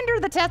might hinder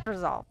the test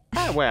result.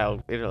 Ah,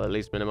 well, it'll at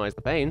least minimize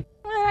the pain.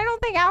 I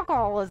don't think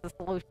alcohol is the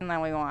solution that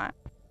we want.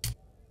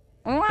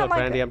 We want Look,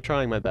 like Randy, I'm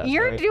trying my best.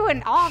 you're right?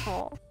 doing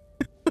awful.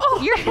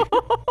 You're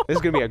This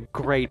is gonna be a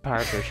great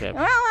partnership.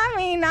 well, I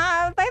mean,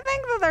 they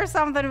think that there's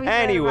something we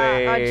say about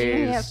Anyways,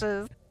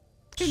 geniuses.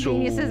 Two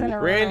geniuses in a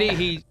row.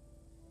 Randy,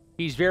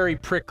 he's very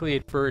prickly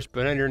at first,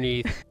 but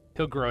underneath,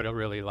 he'll grow to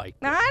really like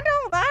No, I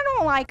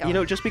don't like him. You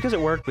know, just because it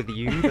worked with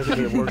you doesn't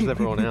mean it works with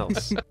everyone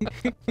else.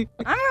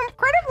 I'm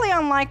incredibly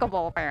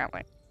unlikable,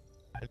 apparently.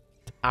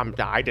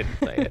 I didn't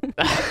say it.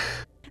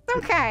 It's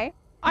okay.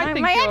 I think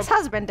My you're-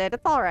 ex-husband did.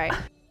 It's all right.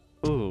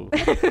 Ooh.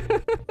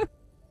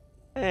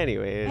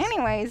 Anyways.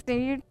 Anyways, do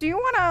you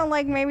want to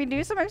like maybe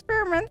do some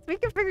experiments? We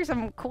can figure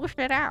some cool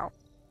shit out.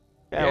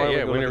 Yeah, why don't we yeah,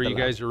 go look whenever at you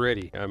the lab? guys are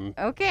ready. I'm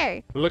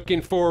Okay.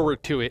 looking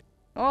forward to it.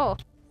 Oh, all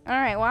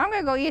right. Well, I'm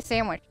gonna go eat a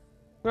sandwich.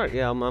 Right,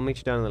 yeah, I'll meet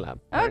you down in the lab.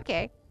 all right?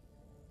 Okay.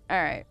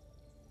 All right.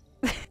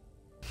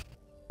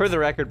 For the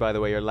record, by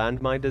the way, your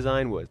landmine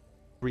design was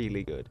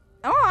really good.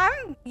 Oh,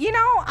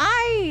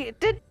 I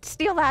did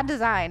steal that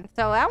design,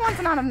 so that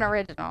one's not an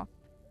original.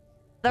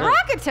 The Oh.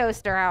 rocket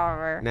toaster,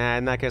 however. Nah,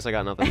 in that case, I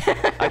got nothing.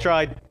 I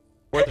tried.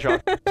 Worth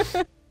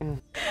a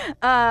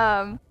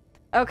shot.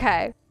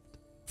 Okay.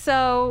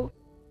 So,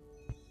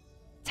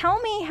 tell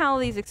me how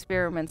these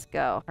experiments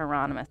go,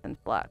 Hieronymus and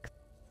Flux.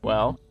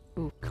 Well,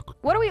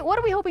 What are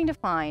we hoping to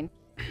find,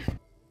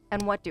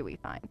 and what do we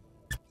find?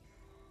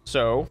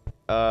 so,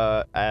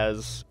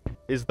 as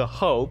is the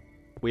hope,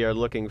 we are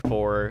looking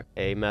for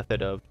a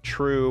method of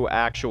true,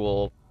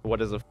 actual,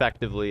 what is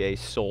effectively a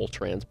soul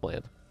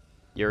transplant.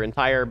 Your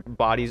entire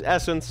body's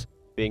essence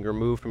being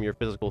removed from your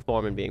physical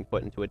form and being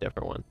put into a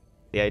different one.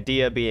 The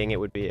idea being it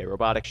would be a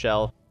robotic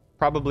shell,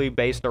 probably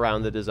based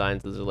around the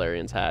designs the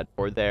Zolarians had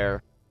for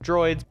their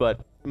droids,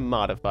 but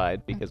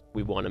modified because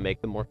we want to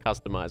make them more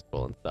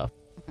customizable and stuff.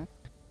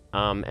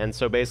 And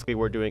so basically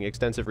we're doing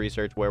extensive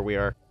research where we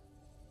are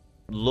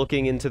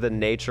looking into the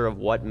nature of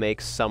what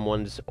makes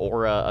someone's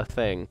aura a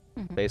thing.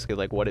 Basically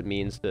like what it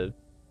means to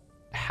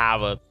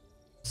have a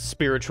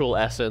spiritual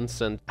essence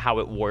and how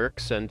it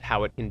works and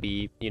how it can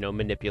be,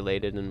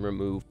 manipulated and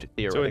removed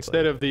theoretically. So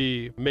instead of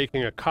the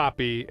making a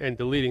copy and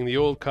deleting the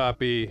old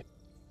copy,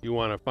 you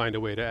want to find a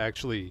way to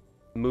actually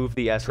move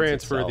the essence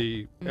transfer itself.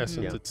 the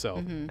essence Yeah. itself.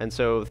 And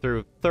so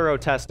through thorough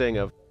testing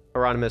of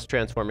Hieronymus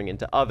transforming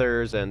into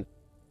others and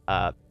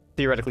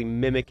theoretically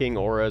mimicking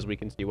auras, we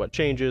can see what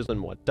changes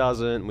and what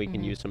doesn't. We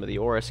can use some of the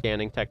aura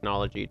scanning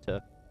technology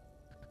to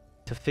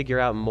figure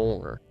out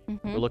more.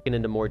 We're looking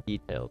into more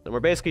details. And we're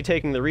basically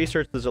taking the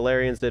research the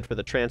Zolarians did for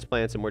the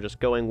transplants and we're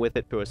just going with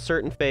it through a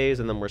certain phase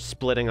and then we're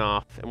splitting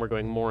off and we're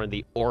going more in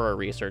the aura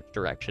research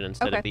direction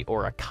instead Okay. of the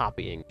aura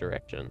copying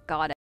direction.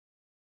 Got it.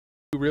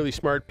 Really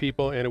smart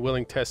people and a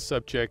willing test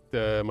subject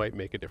might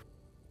make a difference.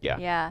 Yeah.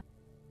 Yeah.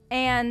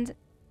 And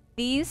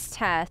these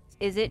tests,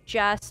 is it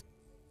just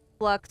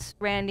Flux,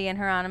 Randy, and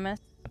Hieronymus?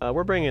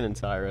 We're bringing in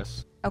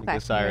Cyrus. Okay.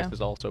 Because Cyrus Yeah.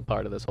 is also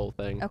part of this whole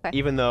thing. Okay.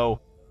 Even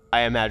though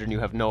I imagine you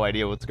have no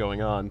idea what's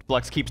going on.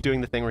 Flux keeps doing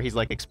the thing where he's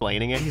like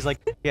explaining it. He's like,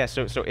 yeah,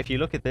 so if you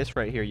look at this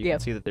right here, you Yeah. can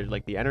see that there's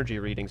like the energy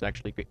readings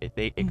actually,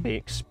 they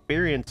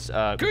experience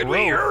Could growth.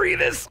 we hurry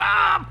this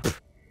up?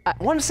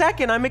 1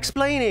 second, I'm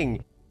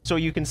explaining. So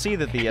you can see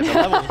that the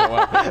levels go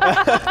up.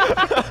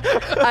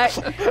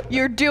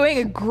 You're doing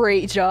a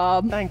great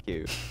job. Thank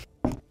you.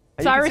 And you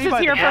can Cyrus see is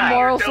by here the- for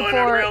moral Doing a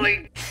support.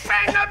 really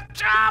bang-up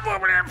job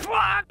over there,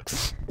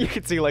 Flux. You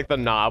can see like the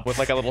knob with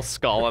like a little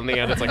skull on the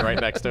end. It's like right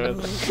next to it.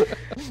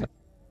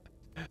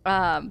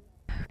 All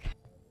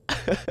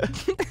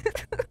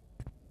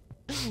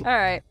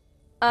right.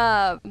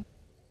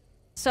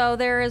 So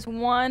there is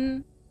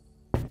one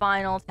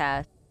final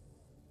test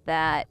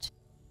that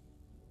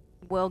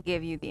will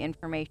give you the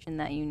information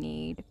that you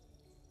need.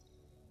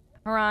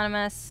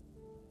 Hieronymus,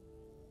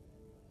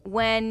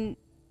 when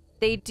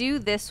they do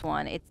this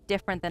one, it's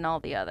different than all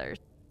the others.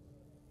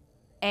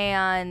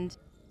 And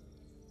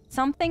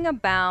something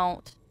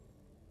about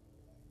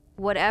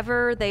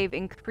whatever they've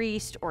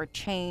increased or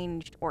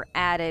changed or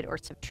added or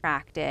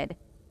subtracted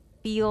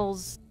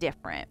feels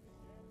different.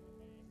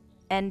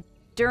 And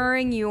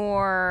during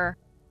your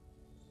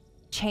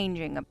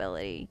changing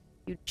ability,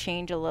 you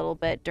change a little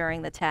bit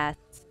during the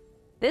tests.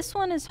 This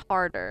one is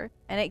harder,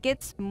 and it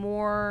gets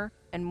more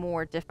and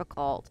more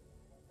difficult.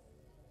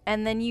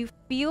 And then you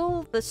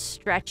feel the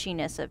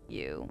stretchiness of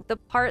you, the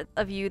part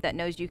of you that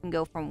knows you can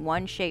go from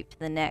one shape to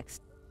the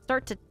next,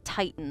 start to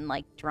tighten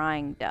like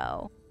drying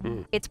dough.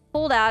 It's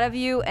pulled out of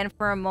you, and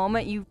for a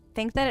moment you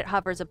think that it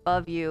hovers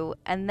above you,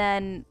 and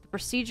then the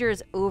procedure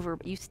is over,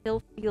 but you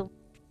still feel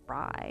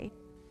dry.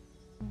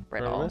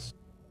 Brittle. Hieronymus,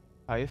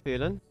 how you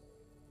feeling?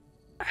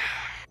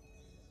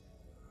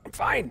 I'm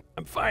fine.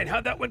 I'm fine.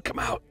 How'd that one come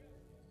out?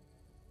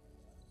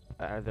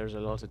 There's a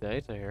lot of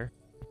data here.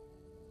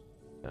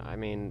 I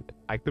mean,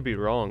 I could be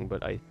wrong,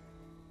 but I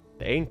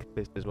think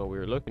this is what we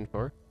were looking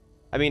for.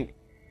 I mean,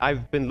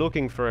 I've been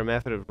looking for a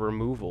method of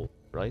removal,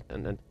 right?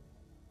 And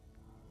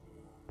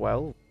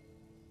well,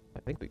 I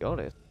think we got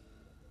it.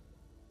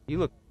 You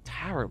look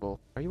terrible.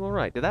 Are you all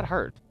right? Did that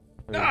hurt?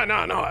 I mean,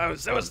 No.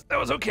 That was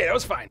okay. That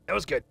was fine. That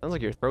was good. sounds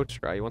like your throat's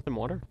dry. You want some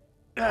water?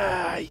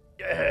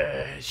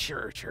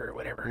 Sure,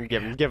 whatever.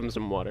 Give him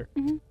some water.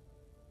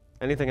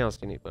 Anything else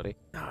you need, buddy?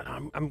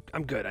 No,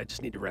 I'm good. I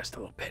just need to rest a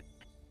little bit.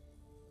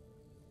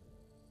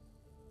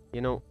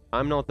 You know,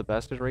 I'm not the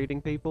best at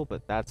reading people,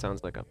 but that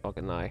sounds like a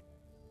fucking lie.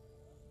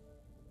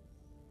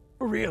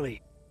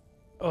 Really?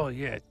 Oh,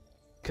 yeah.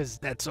 Because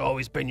that's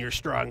always been your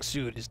strong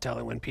suit, is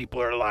telling when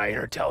people are lying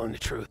or telling the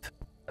truth.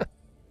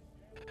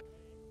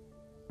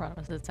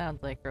 Promise, it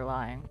sounds like you're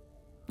lying.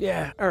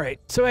 Yeah, all right.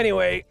 So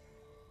anyway,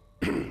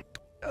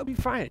 I'll be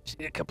fine. Just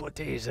need a couple of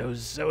days. That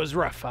was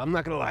rough. I'm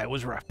not going to lie. It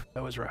was rough.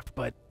 That was rough.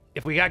 But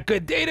if we got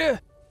good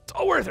data, it's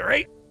all worth it,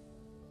 right?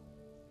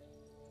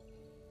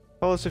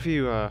 Call us if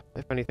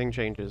anything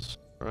changes,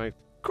 all right?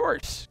 Of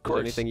course. If there's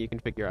anything you can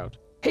figure out.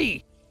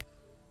 Hey,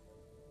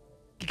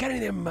 you got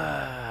any of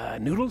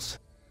them noodles?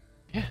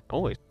 Yeah,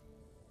 always.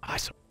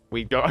 Awesome.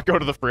 We go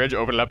to the fridge,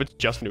 open it up, it's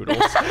just noodles.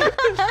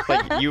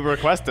 Like, you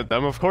requested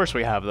them, of course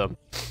we have them.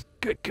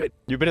 Good.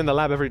 You've been in the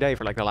lab every day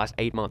for like the last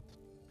 8 months.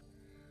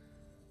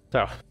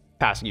 So,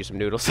 passing you some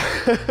noodles.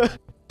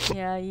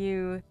 Yeah,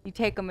 you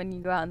take them and you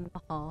go out in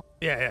the hall.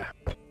 Yeah.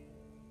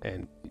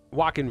 And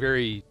walking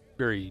very,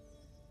 very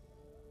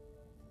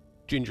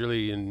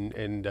gingerly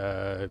and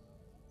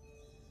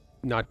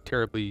not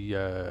terribly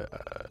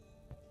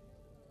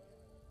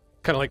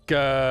kind of like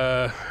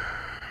a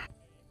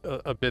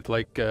bit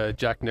like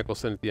Jack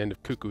Nicholson at the end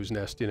of Cuckoo's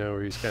Nest, you know,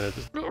 where he's kind of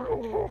just.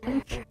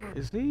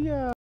 Is he,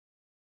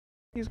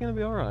 he's gonna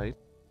be alright.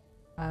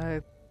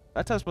 That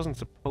test wasn't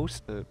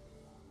supposed to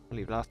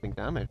leave lasting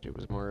damage. It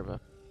was more of a...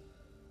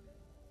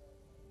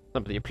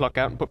 something you pluck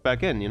out and put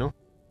back in, you know?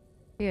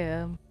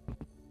 Yeah,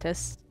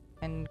 tests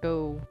and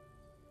go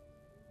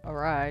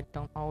alright.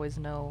 Don't always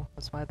know.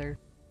 That's why they're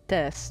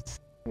tests.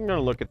 I'm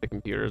gonna look at the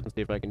computers and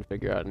see if I can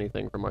figure out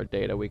anything from our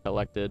data we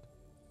collected.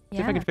 See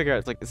if I can figure out,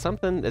 it's like, is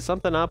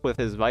something up with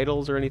his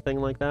vitals or anything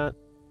like that?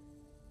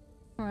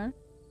 Alright.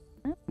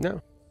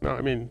 No,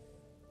 I mean,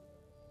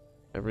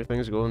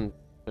 Everything's going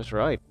just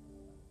right.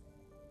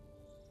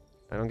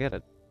 I don't get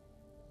it.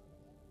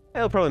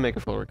 He'll probably make a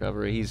full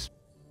recovery. He's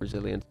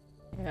resilient.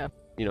 Yeah.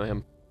 You know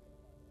him.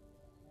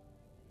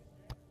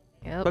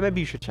 Yep. But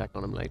maybe you should check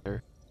on him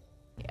later.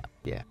 Yeah.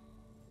 Yeah.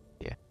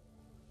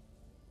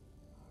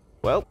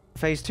 Well,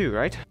 phase 2,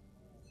 right?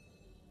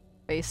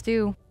 Phase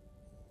 2.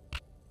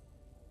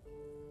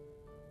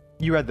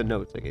 You read the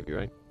notes I gave you,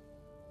 right?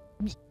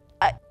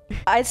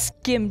 I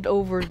skimmed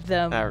over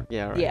them.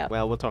 Yeah, right. Yeah.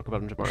 Well, we'll talk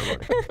about them tomorrow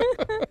morning.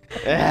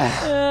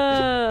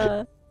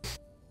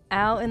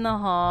 Out in the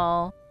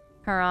hall,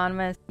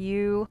 Hieronymus,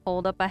 you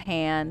hold up a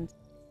hand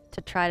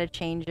to try to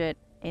change it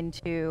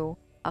into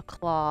a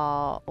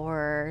claw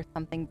or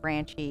something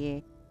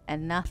branchy,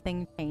 and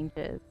nothing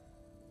changes.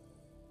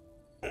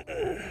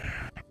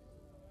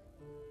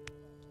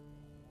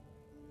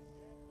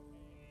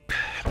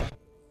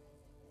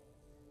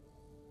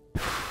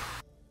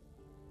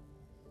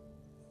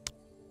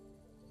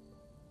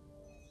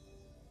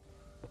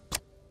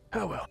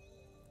 oh well.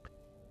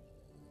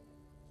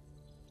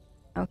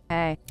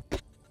 Okay.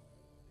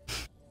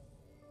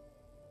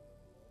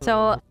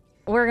 So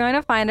we're going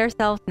to find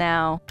ourselves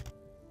now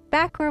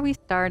back where we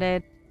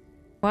started,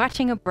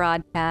 watching a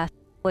broadcast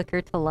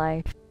flicker to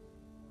life.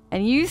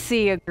 And you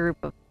see a group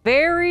of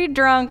very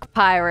drunk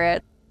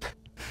pirates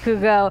who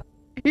go,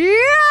 "Yo!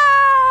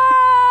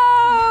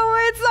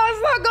 It's us,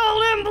 the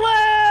Golden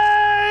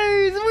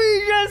Blaze!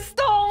 We just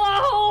stole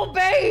a whole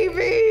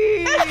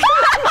baby! Beat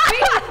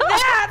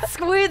that,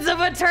 Squids of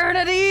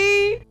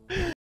Eternity!"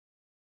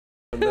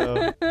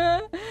 No.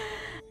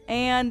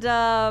 And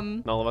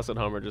All of us at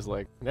home are just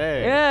like,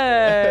 hey.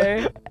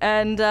 yay!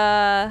 And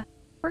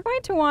we're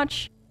going to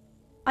watch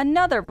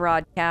another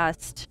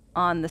broadcast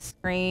on the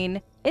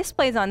screen. This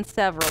plays on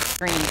several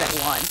screens at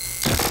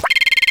once.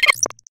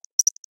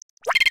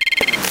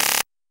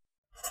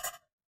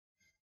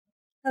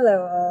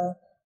 Hello all.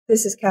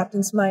 This is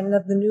Captain Smyton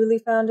of the newly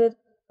founded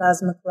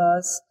Plasma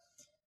Claws.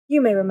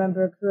 You may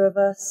remember a crew of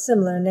a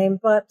similar name,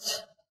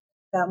 but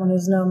that one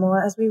is no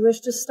more, as we wish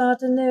to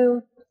start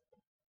anew.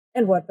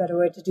 And what better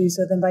way to do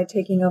so than by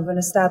taking over an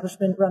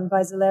establishment run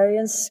by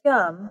Zalarian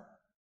scum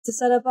to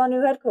set up our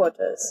new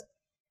headquarters?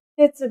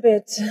 It's a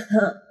bit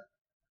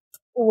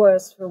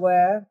worse for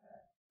wear,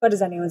 but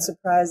is anyone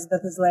surprised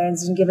that the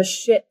Zalarians didn't give a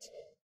shit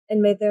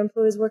and made their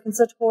employees work in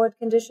such horrid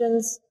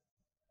conditions?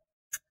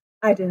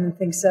 I didn't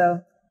think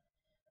so.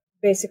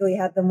 Basically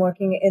had them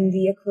working in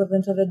the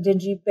equivalent of a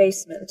dingy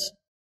basement.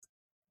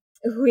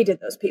 We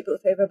did those people a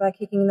favor by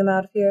kicking them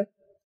out of here,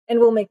 and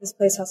we'll make this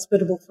place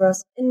hospitable for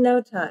us in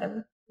no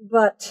time.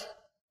 But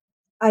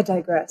I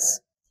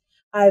digress.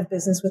 I have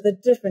business with a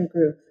different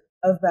group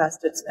of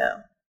bastards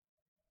now.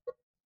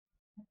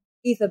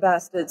 Ether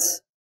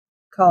bastards,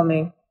 call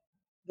me.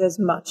 There's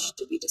much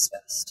to be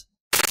discussed.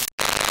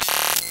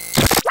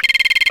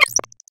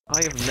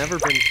 I have never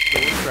been so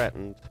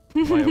threatened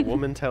by a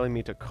woman telling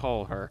me to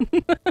call her.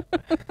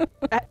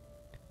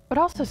 But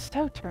also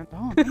so turned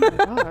on. Oh my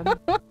god.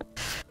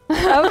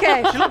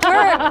 Okay,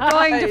 we're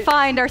going to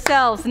find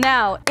ourselves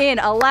now in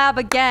a lab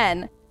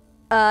again.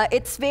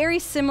 It's very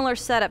similar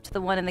setup to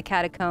the one in the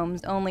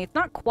catacombs, only it's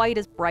not quite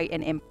as bright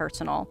and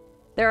impersonal.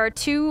 There are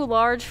 2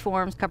 large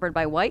forms covered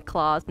by white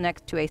cloths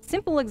next to a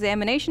simple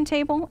examination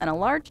table and a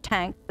large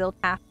tank filled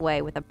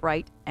halfway with a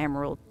bright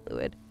emerald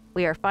fluid.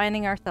 We are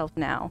finding ourselves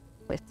now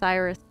with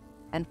Cyrus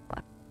and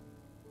Flux.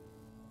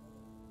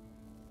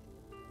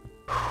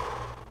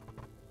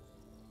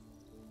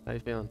 How you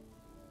feeling?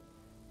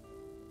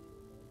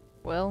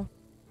 Well,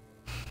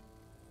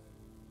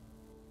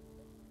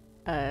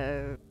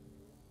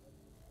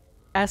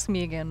 ask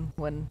me again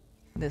when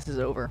this is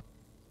over.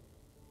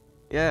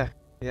 Yeah.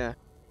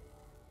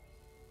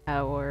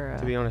 Our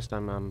To be honest,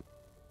 I'm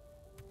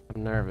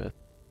nervous.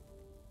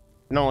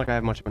 Not like I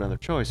have much of another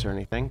choice or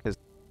anything, because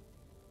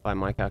by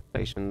my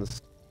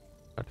calculations,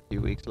 got a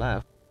few weeks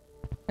left.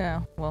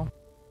 yeah, well,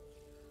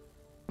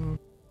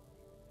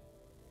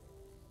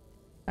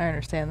 I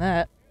understand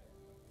that.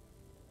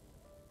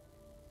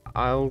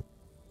 I'll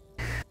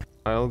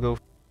go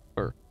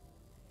first.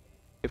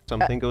 If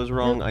something goes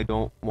wrong, I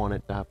don't want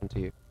it to happen to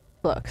you.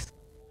 Flux.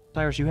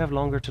 Cyrus, you have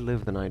longer to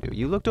live than I do.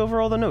 You looked over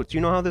all the notes. You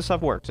know how this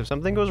stuff works. If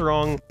something goes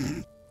wrong,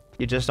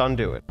 you just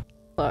undo it.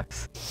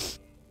 Flux.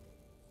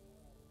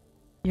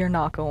 You're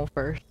not going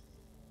first.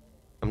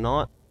 I'm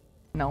not.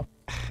 No.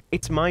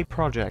 It's my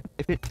project.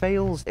 If it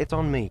fails, it's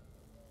on me.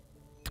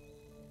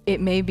 It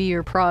may be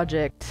your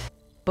project,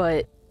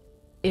 but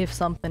if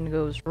something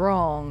goes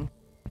wrong,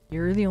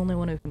 you're the only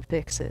one who can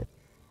fix it.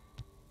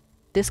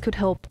 This could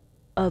help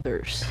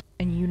others,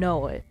 and you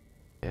know it.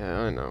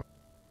 Yeah, I know.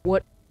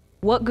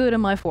 What good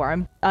am I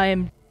for? I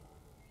am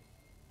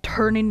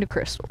turning to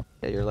crystal.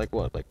 Yeah, you're like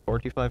what, like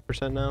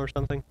 45% now or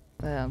something?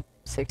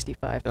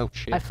 65. Oh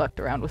shit. I fucked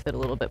around with it a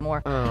little bit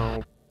more.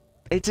 Oh.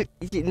 Just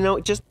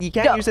you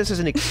can't No. use this as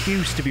an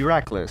excuse to be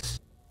reckless.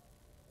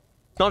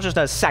 It's not just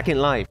a second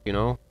life, you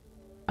know?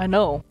 I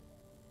know.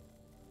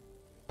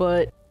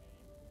 But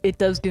it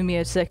does give me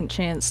a second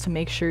chance to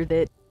make sure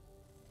that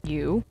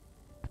you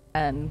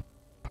and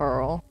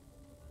Pearl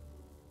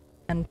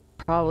and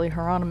probably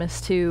Hieronymus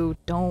too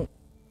don't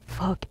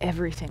fuck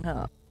everything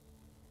up.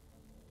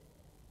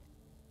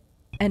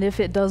 And if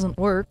it doesn't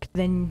work,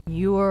 then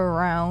you are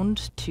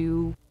around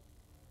to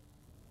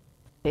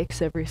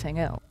fix everything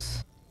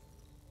else.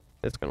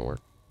 It's gonna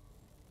work.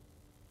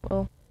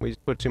 Well, We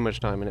just put too much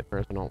time in it for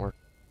it to not work.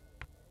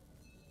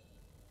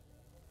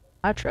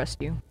 I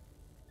trust you.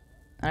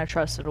 And I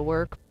trust it'll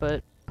work,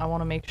 but I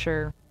want to make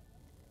sure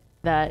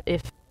that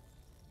if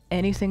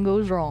anything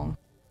goes wrong,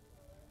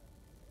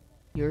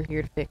 you're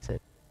here to fix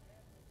it.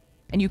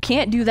 And you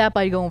can't do that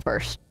by going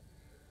first.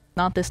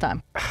 Not this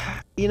time.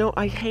 You know,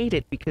 I hate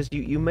it because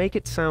you make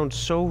it sound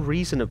so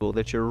reasonable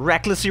that you're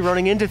recklessly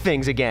running into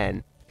things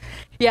again.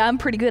 Yeah, I'm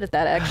pretty good at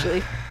that,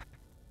 actually.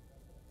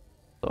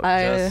 Look,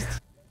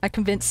 I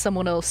convinced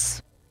someone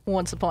else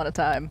once upon a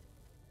time,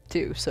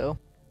 too, so.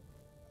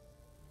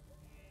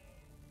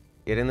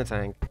 get in the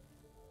tank.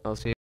 I'll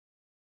see you.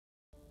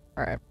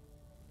 Alright.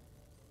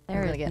 There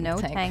gonna is get in the no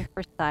tank. tank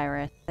for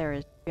Cyrus. There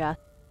is just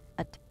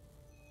a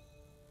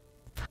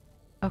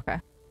Okay.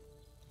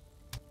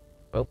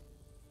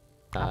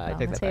 I on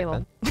take the that table.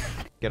 back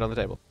then. Get on the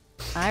table.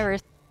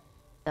 Cyrus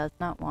does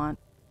not want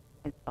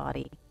his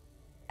body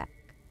back.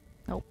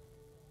 Nope.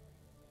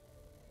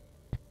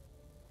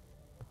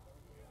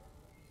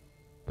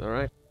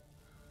 Alright.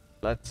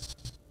 Let's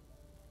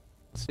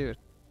do it.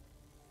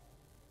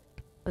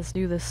 Let's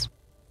do this.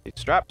 These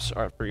straps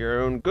are for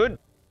your own good.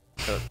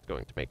 So it's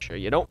going to make sure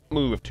you don't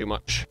move too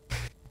much.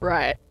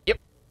 Right. Yep.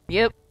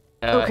 Yep.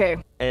 Uh, Okay.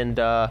 And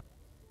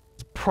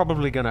it's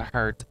probably gonna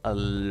hurt a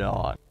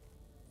lot.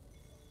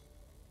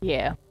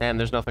 Yeah, And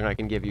there's nothing I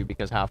can give you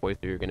because halfway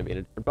through you're gonna be in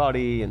a different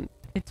body and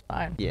it's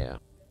fine. yeah.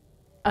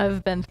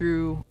 I've been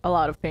through a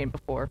lot of pain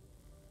before.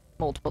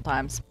 Multiple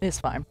times. It's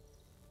fine.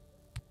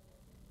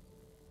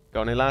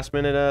 Got any last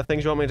minute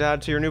things you want me to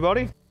add to your new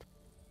body?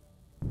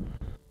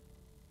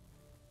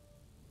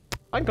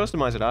 I can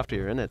customize it after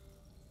you're in it.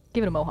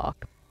 Give it a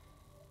mohawk.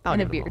 I'll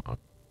And a give it beard. mohawk.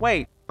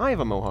 Wait, I have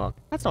a mohawk.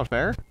 That's not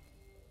fair.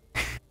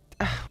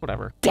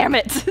 Whatever. Damn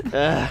it!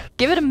 Ugh.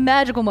 Give it a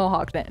magical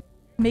mohawk then.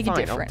 Make Fine,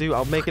 it different.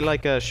 I'll make it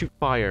like a shoot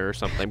fire or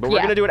something. But we're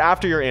Yeah. gonna do it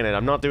after you're in it.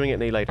 I'm not doing it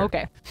any later.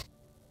 Okay.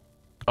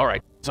 All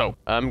right. So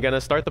I'm gonna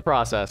start the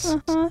process.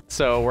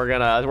 So we're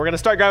gonna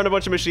start grabbing a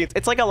bunch of machines.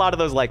 It's like a lot of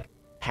those like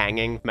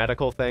hanging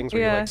medical things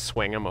where you Yeah. like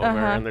swing them over,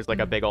 and there's like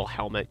a big old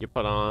helmet you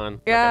put on,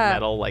 like Yeah. a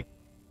metal like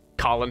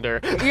colander.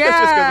 It Yeah,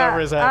 just goes over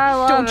his head. I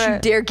love Don't you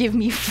it. dare give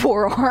me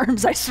 4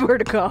 arms, I swear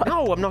to God.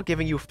 No, I'm not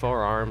giving you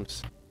 4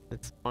 arms.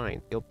 It's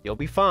fine. You'll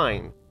be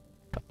fine.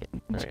 All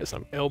right,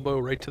 so Elbow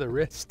right to the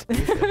wrist.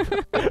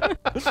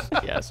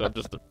 yeah, so I'm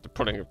just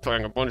putting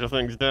a bunch of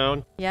things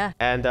down. Yeah.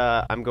 And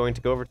I'm going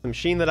to go over to the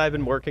machine that I've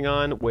been working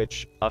on,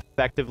 which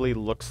effectively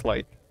looks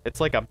like it's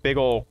like a big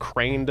old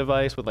crane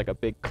device with like a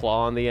big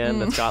claw on the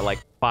end that's got like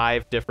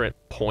 5 different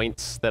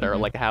points that are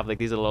like have like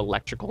these little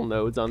electrical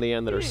nodes on the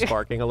end that are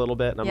sparking a little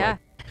bit. And I'm Yeah.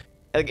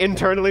 like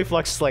internally,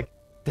 Flux is like,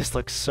 this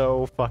looks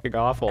so fucking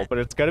awful, but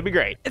it's gonna be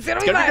great. It's gonna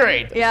be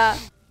great. Yeah.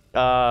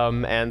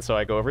 And so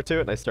I go over to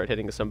it and I start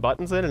hitting some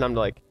buttons in, and I'm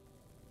like,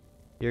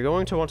 you're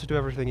going to want to do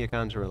everything you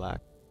can to relax.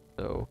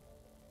 So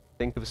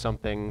think of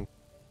something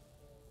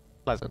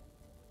pleasant.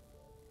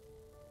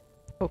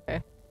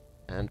 Okay.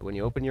 And when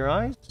you open your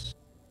eyes,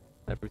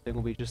 everything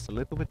will be just a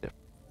little bit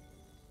different.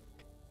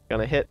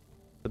 Gonna hit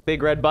the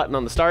big red button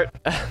on the start.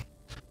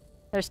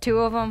 There's 2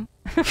 of them.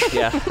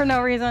 Yeah. For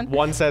no reason.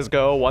 One says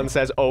go, one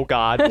says, oh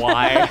God,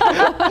 why?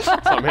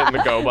 So I'm hitting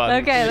the go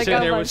button. Okay, You're the sitting go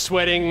there button. with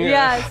sweating.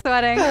 Yeah,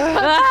 sweating.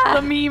 Ah,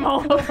 The meme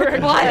all over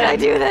again. why did I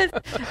do this?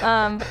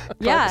 Yeah.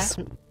 Bugs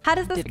How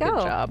does this did a go?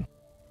 good job.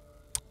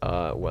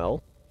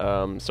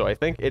 So I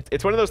think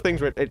it's one of those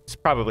things where it's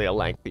probably a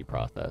lengthy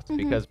process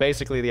because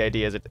basically the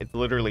idea is it's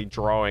literally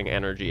drawing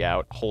energy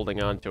out,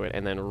 holding onto it,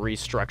 and then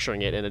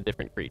restructuring it in a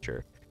different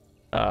creature.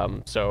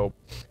 So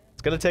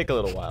it's gonna take a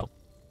little while.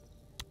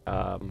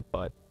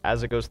 But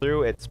as it goes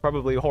through, it's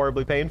probably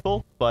horribly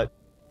painful, but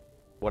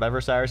whatever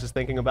Cyrus is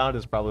thinking about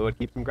is probably what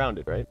keeps him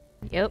grounded, right?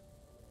 Yep.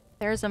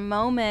 There's a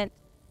moment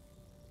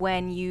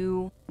when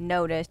you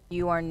notice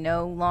you are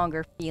no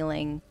longer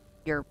feeling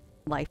your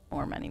life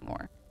form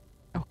anymore.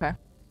 Okay.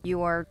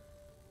 You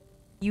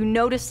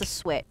notice the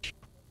switch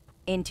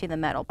into the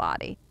metal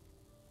body.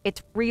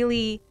 It's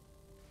really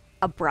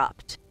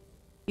abrupt.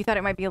 You thought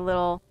it might be a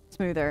little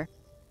smoother,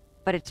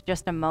 but it's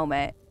just a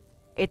moment.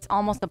 It's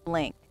almost a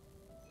blink.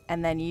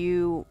 And then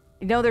you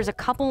know there's a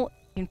couple,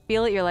 you can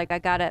feel it, you're like, I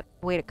gotta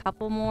wait a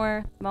couple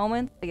more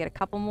moments to get a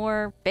couple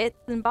more bits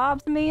and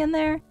bobs of me in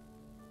there.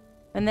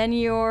 And then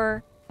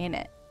you're in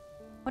it.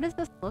 What does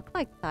this look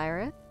like,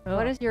 Cyrus? Oh.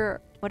 What is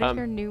your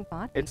new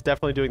body? It's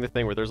definitely doing the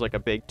thing where there's like a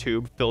big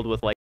tube filled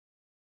with like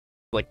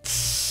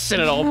and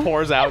it all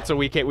pours out so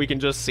we can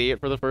just see it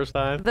for the first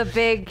time. The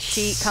big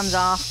sheet comes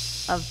off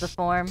of the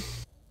form.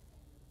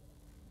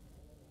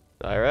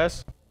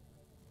 Cyrus?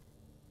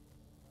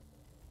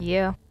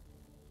 Yeah.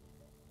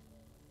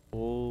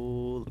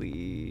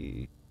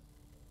 Holy.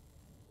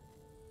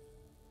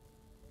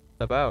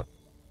 Step out.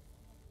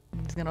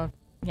 He's gonna,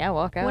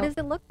 walk out. What does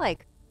it look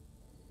like?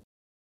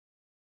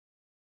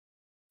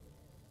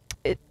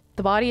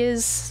 The body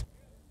is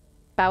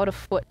about a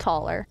foot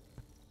taller.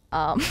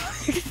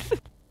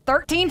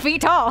 13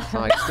 feet tall.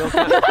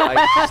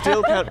 I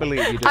still can't believe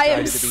you I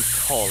am decided to be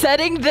tall.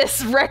 setting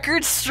this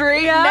record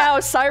straight now.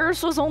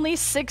 Cyrus was only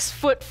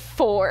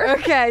 6'4".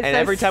 Okay. And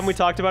every time we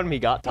talked about him, he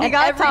got taller. He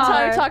got Every time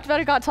taller. we talked about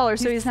it, got taller.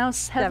 So he's now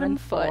 7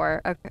 foot.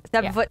 7'4". Okay.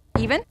 7 Yeah. foot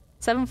even?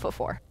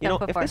 7'4". You know,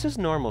 7'4". if this is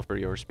normal for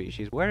your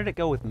species, where did it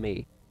go with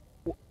me?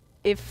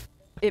 If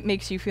it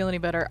makes you feel any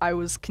better, I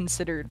was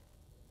considered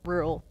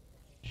real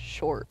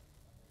short.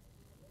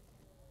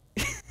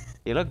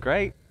 You look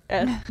great.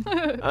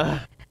 The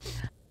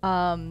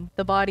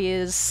body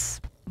is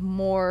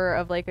more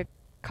of like a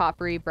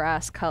coppery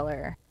brass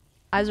color.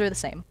 Eyes are the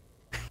same.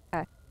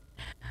 Okay.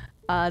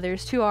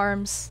 There's 2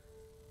 arms.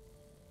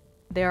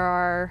 There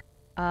are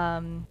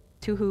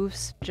 2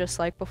 hooves, just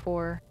like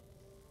before.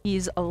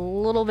 He's a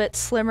little bit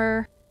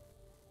slimmer.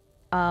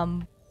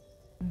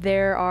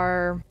 There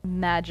are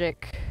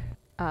magic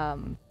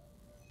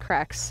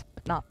cracks,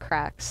 not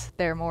cracks.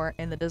 They're more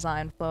in the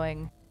design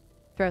flowing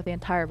throughout the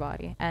entire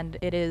body, and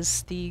it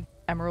is the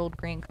emerald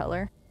green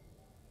color.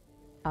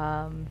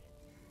 And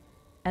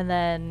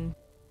then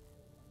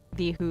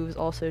the hooves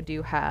also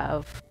do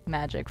have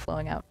magic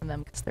flowing out from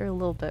them because they're a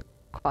little bit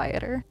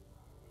quieter.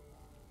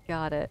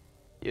 Got it.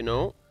 You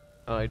know,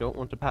 I don't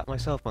want to pat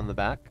myself on the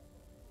back,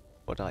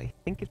 but I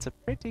think it's a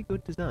pretty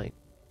good design.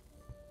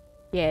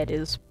 Yeah, it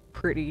is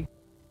pretty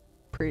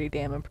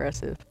damn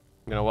impressive.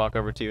 I'm gonna walk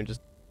over to you and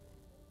just...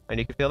 And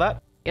you can feel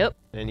that? Yep.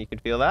 And you can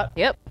feel that?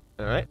 Yep.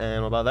 Alright,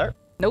 and what about there?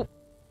 Nope.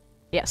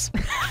 Yes.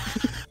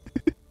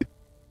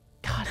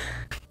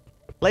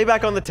 Lay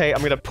back on the tape.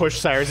 I'm gonna push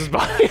Cyrus's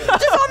body. Just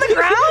on the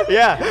ground?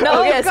 Yeah.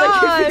 No, Oh, yes, I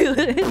can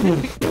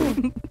God.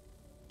 feel it.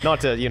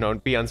 Not to, you know,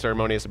 be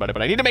unceremonious about it,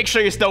 but I need to make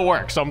sure you still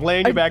work. So I'm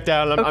laying you back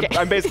down. And Okay.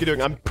 I'm basically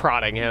doing... I'm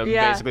prodding him,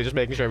 Yeah. basically, just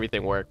making sure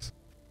everything works.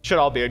 Should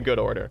all be in good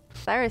order.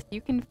 Cyrus,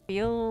 you can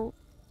feel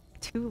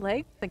 2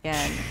 legs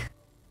again.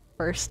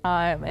 First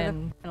time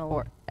in In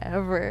a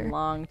forever.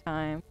 long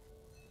time.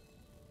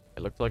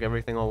 It looks like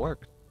everything all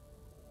worked.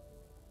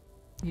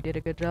 You did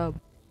a good job.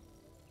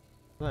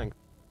 Thanks.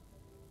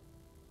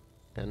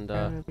 And,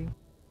 Proud of you.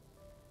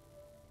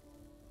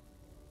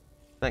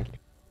 thank you.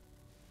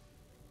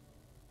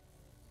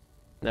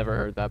 Never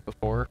heard that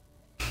before.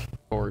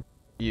 For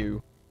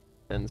you.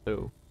 And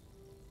so...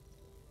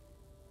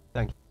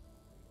 Thank you.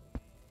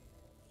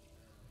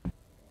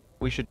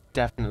 We should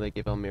definitely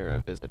give Elmira a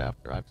visit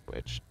after I've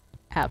switched.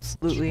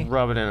 Absolutely. Just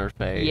rub it in her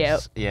face. Yep.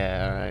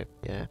 Yeah, alright,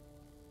 yeah.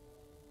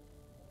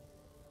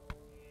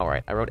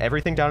 Alright, I wrote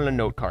everything down on a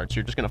note card, so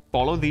you're just gonna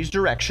follow these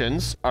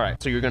directions.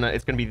 Alright, so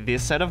it's gonna be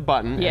this set of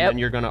button, and Yep. then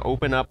you're gonna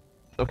open up,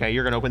 okay,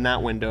 you're gonna open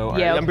that window. All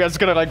right, Yep. I'm just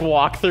gonna like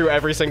walk through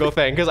every single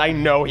thing, because I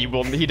know he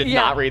did Yeah.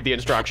 not read the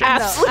instructions.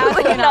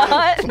 Absolutely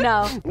not.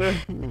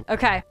 No.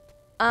 Okay.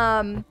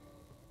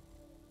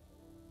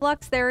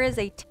 Flux, there is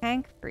a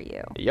tank for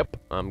you. Yep,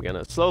 I'm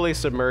gonna slowly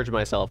submerge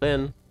myself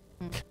in,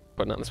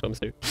 putting on the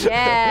swimsuit.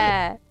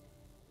 Yeah.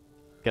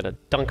 Gonna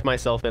dunk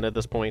myself in at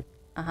this point.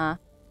 Uh-huh.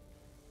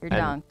 You're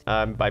And,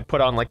 dunked. I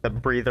put on like the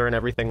breather and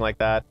everything like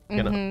that.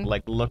 Gonna Mhm.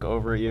 like look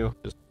over at you,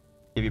 just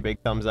give you a big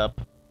thumbs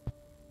up,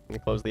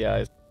 and close the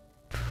eyes.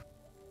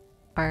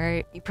 All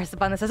right. You press the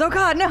button that says, "Oh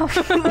God, no!"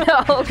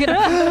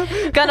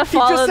 No, gonna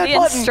follow the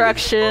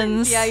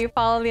instructions. Yeah, you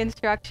follow the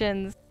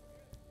instructions,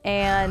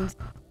 and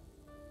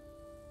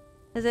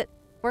does it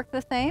work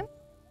the same?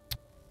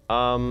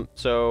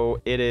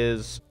 So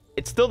it's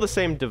still the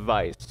same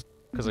device,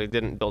 because I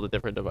didn't build a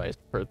different device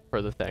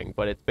for the thing,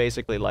 but it's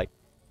basically like,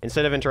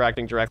 instead of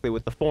interacting directly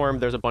with the form,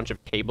 there's a bunch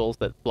of cables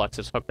that Flux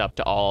is hooked up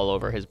to all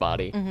over his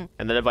body,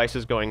 and the device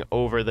is going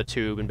over the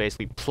tube and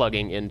basically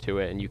plugging into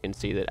it, and you can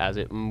see that as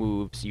it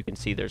moves, you can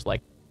see there's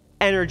like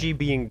energy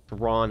being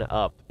drawn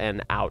up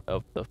and out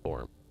of the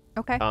form.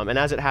 Okay. And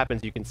as it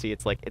happens, you can see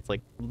it's like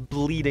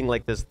bleeding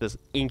like this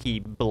inky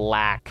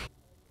black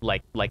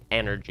like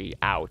energy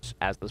out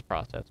as this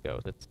process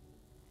goes.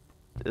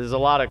 There's a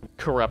lot of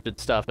corrupted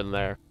stuff in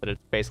there that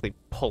it's basically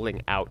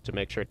pulling out to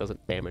make sure it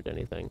doesn't damage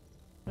anything.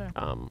 Yeah.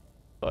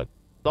 But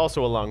it's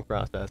also a long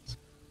process,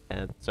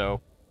 and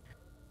so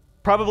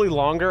probably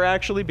longer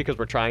actually because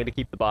we're trying to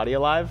keep the body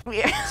alive.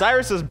 Yeah.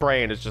 Cyrus's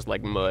brain is just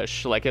like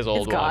mush, like his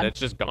old one. gone. It's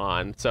just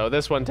gone. So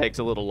this one takes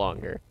a little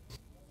longer.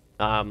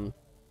 But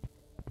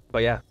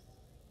yeah,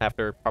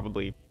 after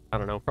probably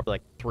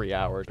like 3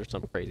 hours or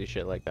some crazy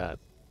shit like that,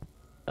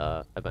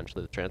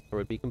 eventually the transfer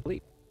would be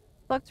complete.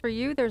 Flux, for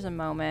you, there's a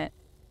moment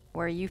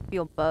where you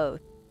feel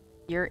both.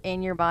 You're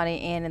in your body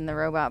and in the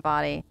robot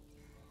body.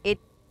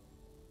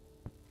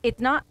 It's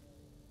not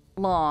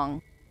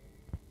long.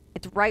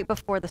 It's right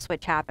before the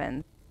switch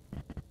happens.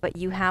 But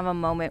you have a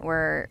moment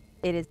where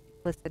it is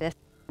duplicitous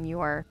and you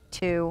are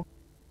two,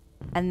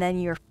 and then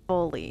you're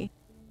fully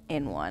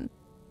in one.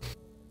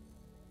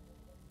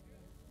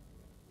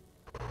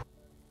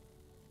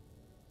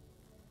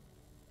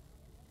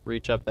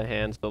 Reach up the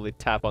hand, slowly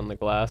tap on the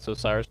glass so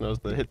Cyrus knows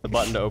to hit the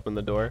button to open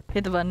the door.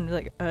 Hit the button,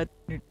 like,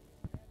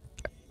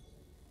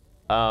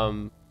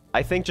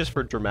 I think just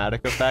for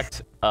dramatic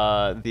effect,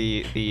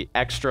 the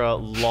extra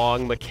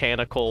long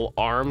mechanical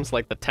arms,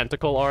 like the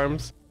tentacle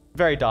arms,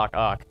 very Doc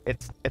Ock.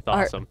 It's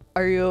awesome.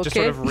 Are you okay? Just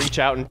sort of reach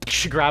out and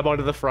grab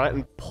onto the front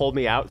and pull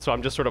me out, so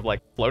I'm just sort of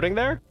like floating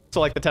there. So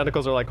like the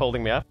tentacles are like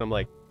holding me up, and I'm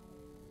like,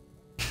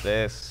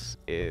 this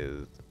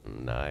is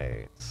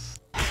nice.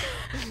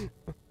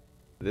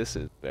 This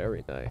is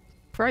very nice.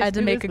 I had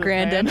to make a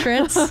grand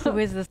entrance. Who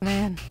is this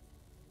man?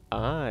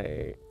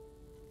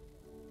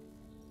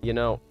 You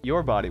know,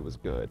 your body was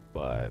good,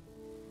 but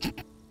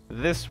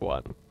this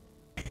one.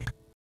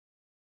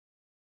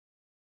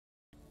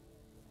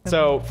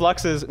 So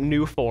Flux's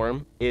new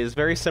form is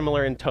very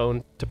similar in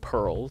tone to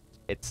Pearl's.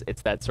 It's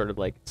that sort of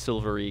like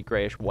silvery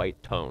grayish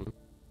white tone.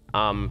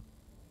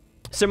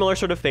 Similar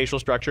sort of facial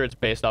structure. It's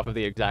based off of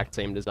the exact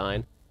same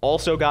design.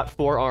 Also got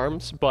 4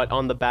 arms, but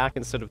on the back,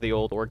 instead of the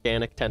old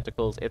organic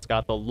tentacles, it's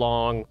got the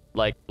long,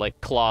 like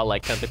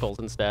claw-like tentacles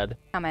instead.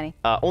 How many?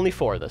 Only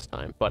 4 this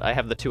time, but I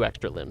have the 2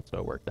 extra limbs, so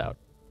it worked out.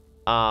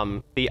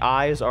 The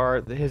eyes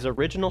are his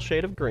original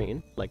shade of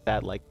green, like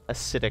that, like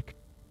acidic,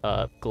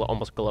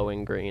 almost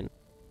glowing green.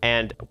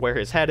 And where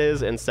his head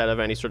is, instead of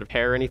any sort of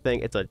hair or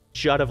anything, it's a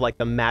jut of like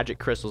the magic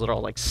crystals that are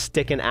all like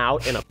sticking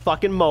out in a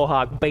fucking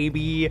mohawk,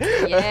 baby.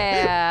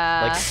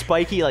 Yeah. Like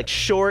spiky, like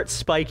short,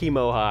 spiky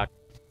mohawk.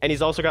 And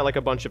he's also got like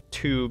a bunch of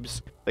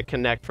tubes that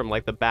connect from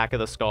like the back of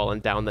the skull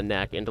and down the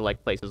neck into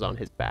like places on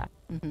his back.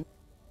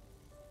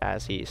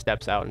 As he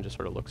steps out and just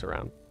sort of looks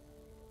around.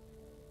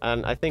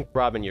 And I think,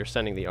 Robin, you're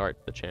sending the art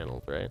to the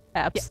channels, right?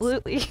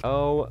 Absolutely.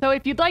 Oh, So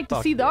if you'd like to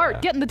Fuck see the yeah.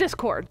 art, get in the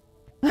Discord.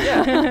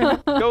 yeah.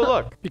 Go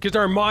look. Because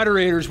our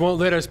moderators won't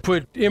let us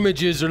put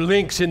images or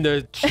links in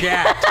the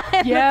chat.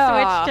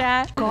 Yeah. Switch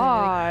chat.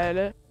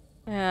 God.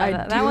 Yeah, I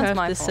that do one's have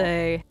my to fault.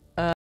 say,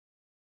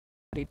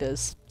 he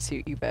does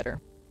suit you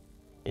better.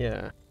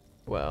 Yeah.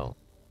 Well,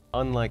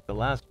 unlike the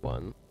last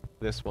one,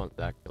 this one's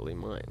actually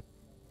mine.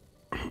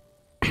 I'm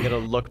gonna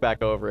look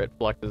back over it,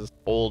 Flux's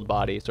old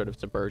body sort of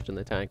submerged in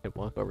the tank, and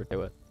walk over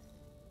to it.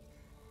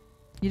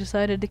 You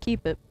decided to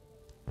keep it.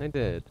 I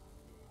did.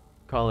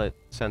 Call it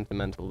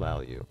sentimental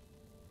value.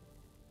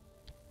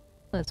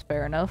 That's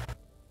fair enough.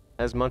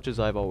 As much as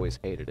I've always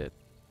hated it,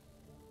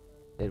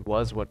 it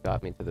was what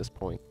got me to this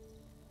point.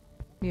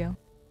 Yeah.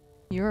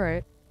 You're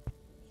right.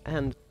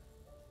 And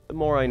the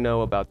more I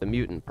know about the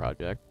Mutant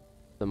Project,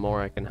 the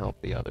more I can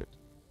help the others.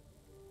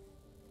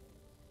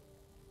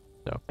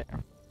 So,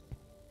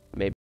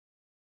 maybe.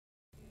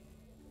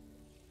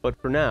 But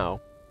for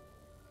now,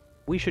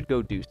 we should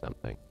go do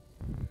something.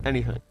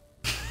 Anything.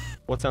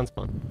 What sounds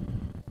fun?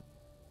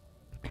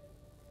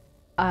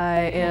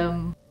 I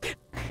am...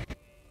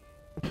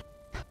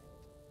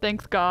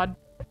 Thanks, God.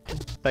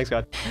 Thanks,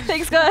 God.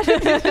 Thanks,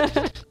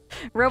 God.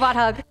 Robot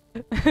hug.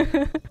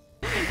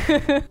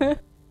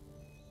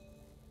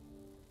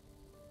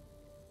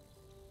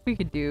 We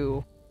could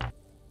do...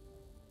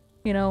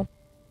 You know,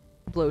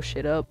 blow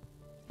shit up.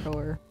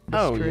 Or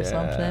Oh, destroy yeah.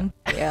 something.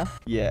 Yeah.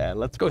 Yeah,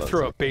 let's Go blow throw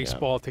a something up.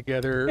 baseball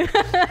together.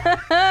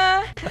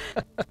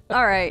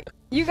 All right.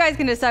 You guys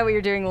can decide what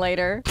you're doing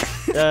later.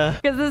 Uh,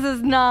 Because this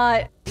is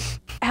not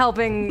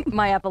helping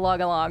my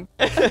epilogue along.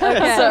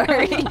 Okay.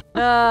 Sorry.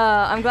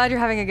 I'm glad you're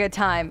having a good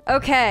time.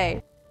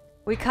 Okay.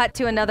 We cut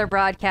to another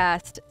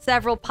broadcast.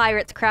 Several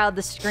pirates crowd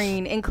the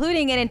screen,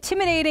 including an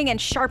intimidating and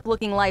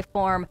sharp-looking life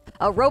form,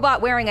 a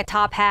robot wearing a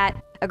top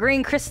hat, a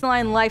green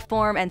crystalline life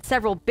form, and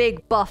several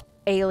big buff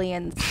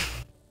aliens.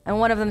 And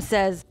one of them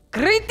says,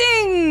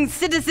 "Greetings,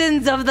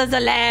 citizens of the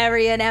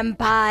Zalarian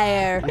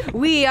Empire.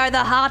 We are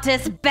the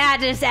hottest,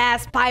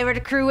 baddest-ass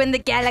pirate crew in the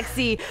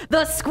galaxy,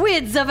 the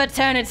Squids of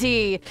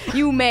Eternity.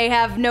 You may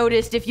have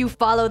noticed if you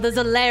follow the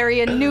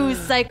Zalarian news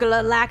cycle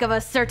a lack of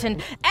a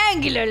certain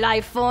angular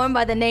life form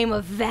by the name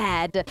of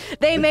Vad.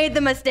 They made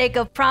the mistake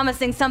of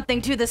promising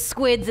something to the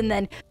Squids and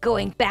then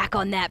going back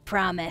on that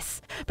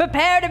promise.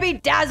 Prepare to be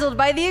dazzled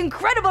by the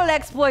incredible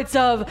exploits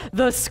of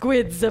the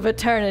Squids of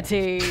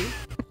Eternity."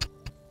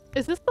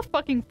 Is this the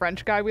fucking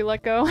French guy we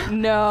let go?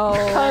 No.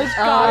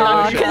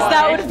 God. Because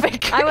that would have been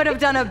I would have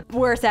done a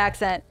worse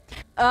accent.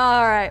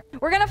 All right.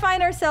 We're going to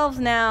find ourselves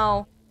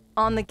now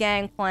on the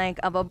gangplank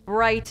of a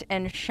bright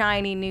and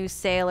shiny new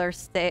solar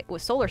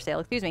sail,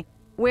 excuse me,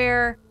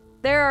 where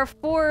there are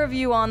 4 of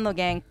you on the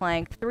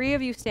gangplank, 3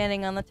 of you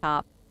standing on the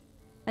top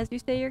as you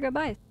say your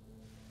goodbyes.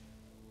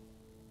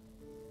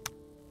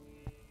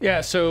 Yeah,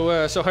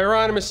 so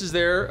Hieronymus is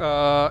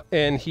there,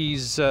 and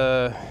he's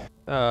kind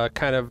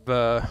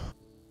of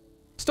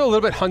still a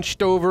little bit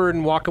hunched over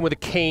and walking with a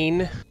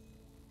cane.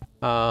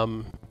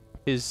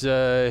 His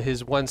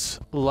once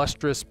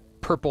lustrous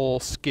purple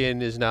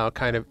skin is now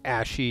kind of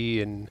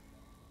ashy and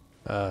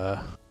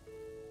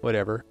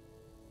whatever.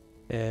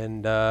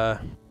 And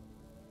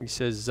he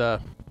says,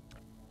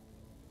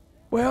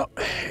 "Well,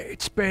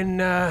 it's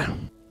been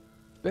an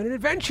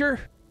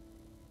adventure,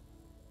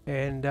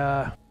 and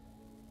I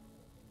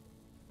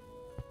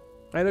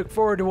look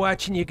forward to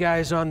watching you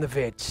guys on the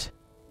vids."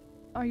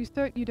 Are you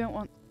certain you don't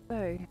want to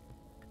say?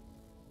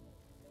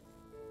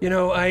 You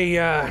know,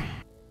 I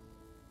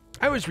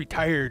was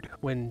retired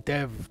when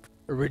Dev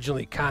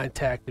originally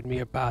contacted me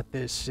about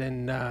this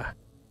and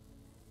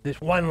this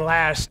one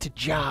last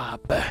job,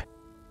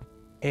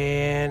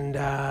 and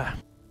I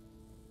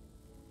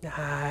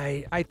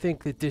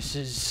think that this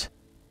is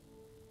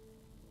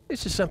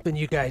something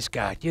you guys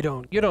got. You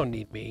don't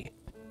need me.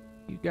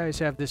 You guys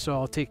have this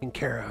all taken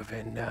care of,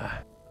 and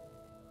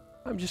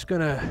I'm just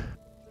gonna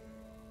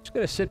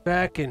sit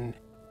back and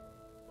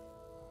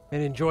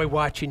enjoy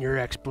watching your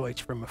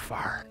exploits from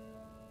afar.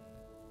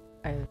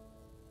 I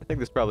think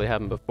this probably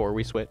happened before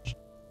we switched.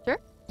 Sure.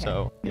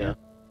 So, yeah.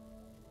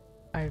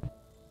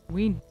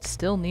 We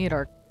still need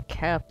our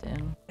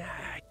captain.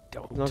 I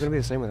don't. It's not going to be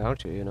the same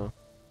without you, you know.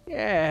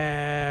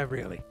 Yeah,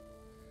 really.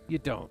 You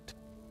don't.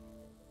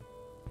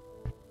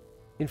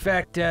 In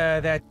fact, you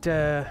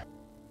know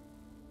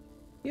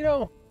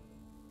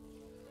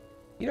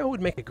who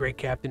would make a great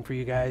captain for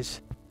you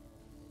guys?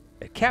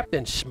 That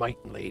Captain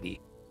Smiting lady.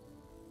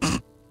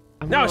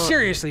 No,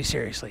 seriously.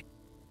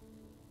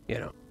 You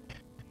know.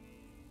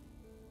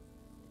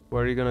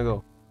 Where are you going to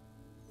go?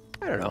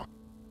 I don't know.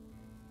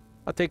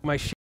 I'll take my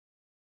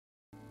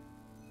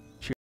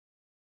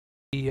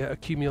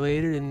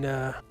accumulated and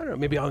I don't know,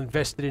 maybe I'll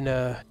invest it in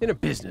a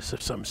business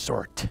of some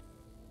sort.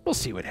 We'll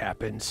see what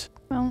happens.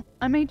 Well,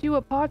 I made you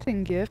a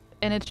parting gift,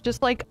 and it's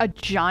just like a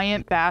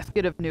giant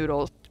basket of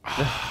noodles.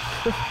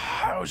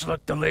 Those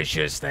look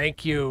delicious,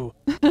 thank you.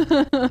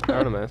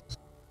 Artemis,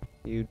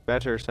 you'd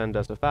better send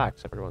us a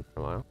fax every once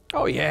in a while.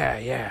 Oh yeah.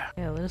 Yeah,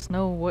 let us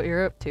know what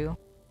you're up to.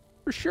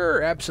 For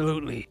sure,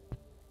 absolutely.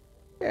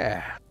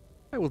 Yeah,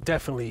 I will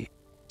definitely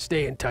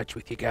stay in touch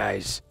with you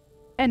guys.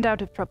 And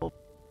out of trouble.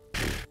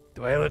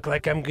 Do I look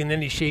like I'm in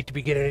any shape to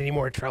be getting any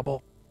more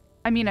trouble?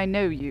 I mean, I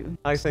know you.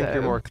 I think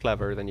you're so- more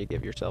clever than you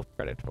give yourself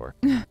credit for.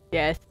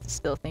 Yeah, I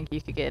still think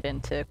you could get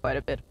into quite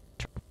a bit of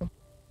trouble.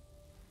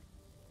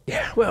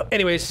 Yeah, well,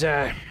 anyways,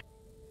 I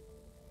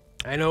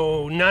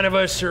know none of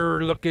us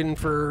are looking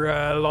for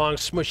a long,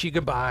 smushy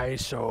goodbye,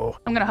 so...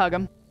 I'm gonna hug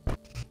him.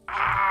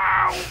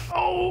 Ow!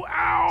 Oh,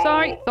 ow!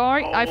 Sorry,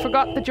 I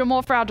forgot that you're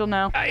more fragile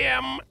now. I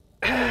am...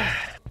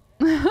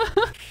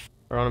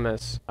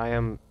 Artemis, I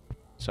am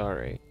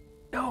sorry.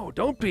 No,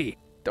 don't be.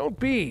 Don't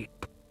be.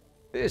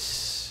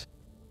 This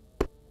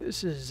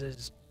is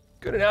as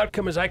good an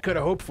outcome as I could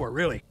have hoped for,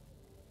 really.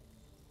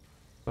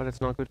 But it's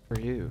not good for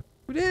you.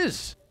 It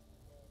is.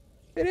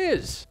 It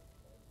is.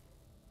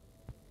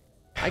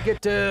 I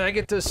get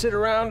to sit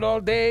around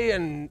all day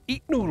and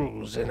eat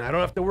noodles, and I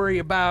don't have to worry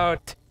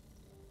about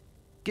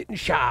getting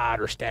shot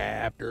or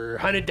stabbed or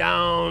hunted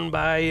down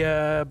by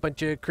a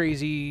bunch of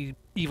crazy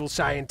evil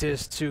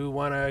scientists who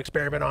want to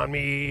experiment on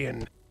me,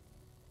 and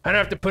I don't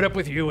have to put up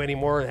with you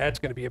anymore. That's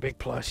going to be a big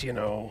plus, you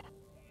know.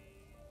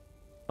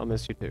 I'll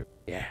miss you too.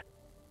 Yeah.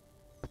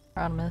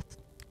 Artemis.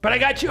 But I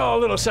got you all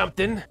a little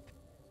something,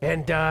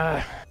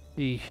 and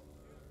he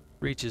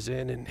reaches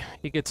in and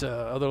he gets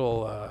a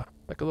little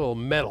like a little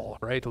medal,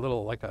 right? A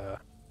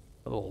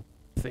little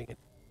thing. It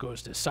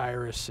goes to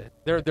Cyrus. And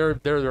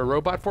they're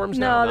robot forms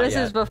now. No, this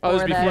is before Oh,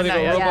 this is before that. they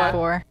go Yeah. robot?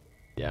 Before.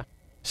 Yeah.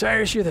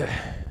 Cyrus, you're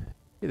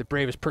the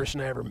bravest person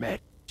I ever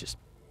met. Just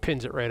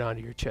pins it right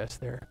onto your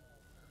chest there.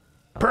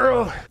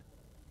 Pearl.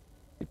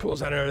 He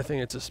pulls out another thing.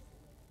 It's this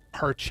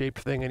heart-shaped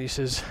thing, and he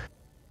says,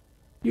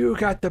 You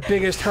got the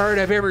biggest heart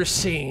I've ever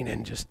seen,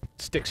 and just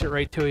sticks it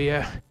right to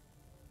you.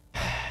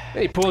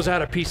 Then he pulls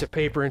out a piece of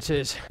paper and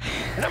says,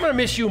 and I'm gonna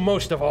miss you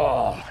most of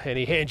all. And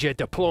he hands you a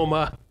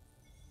diploma.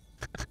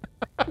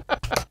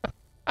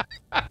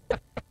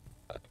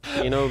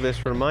 You know,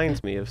 this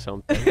reminds me of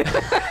something.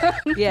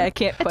 Yeah, I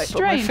can't quite It's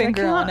put my strange.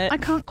 finger on it. I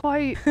can't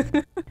quite.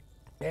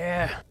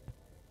 Yeah.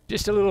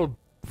 Just a little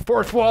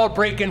fourth wall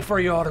break-in for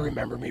you all to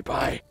remember me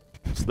by.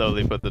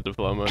 Slowly put the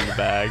diploma in the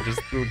bag,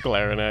 just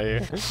glaring at you.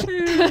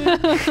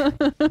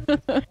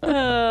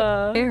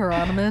 Hey,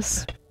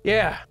 Hieronymus.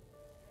 Yeah.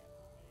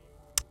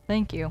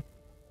 Thank you.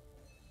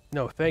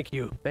 No, thank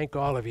you. Thank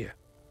all of you.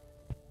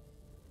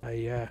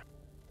 I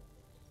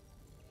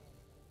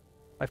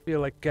feel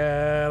like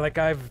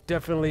I've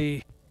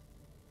definitely,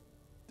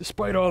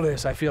 despite all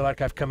this, I feel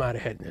like I've come out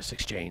ahead in this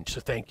exchange,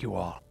 so thank you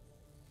all.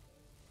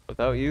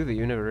 Without you, the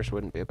universe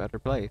wouldn't be a better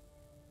place.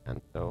 And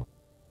so,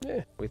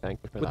 Yeah. we thank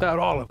you for Without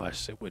all of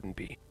us, it wouldn't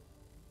be. that.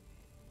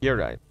 You're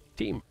right.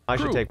 Team. I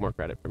should crew. take more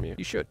credit from you.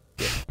 You should.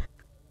 Yeah.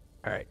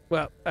 All right.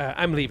 Well,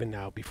 I'm leaving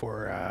now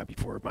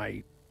before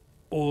my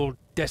old,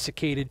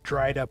 desiccated,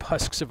 dried-up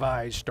husks of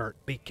eyes start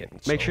leaking.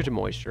 Make so- sure to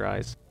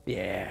moisturize.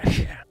 Yeah,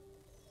 yeah.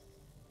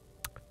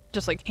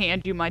 Just like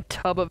hand you my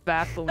tub of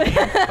Vaseline.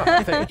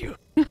 Oh, thank you.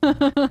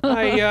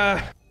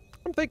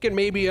 I'm thinking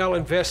maybe I'll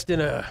invest in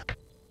a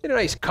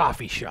nice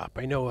coffee shop.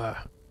 I know a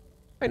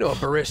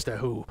barista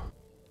who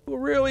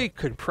really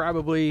could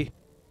probably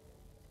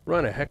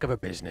run a heck of a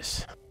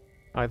business.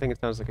 I think it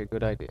sounds like a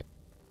good idea.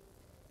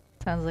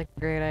 Sounds like a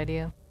great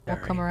idea. We'll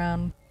come Alright.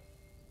 around.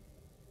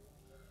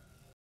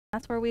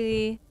 That's where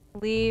we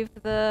leave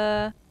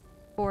the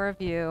four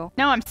of you.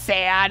 Now I'm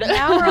sad.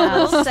 Now we're a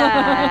little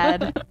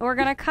sad. We're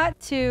gonna cut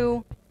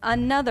to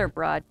another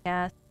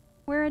broadcast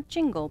where a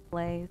jingle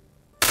plays.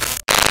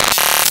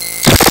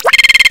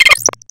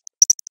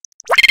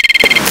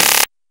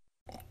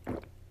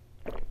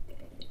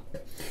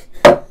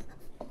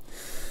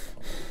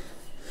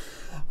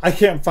 I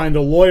can't find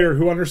a lawyer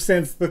who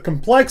understands the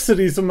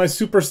complexities of my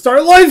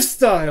superstar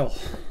lifestyle.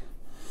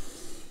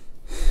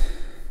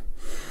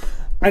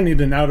 I need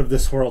an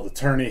out-of-this-world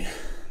attorney.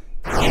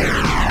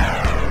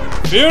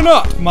 Fear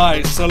not,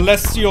 my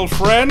celestial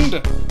friend.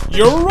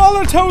 Your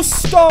Rolatos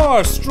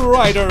Star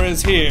Strider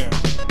is here.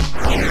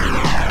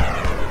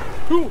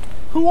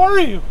 Who are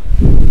you?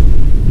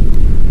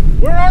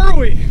 Where are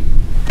we?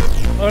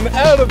 An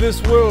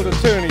out-of-this-world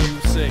attorney, you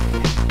say?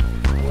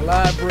 Will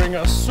I bring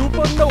a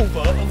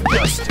supernova of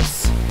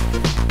justice?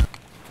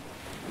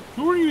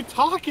 Who are you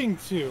talking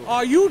to?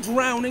 Are you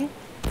drowning?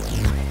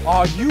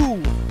 Are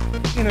you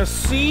in a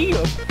sea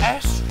of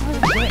astral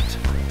debt?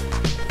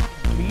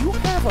 Do you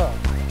have a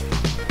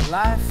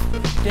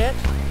life debt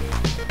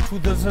to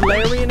the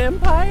Zalarian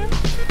Empire?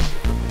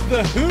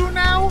 The who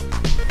now?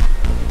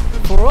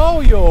 For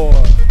all your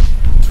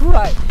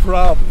trite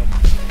problems,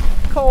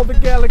 call the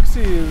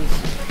galaxy's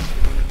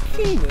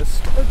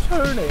keenest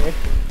attorney.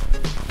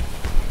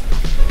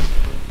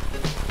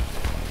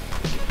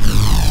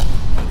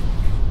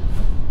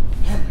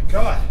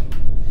 God.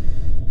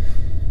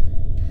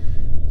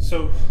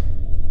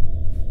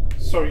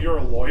 So you're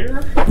a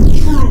lawyer?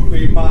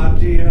 Truly, my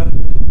dear,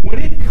 when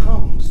it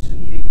comes to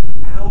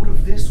needing out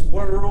of this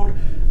world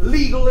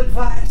legal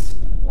advice,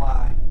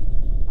 why,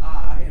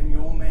 I am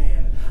your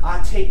man.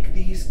 I take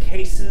these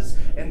cases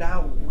and I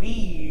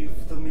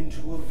weave them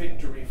into a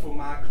victory for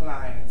my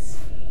clients.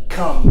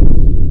 Come.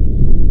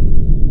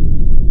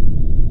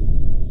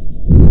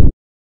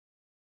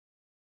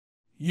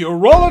 Your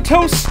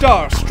Rolatos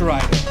Star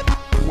Strider,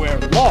 where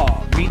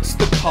law meets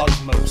the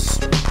cosmos.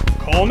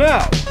 Call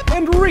now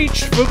and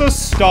reach for the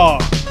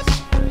stars.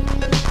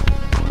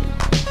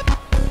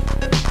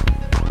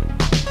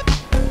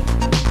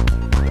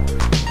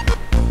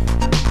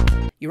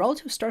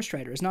 Uralto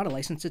Starstrider is not a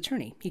licensed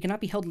attorney. He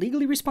cannot be held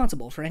legally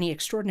responsible for any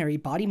extraordinary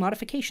body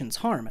modifications,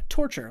 harm,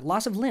 torture,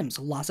 loss of limbs,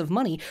 loss of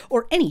money,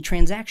 or any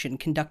transaction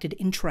conducted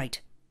in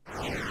trite.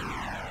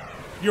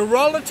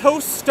 Uralto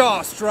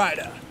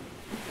Starstrider.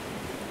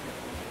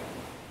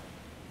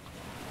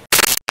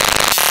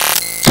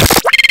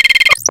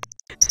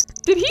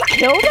 Did he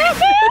kill that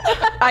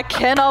man? I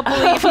cannot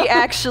believe he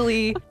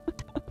actually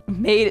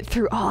made it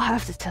through. Oh, I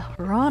have to tell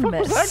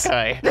Hieronymus. That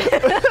guy.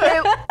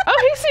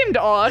 Oh, he seemed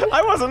odd.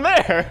 I wasn't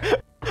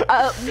there.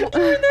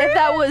 And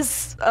that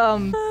was,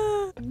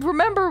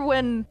 remember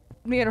when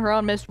me and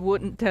Hieronymus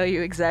wouldn't tell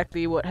you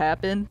exactly what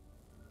happened?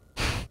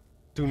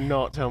 Do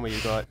not tell me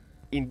you got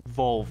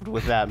involved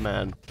with that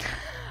man.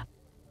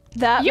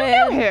 That You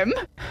man, knew him.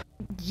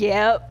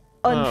 Yep.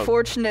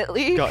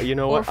 Unfortunately. God, you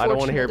know what? I don't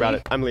want to hear about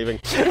it. I'm leaving.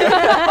 All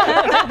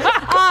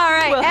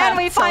right, We'll have and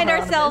we to tell find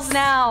Hieronymus. ourselves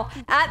now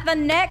at the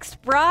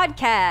next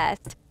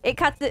broadcast. It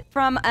cuts it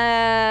from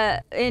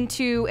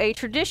into a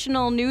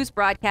traditional news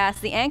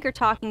broadcast, the anchor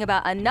talking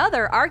about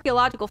another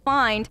archaeological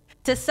find,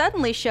 to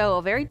suddenly show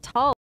a very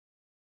tall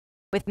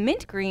with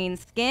mint green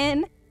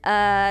skin,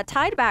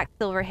 tied back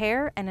silver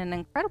hair, and an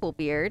incredible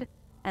beard.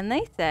 And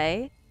they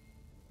say,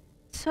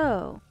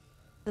 so,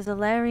 the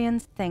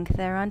Zalarians think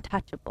they're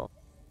untouchable.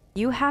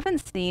 You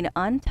haven't seen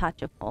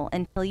untouchable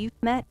until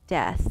you've met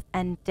death,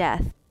 and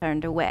death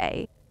turned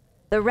away.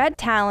 The Red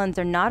Talons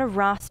are not a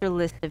roster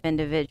list of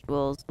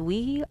individuals.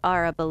 We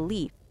are a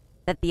belief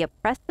that the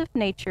oppressive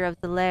nature of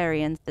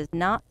Zolarians does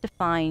not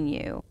define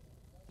you.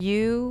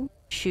 You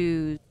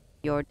choose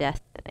your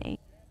destiny.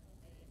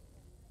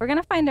 We're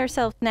gonna find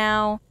ourselves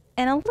now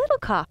in a little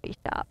coffee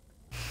shop.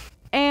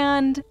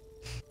 And it's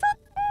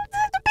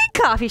a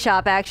big coffee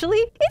shop, actually.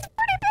 It's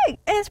pretty big,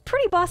 and it's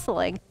pretty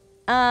bustling.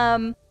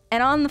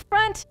 And on the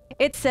front,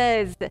 it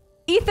says,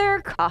 Ether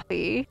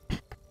Coffee.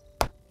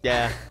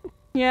 Yeah.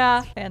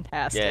 Yeah.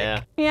 Fantastic.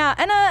 Yeah. Yeah,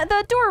 and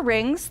the door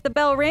rings, the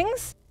bell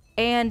rings,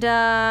 and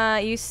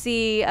you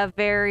see a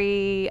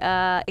very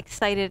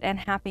excited and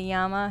happy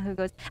Yama who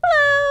goes,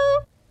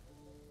 hello!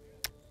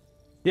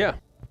 Yeah,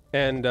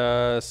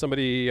 and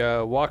somebody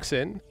walks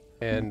in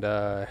and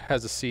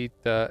has a seat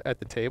at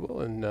the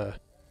table and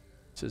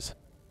says,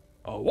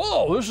 "Oh,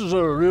 whoa, this is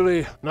a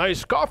really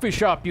nice coffee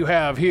shop you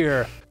have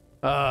here.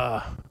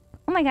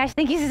 Oh my gosh,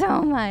 thank you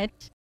so much.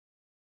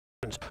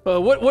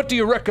 What do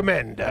you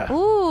recommend?"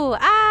 Ooh,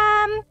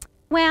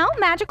 well,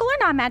 magical or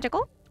not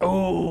magical?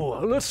 Oh,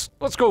 let's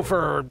go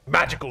for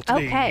magical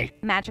today. Okay,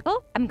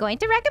 magical. I'm going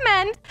to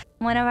recommend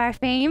one of our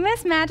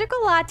famous magical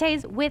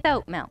lattes with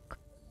oat milk.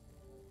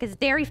 Because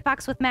dairy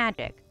fucks with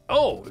magic.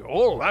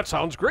 Oh, that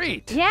sounds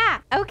great. Yeah,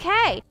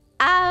 okay.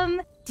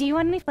 Do you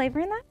want any flavor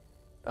in that?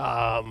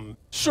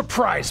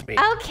 Surprise me.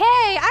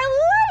 Okay, I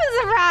love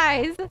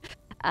a surprise!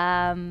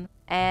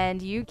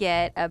 And you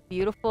get a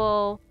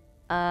beautiful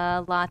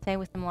latte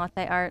with some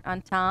latte art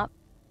on top.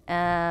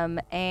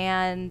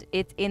 And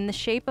it's in the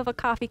shape of a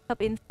coffee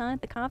cup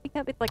inside the coffee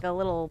cup. It's like a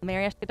little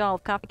Mariuszka doll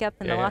of coffee cups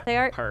and the latte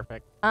art.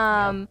 Perfect.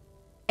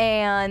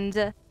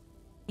 And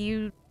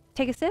you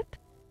take a sip,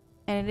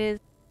 and it is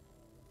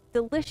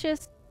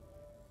delicious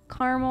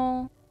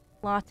caramel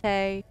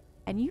latte,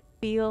 and you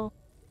feel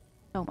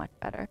so much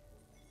better.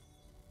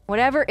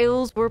 Whatever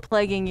ills were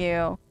plaguing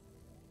you,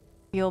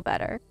 feel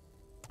better.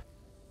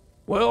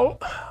 Well,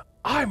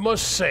 I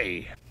must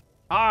say,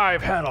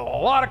 I've had a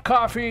lot of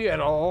coffee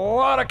and a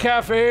lot of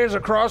cafes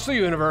across the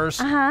universe.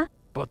 Uh-huh.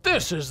 But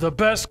this is the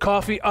best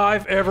coffee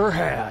I've ever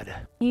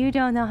had. You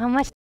don't know how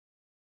much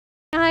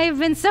I've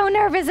been so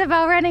nervous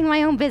about running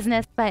my own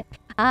business, but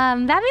that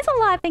means a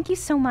lot. Thank you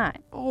so much.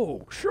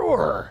 Oh,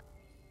 sure.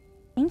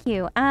 Thank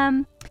you.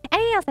 Anything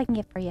else I can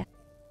get for you?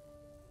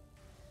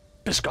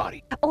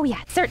 Biscotti. Oh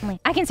yeah, certainly.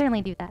 I can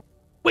certainly do that.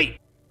 Wait.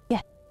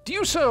 Yeah. Do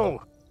you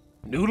sell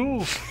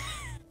noodles?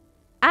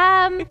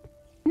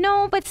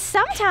 No, but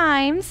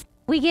sometimes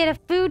we get a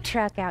food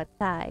truck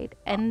outside,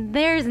 and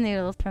there's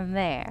noodles from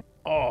there.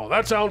 Oh,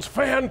 that sounds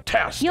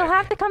fantastic. You'll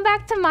have to come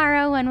back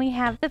tomorrow when we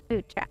have the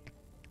food truck.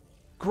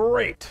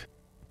 Great.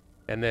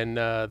 And then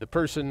the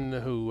person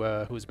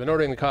who's been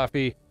ordering the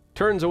coffee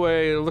turns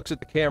away, looks at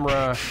the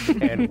camera,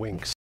 and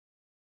winks.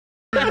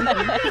 Yep.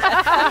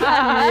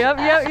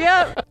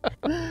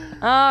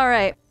 All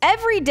right.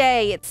 Every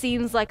day, it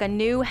seems like a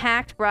new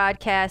hacked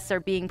broadcasts are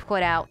being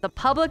put out. The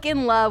public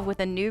in love with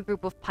a new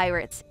group of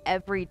pirates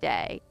every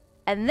day.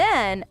 And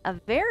then a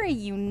very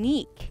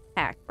unique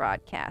hacked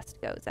broadcast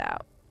goes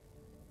out.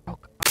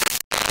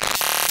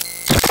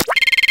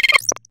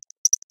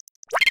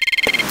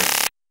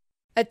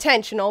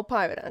 Attention all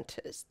pirate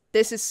hunters.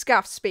 This is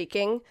Scuff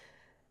speaking.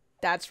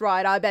 That's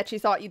right, I bet you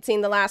thought you'd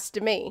seen the last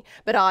of me,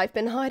 but I've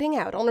been hiding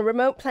out on a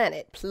remote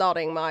planet,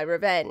 plotting my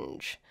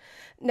revenge.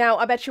 Now,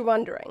 I bet you're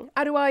wondering,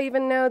 how do I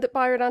even know that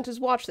pirate hunters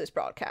watch this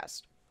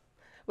broadcast?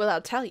 Well,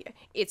 I'll tell you,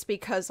 it's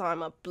because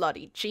I'm a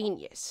bloody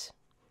genius.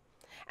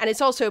 And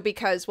it's also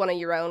because one of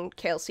your own,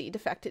 Kelsey,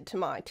 defected to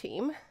my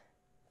team.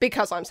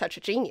 Because I'm such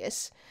a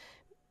genius.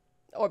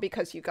 Or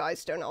because you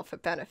guys don't offer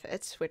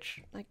benefits,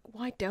 which, like,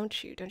 why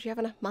don't you? Don't you have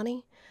enough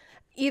money?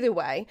 Either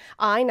way,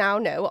 I now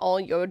know all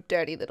your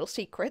dirty little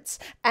secrets,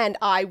 and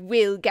I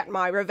will get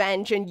my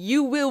revenge, and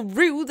you will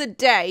rue the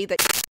day that...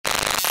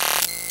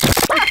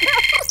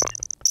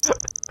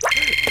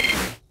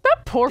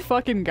 That poor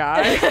fucking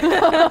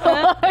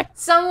guy.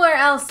 Somewhere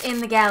else in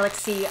the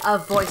galaxy, a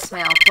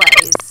voicemail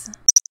plays.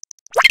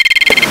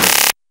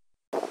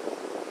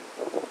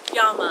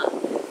 Yama.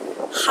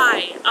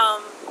 Hi,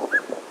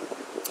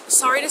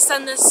 sorry to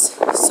send this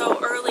so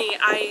early.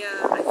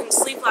 I couldn't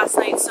sleep last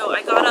night, so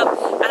I got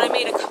up and I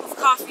made a cup of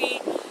coffee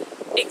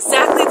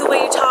exactly the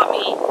way you taught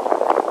me.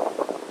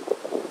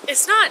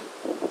 It's not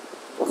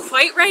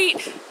quite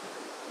right.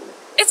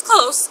 It's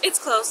close.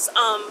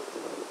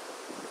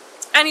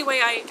 Anyway,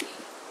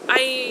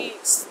 I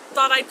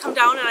thought I'd come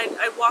down and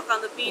I'd walk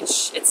on the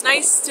beach. It's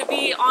nice to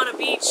be on a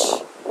beach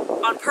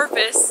on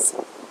purpose.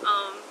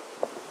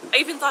 I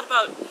even thought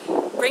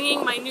about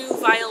bringing my new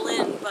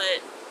violin,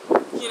 but,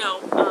 you know,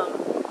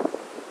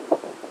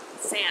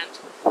 sand.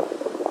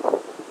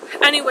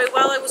 Anyway,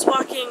 while I was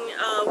walking,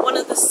 one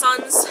of the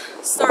suns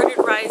started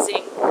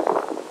rising,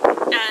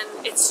 and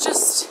it's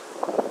just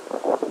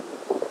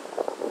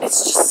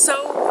so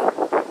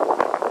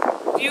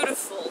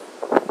beautiful.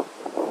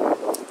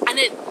 And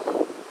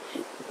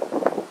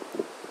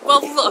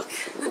well, look.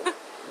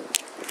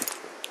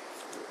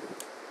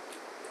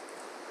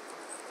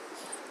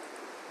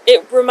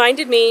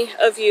 reminded me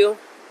of you.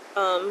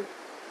 I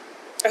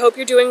hope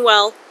you're doing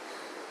well.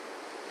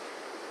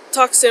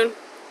 Talk soon.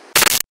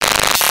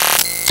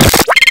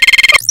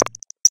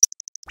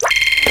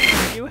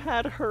 You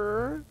had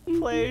her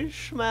play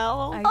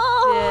Schmel?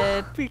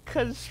 I did.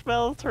 Because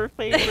Schmel's her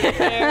favorite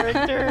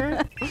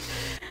character.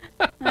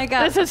 I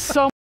got This is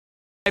so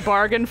I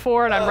bargained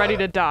for, and I'm ready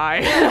to die.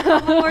 a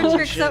couple more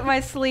tricks up my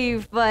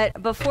sleeve,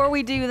 but before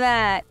we do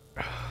that,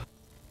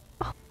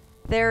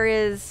 there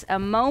is a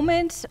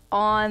moment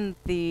on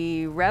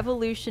the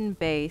Revolution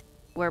base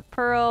where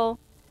Pearl,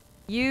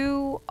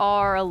 you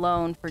are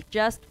alone for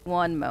just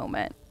one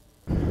moment.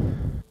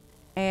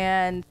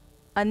 And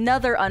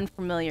another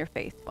unfamiliar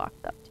face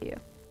walks up to you.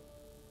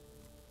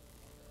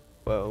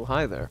 Well,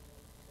 hi there.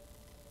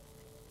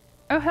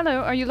 Oh,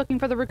 hello. Are you looking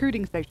for the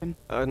recruiting station?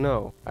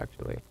 No,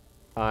 actually.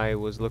 I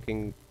was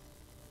looking...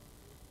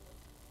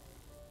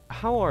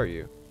 How are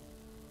you?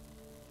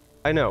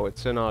 I know,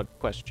 it's an odd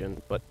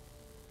question, but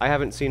I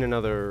haven't seen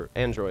another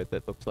android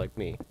that looks like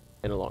me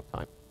in a long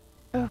time.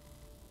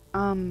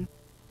 And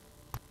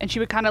she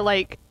would kind of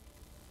like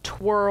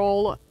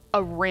twirl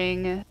a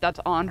ring that's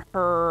on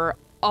her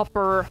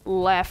upper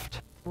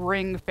left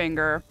ring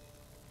finger.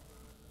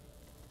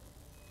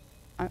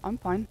 I'm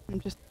fine. I'm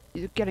just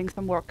getting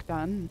some work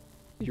done.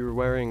 You're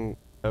wearing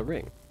a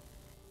ring.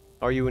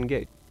 Are you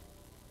engaged?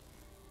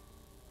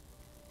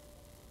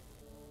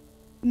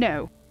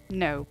 No.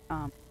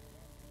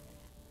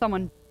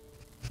 Someone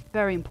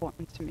very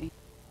important to me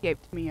gave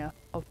to me a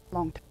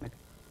long time ago.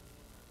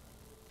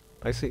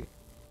 I see.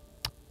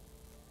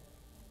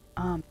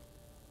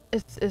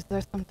 Is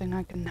there something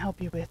I can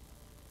help you with?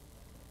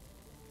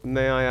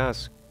 May I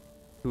ask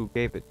who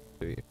gave it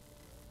to you?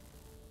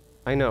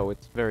 I know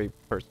it's very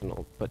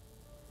personal, but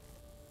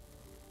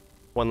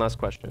one last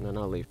question and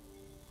I'll leave.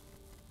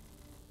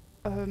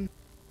 I'm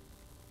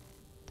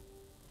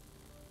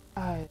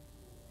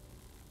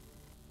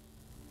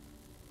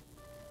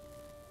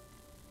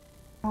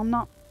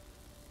not.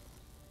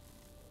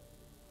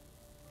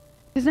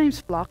 His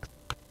name's Flux.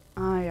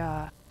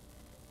 And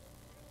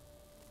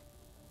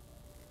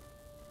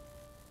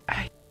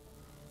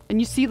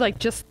you see, like,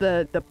 just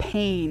the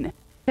pain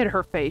hit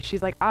her face.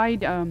 She's like,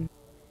 I'm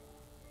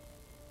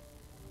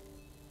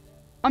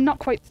not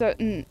quite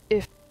certain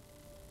if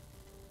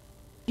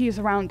he's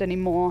around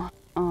anymore.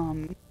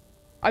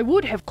 I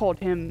would have called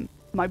him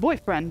my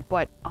boyfriend,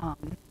 but,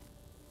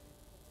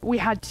 we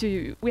had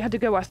to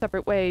go our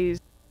separate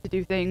ways to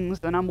do things,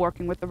 and I'm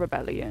working with the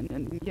rebellion,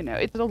 and, you know,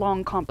 it's a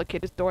long,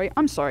 complicated story.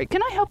 I'm sorry.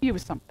 Can I help you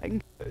with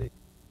something?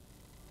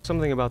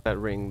 Something about that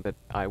ring that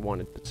I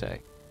wanted to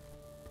say.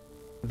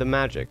 The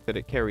magic that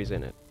it carries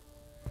in it.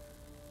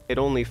 It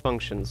only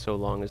functions so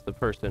long as the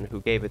person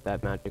who gave it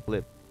that magic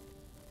lives.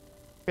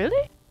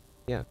 Really?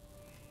 Yeah.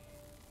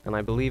 And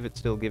I believe it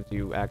still gives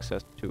you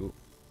access to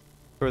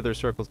further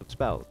circles of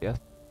spells, yes?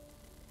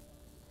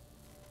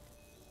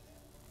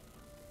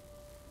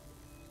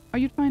 Are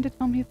you trying to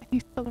tell me that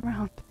he's still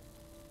around?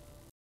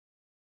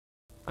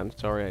 I'm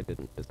sorry I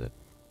didn't visit.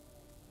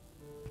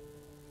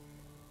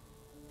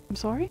 I'm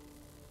sorry?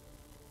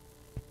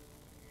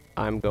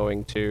 I'm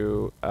going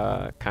to,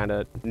 kind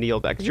of kneel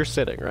back, because you're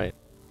sitting, right?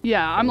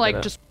 Yeah, I'm like,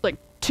 gonna- just, like,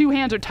 two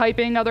hands are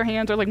typing, other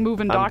hands are, like,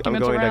 moving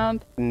documents I'm going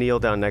around. to kneel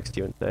down next to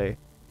you and say,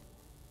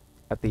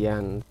 at the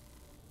end,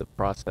 the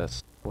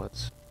process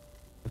was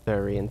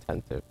very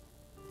intensive,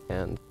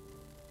 and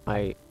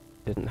I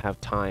didn't have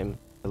time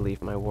to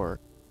leave my work,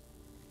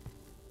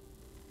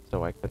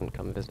 so I couldn't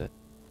come visit.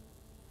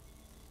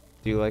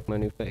 Do you like my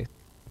new face?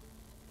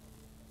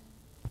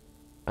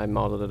 I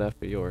modeled it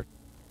after yours.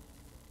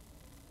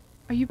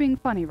 Are you being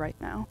funny right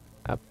now?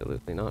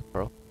 Absolutely not,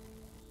 Pearl.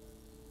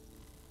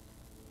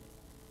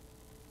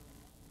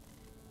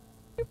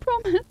 You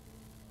promise?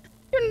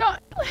 You're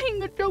not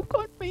playing a joke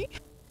on me?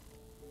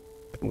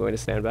 I'm going to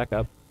stand back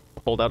up,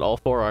 hold out all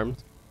four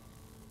arms.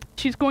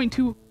 She's going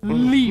to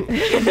leap.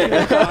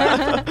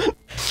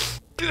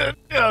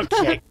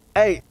 Okay.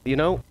 Hey, you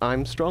know,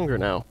 I'm stronger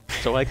now,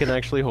 so I can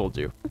actually hold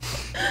you.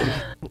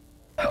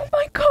 Oh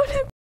my god.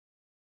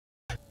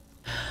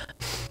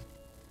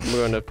 I'm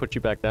going to put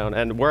you back down,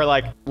 and we're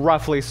like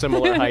roughly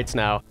similar heights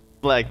now.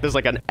 Like, there's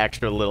like an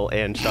extra little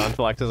inch on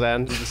Flex's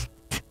end. Just...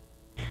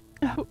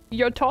 Oh,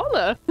 you're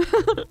taller.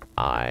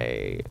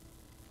 I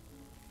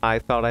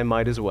thought I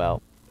might as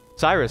well.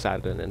 Cyrus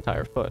added an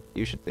entire foot.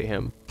 You should see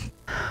him.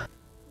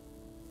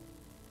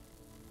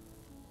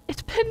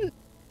 It's been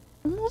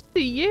almost a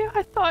year.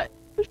 I thought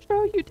for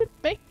sure you didn't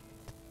make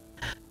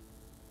it.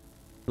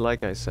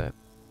 Like I said,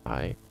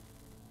 I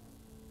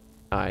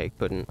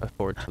couldn't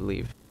afford to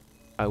leave.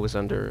 I was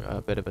under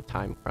a bit of a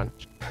time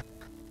crunch.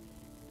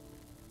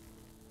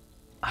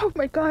 Oh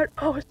my god.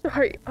 Oh,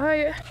 sorry.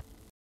 I'm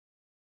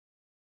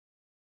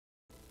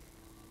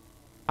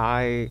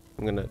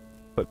gonna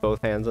put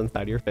both hands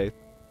inside your face.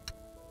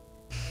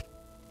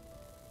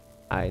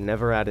 I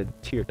never added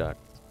tear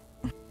ducts,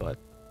 but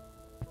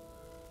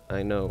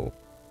I know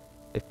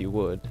if you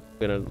would, I'm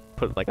gonna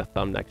put like a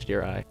thumb next to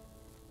your eye.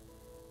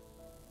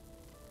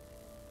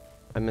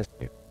 I missed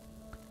you.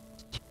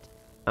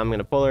 I'm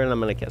gonna pull her and I'm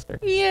gonna kiss her.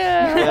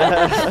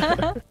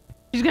 Yeah.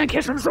 She's gonna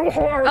kiss him so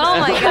hard. Oh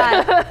my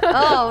god.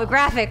 Oh,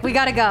 graphic. We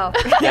gotta go.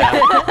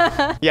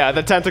 Yeah,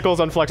 the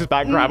tentacles on Flex's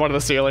back grab onto the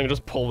ceiling and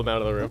just pull them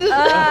out of the room.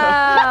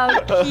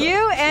 Oh,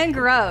 cute and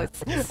gross.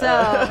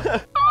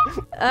 So,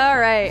 all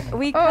right,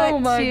 we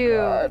cut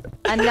to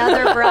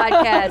another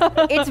broadcast.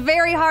 It's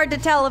very hard to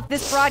tell if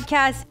this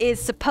broadcast is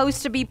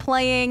supposed to be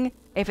playing,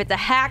 if it's a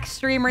hack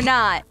stream or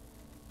not.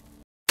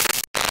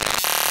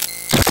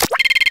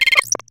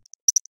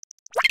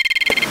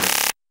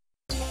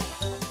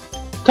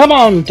 Come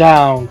on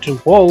down to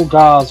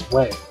Wolgar's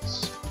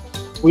Wares.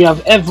 We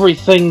have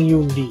everything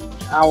you need.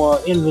 Our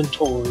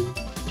inventory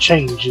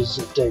changes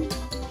daily.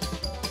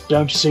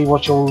 Don't see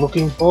what you're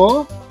looking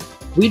for?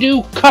 We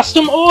do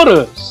custom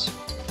orders.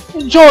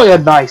 Enjoy a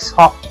nice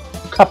hot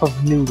cup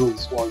of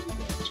noodles while you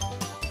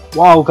wait.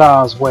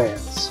 Wolgar's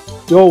Wares,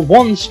 your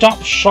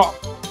one-stop shop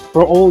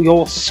for all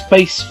your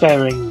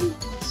spacefaring needs.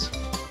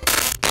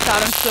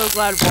 God, I'm so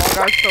glad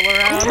Wolgar's still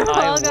around.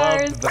 I love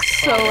Wolgar's the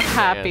so Comic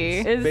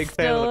happy. Sans. Big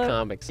fan of the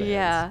Comic Sans.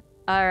 Yeah.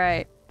 All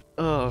right.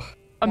 Ugh.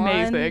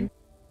 Amazing. One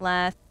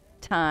last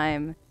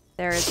time.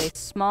 There is a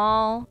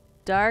small,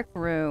 dark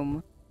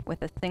room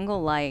with a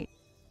single light,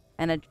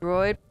 and a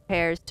droid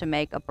prepares to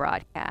make a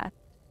broadcast.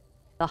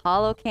 The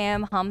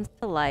holocam hums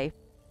to life,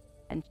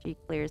 and she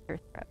clears her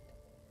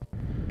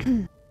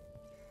throat.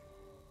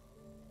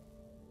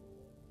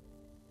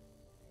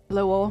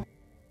 Hello all.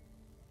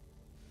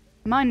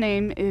 My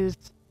name is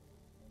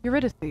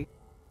Eurydice.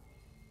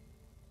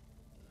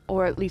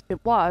 Or at least it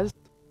was,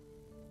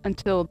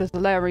 until the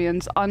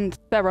Zalarians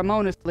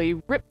unceremoniously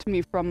ripped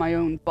me from my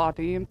own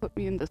body and put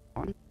me in this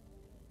one.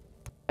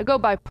 I go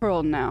by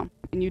Pearl now,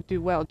 and you'd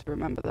do well to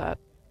remember that.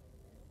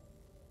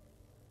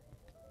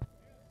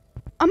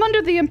 I'm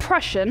under the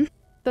impression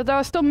that there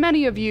are still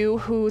many of you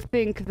who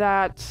think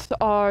that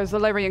our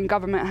Zalarian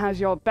government has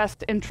your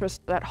best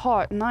interests at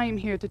heart, and I am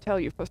here to tell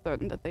you for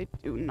certain that they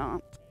do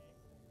not.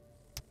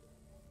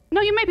 Now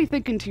you may be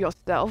thinking to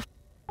yourself,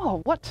 oh,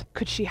 what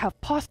could she have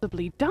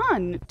possibly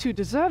done to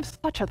deserve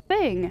such a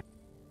thing?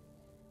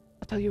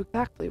 I'll tell you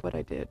exactly what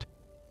I did.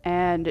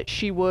 And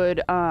she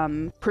would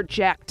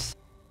project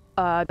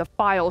the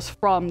files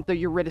from the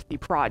Eurydice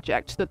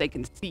project so they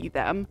can see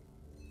them.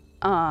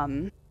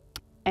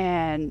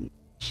 And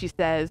she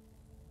says,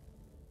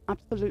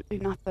 absolutely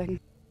nothing.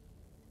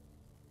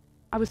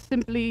 I was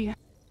simply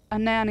a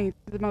nanny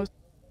to the most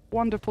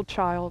wonderful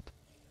child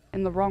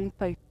in the wrong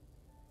place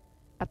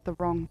at the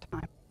wrong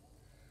time.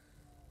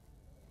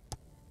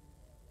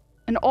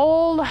 And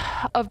all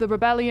of the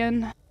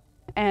rebellion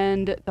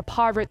and the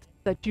pirates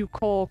that you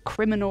call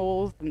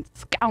criminals and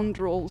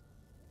scoundrels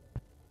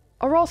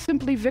are all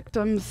simply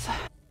victims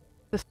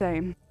the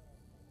same,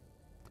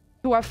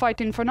 who are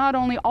fighting for not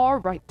only our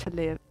right to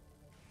live,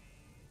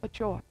 but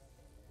yours.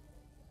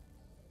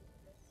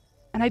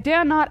 And I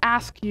dare not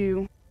ask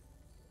you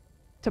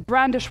to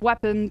brandish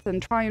weapons and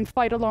try and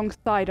fight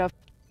alongside us,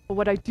 but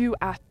what I do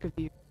ask of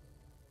you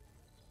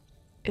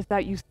is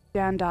that you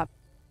stand up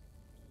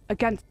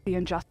against the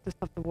injustice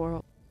of the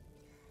world,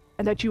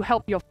 and that you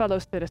help your fellow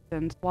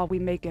citizens while we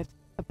make it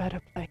a better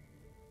place.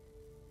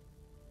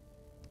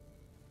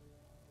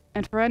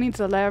 And for any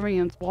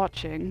Zalarians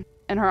watching,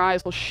 and her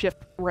eyes will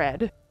shift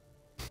red,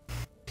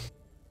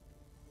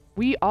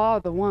 we are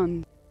the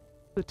ones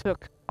who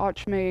took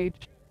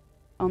Archmage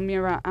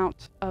Almira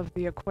out of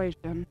the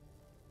equation,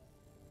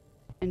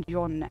 and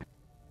you're next.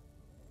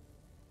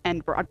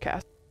 End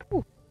broadcast.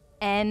 Ooh.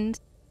 End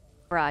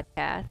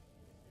broadcast.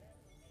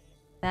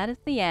 That is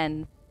the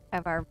end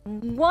of our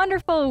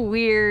wonderful,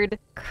 weird,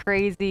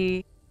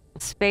 crazy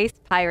space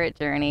pirate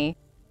journey.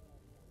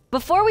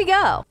 Before we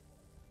go,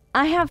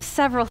 I have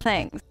several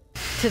things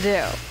to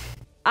do.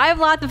 I have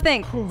lots of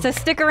things, so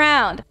stick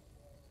around.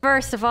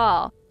 First of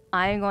all,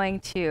 I'm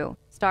going to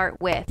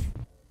start with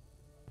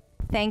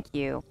thank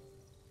you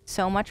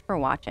so much for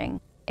watching.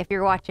 If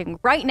you're watching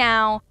right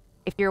now,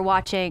 if you're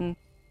watching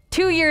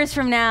 2 years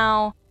from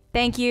now,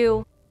 thank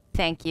you,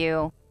 thank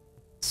you.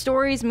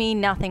 Stories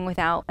mean nothing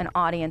without an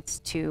audience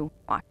to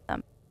watch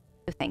them,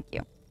 so thank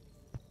you.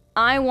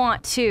 I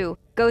want to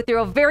go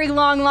through a very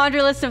long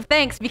laundry list of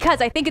thanks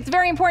because I think it's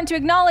very important to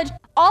acknowledge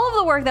all of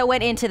the work that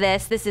went into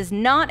this. This is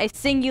not a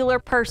singular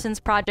person's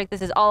project.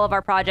 This is all of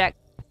our project.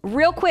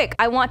 Real quick,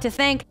 I want to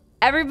thank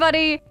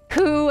everybody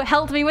who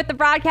helped me with the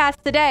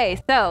broadcast today.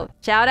 So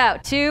shout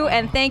out to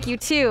and thank you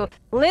to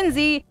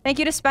Lindsay. Thank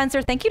you to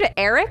Spencer. Thank you to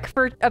Eric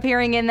for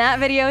appearing in that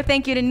video.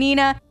 Thank you to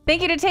Nina.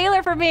 Thank you to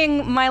Taylor for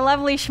being my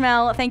lovely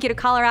Schmel. Thank you to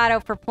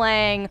Colorado for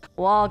playing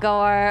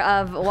Wolgar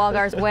of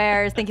Wolgar's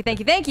Wares. Thank you, thank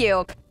you, thank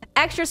you.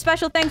 Extra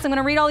special thanks. I'm going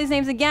to read all these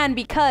names again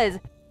because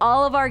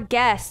all of our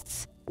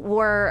guests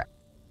were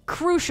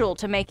crucial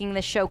to making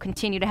this show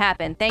continue to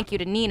happen. Thank you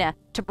to Nina,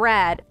 to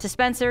Brad, to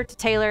Spencer, to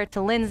Taylor, to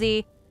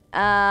Lindsay.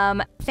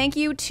 Thank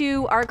you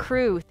to our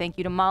crew. Thank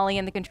you to Molly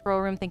in the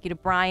control room. Thank you to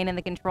Brian in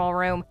the control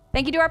room.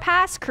 Thank you to our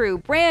past crew,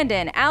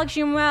 Brandon, Alex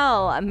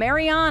Jumel,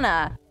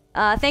 Mariana.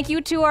 Thank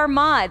you to our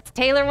mods,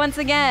 Taylor once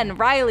again,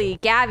 Riley,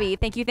 Gabby.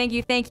 Thank you, thank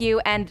you, thank you.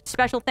 And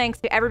special thanks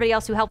to everybody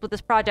else who helped with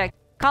this project.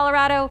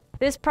 Colorado,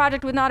 this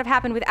project would not have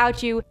happened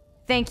without you.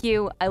 Thank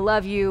you. I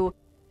love you.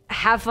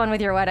 Have fun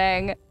with your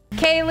wedding.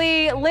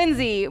 Kaylee,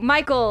 Lindsay,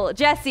 Michael,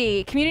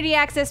 Jesse, Community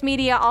Access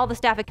Media, all the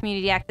staff at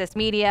Community Access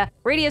Media,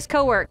 Radius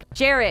Cowork,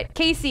 Jarrett,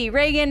 Casey,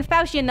 Reagan,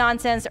 Faustian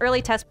Nonsense,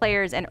 early test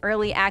players, and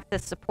early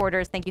access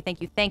supporters. Thank you,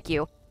 thank you, thank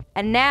you.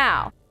 And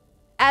now,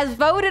 as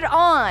voted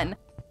on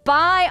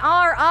by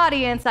our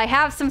audience, I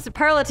have some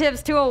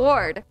superlatives to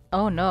award.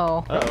 Oh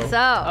no. Uh-oh.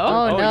 So,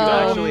 Oh, you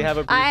actually have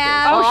a briefcase. I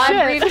have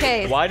a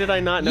briefcase. Why did I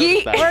not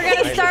notice that? We're going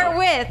I to start know.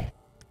 with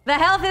the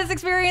Health is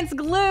Experience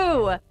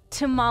glue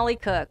to Molly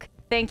Cook.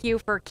 Thank you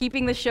for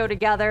keeping the show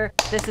together.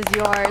 This is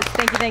yours.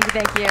 Thank you, thank you,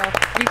 thank you.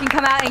 You can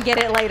come out and get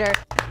it later.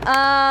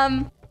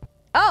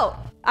 Oh,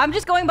 I'm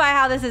just going by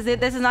how this is.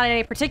 This is not in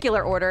any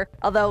particular order,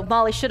 although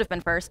Molly should have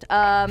been first.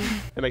 That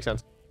makes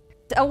sense.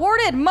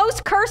 Awarded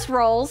most curse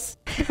rolls.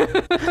 It's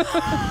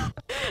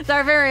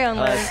our very own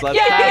list. Let's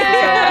pass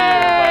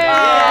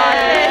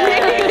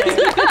this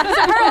over,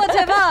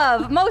 Superlative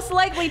of most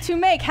likely to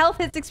make Health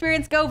Hits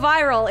Experience go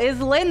viral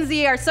is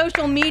Lindsay, our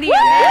social media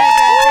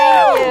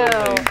manager.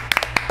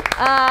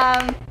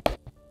 Thank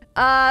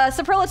you.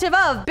 Superlative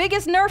of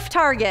biggest Nerf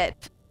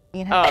target.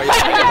 You know. Oh,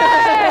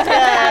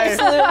 yeah.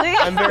 Absolutely.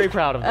 I'm very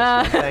proud of this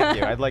one. Thank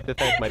you. I'd like to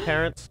thank my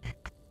parents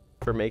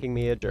for making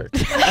me a jerk.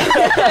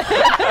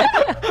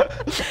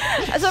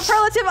 A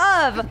superlative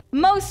of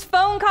most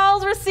phone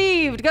calls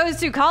received goes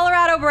to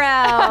Colorado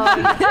Brown.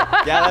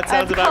 Yeah, that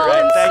sounds I've about called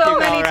right. him Thank so you,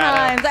 many Colorado.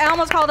 times. I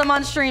almost called him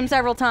on stream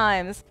several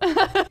times.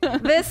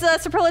 This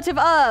superlative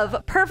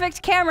of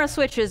perfect camera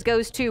switches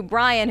goes to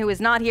Brian, who is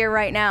not here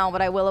right now,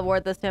 but I will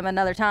award this to him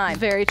another time.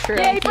 Very true.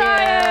 Yay,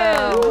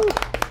 Brian!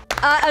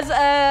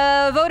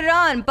 As voted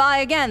on by,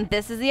 again,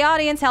 this is the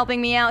audience helping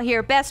me out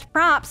here. Best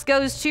props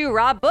goes to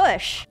Rob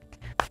Bush.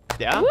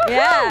 Yeah?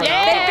 Yeah.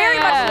 They very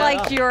much Yeah.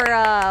 liked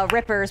your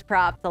Rippers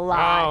props a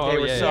lot. They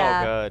were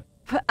so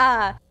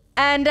good.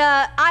 And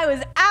I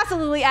was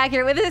absolutely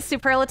accurate with this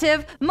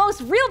superlative.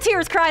 Most real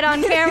tears cried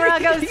on camera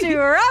goes to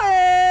Robin.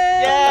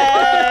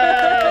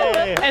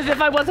 As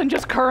if I wasn't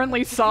just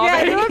currently sobbing.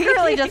 Yeah, you were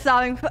currently just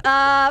sobbing.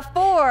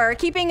 For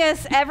keeping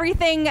us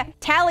everything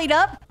tallied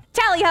up,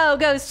 tally ho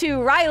goes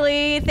to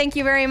Riley. Thank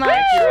you very much.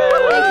 Thank you,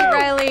 Riley. Thank you,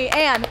 Riley.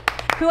 And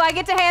who I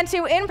get to hand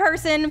to in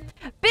person,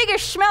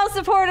 biggest Schmel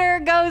supporter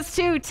goes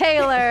to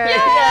Taylor.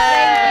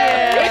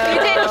 Thank you. If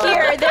you didn't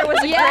hear, there was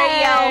a great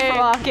yell from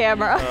off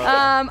camera.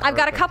 I've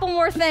got a couple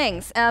more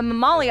things.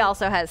 Molly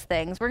also has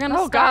things. We're gonna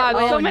Oh, start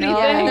God, with so many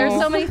things. There's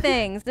so many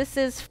things. This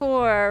is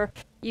for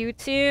you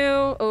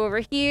two over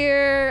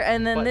here,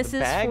 and then What, this the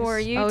is bags? for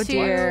you Oh, two.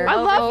 dear. I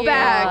over love here.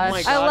 bags. Oh my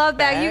I gosh, love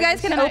bags. You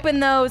guys bags? can open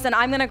those, and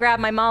I'm gonna grab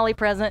my Molly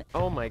present.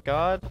 Oh my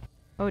god.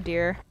 Oh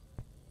dear.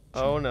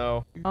 Oh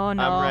no. Oh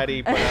no. I'm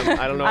ready, but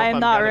I don't know if I'm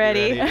not gonna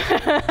ready. Be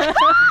ready.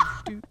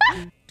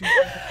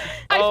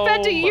 I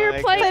spent a year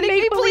my playing God.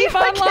 Make Believe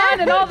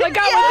Online, and all I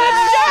got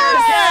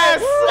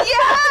Yes!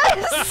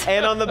 Yes!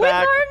 And on the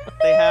back,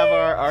 they have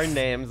our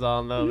names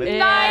on them. was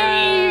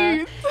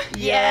nice.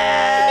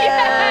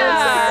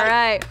 Yes! All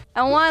right.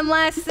 And one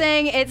last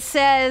thing. It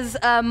says,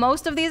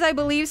 most of these, I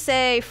believe,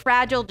 say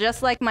fragile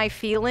just like my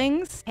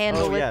feelings,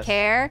 handle Oh, with yes.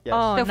 care. Yes.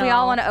 Oh, So if we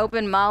all no. want to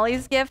open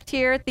Molly's gift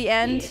here at the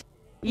end.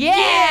 Yeah!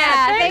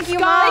 thanks, Thank you,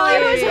 God. Molly.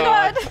 Thank you,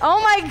 God.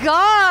 Oh my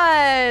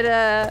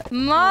God!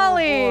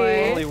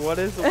 Molly! Holy, what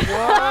is what the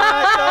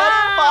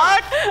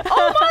fuck?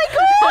 Oh my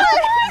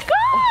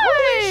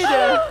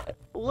God!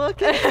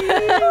 Look at these.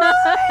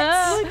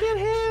 Look at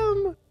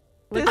him.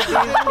 Look at these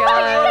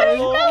guys.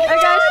 I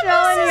got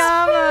Shell and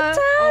Yama.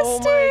 Oh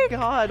my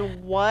god,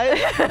 what?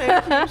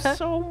 Thank you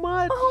so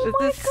much.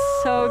 This is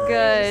so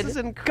good. This is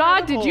incredible.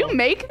 God, did you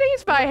make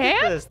these by Look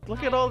at hand? this.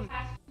 Look at all.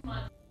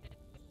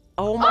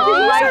 Oh my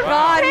Oh my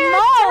God,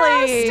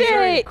 Molly! These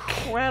are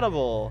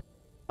incredible.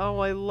 Oh,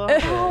 I love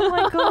it. Oh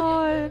my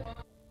God.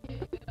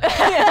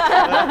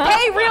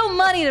 Pay real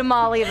money to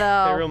Molly,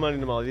 though. Pay real money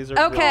to Molly. These are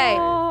Okay. Really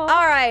All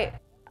right.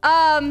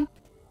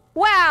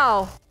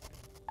 Wow.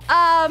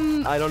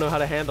 I don't know how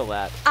to handle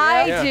that.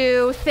 I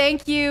do.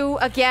 Thank you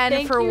again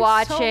Thank for you so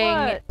watching.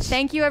 much.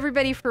 Thank you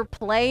everybody for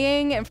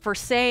playing and for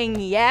saying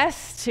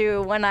yes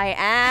to when I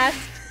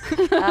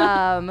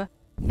asked.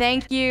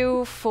 Thank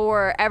you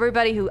for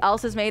everybody who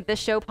else has made this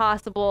show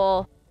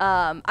possible.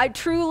 I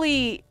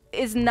truly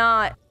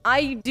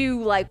I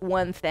do like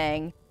one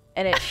thing,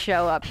 and it's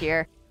show up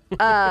here.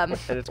 And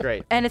it's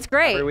great. And it's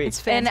great. Every week.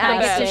 It's And I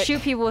get to fantastic.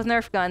 shoot people with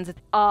Nerf guns. It's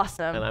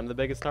awesome. And I'm the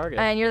biggest target.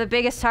 And you're the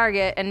biggest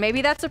target. And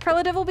maybe that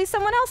superlative will be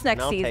someone else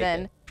next I'll take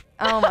season. it.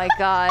 Oh my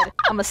God.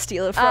 I'm gonna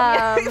steal it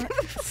from you.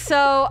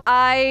 So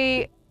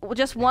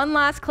just one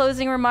last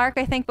closing remark,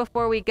 I think,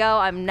 before we go.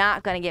 I'm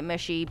not going to get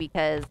mushy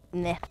because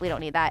we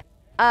don't need that.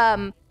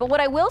 But what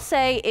I will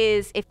say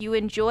is if you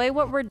enjoy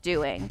what we're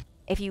doing,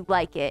 if you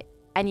like it,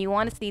 and you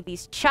want to see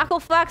these chuckle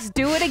fucks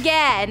do it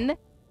again,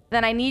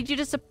 then I need you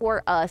to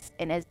support us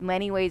in as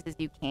many ways as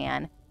you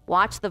can.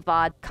 Watch the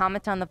VOD,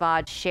 comment on the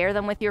VOD, share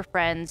them with your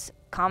friends,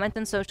 comment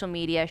on social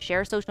media,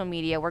 share social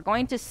media. We're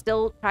going to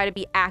still try to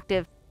be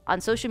active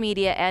on social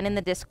media and in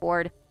the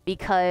Discord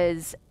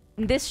because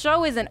this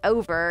show isn't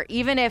over.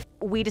 Even if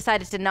we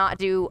decided to not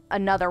do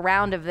another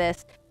round of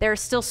this,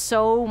 there's still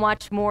so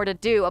much more to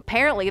do.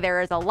 Apparently,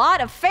 there is a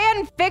lot of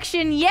fan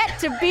fiction yet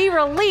to be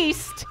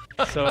released.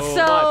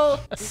 So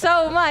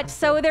much.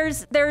 So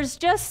there's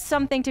just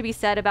something to be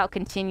said about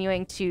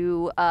continuing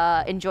to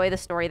enjoy the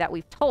story that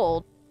we've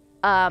told.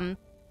 But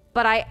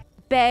I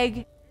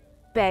beg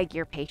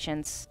your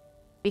patience,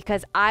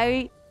 because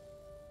I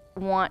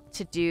want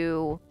to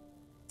do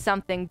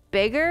something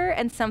bigger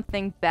and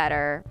something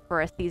better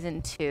for a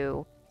season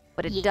 2,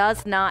 but it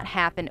does not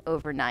happen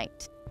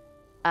overnight.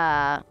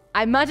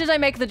 Much as I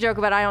make the joke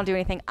about I don't do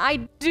anything,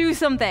 I do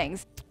some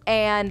things.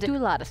 And do a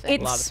lot of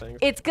things.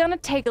 It's gonna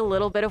take a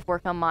little bit of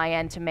work on my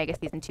end to make a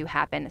season 2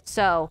 happen.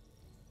 So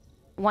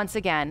once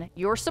again,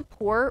 your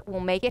support will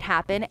make it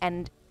happen,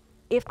 and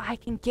if I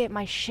can get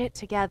my shit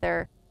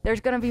together, there's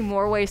gonna be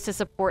more ways to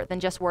support than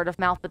just word of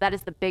mouth, but that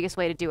is the biggest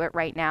way to do it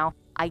right now.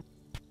 I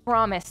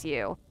promise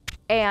you.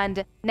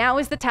 And now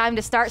is the time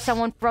to start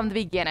someone from the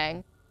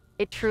beginning.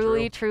 It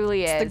truly is.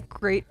 It's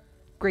the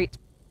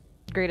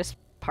greatest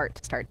part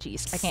to start.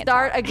 Jeez, I can't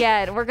start talk.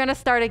 again. We're gonna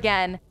start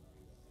again.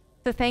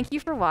 So thank you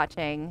for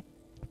watching.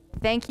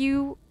 Thank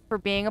you for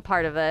being a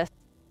part of this.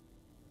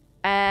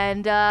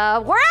 And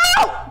we're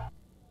out!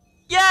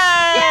 Yay!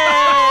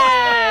 Yeah!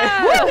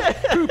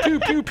 Pew pew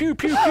pew pew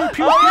pew pew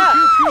pew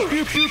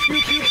pew pew pew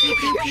pew pew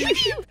pew pew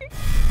pew.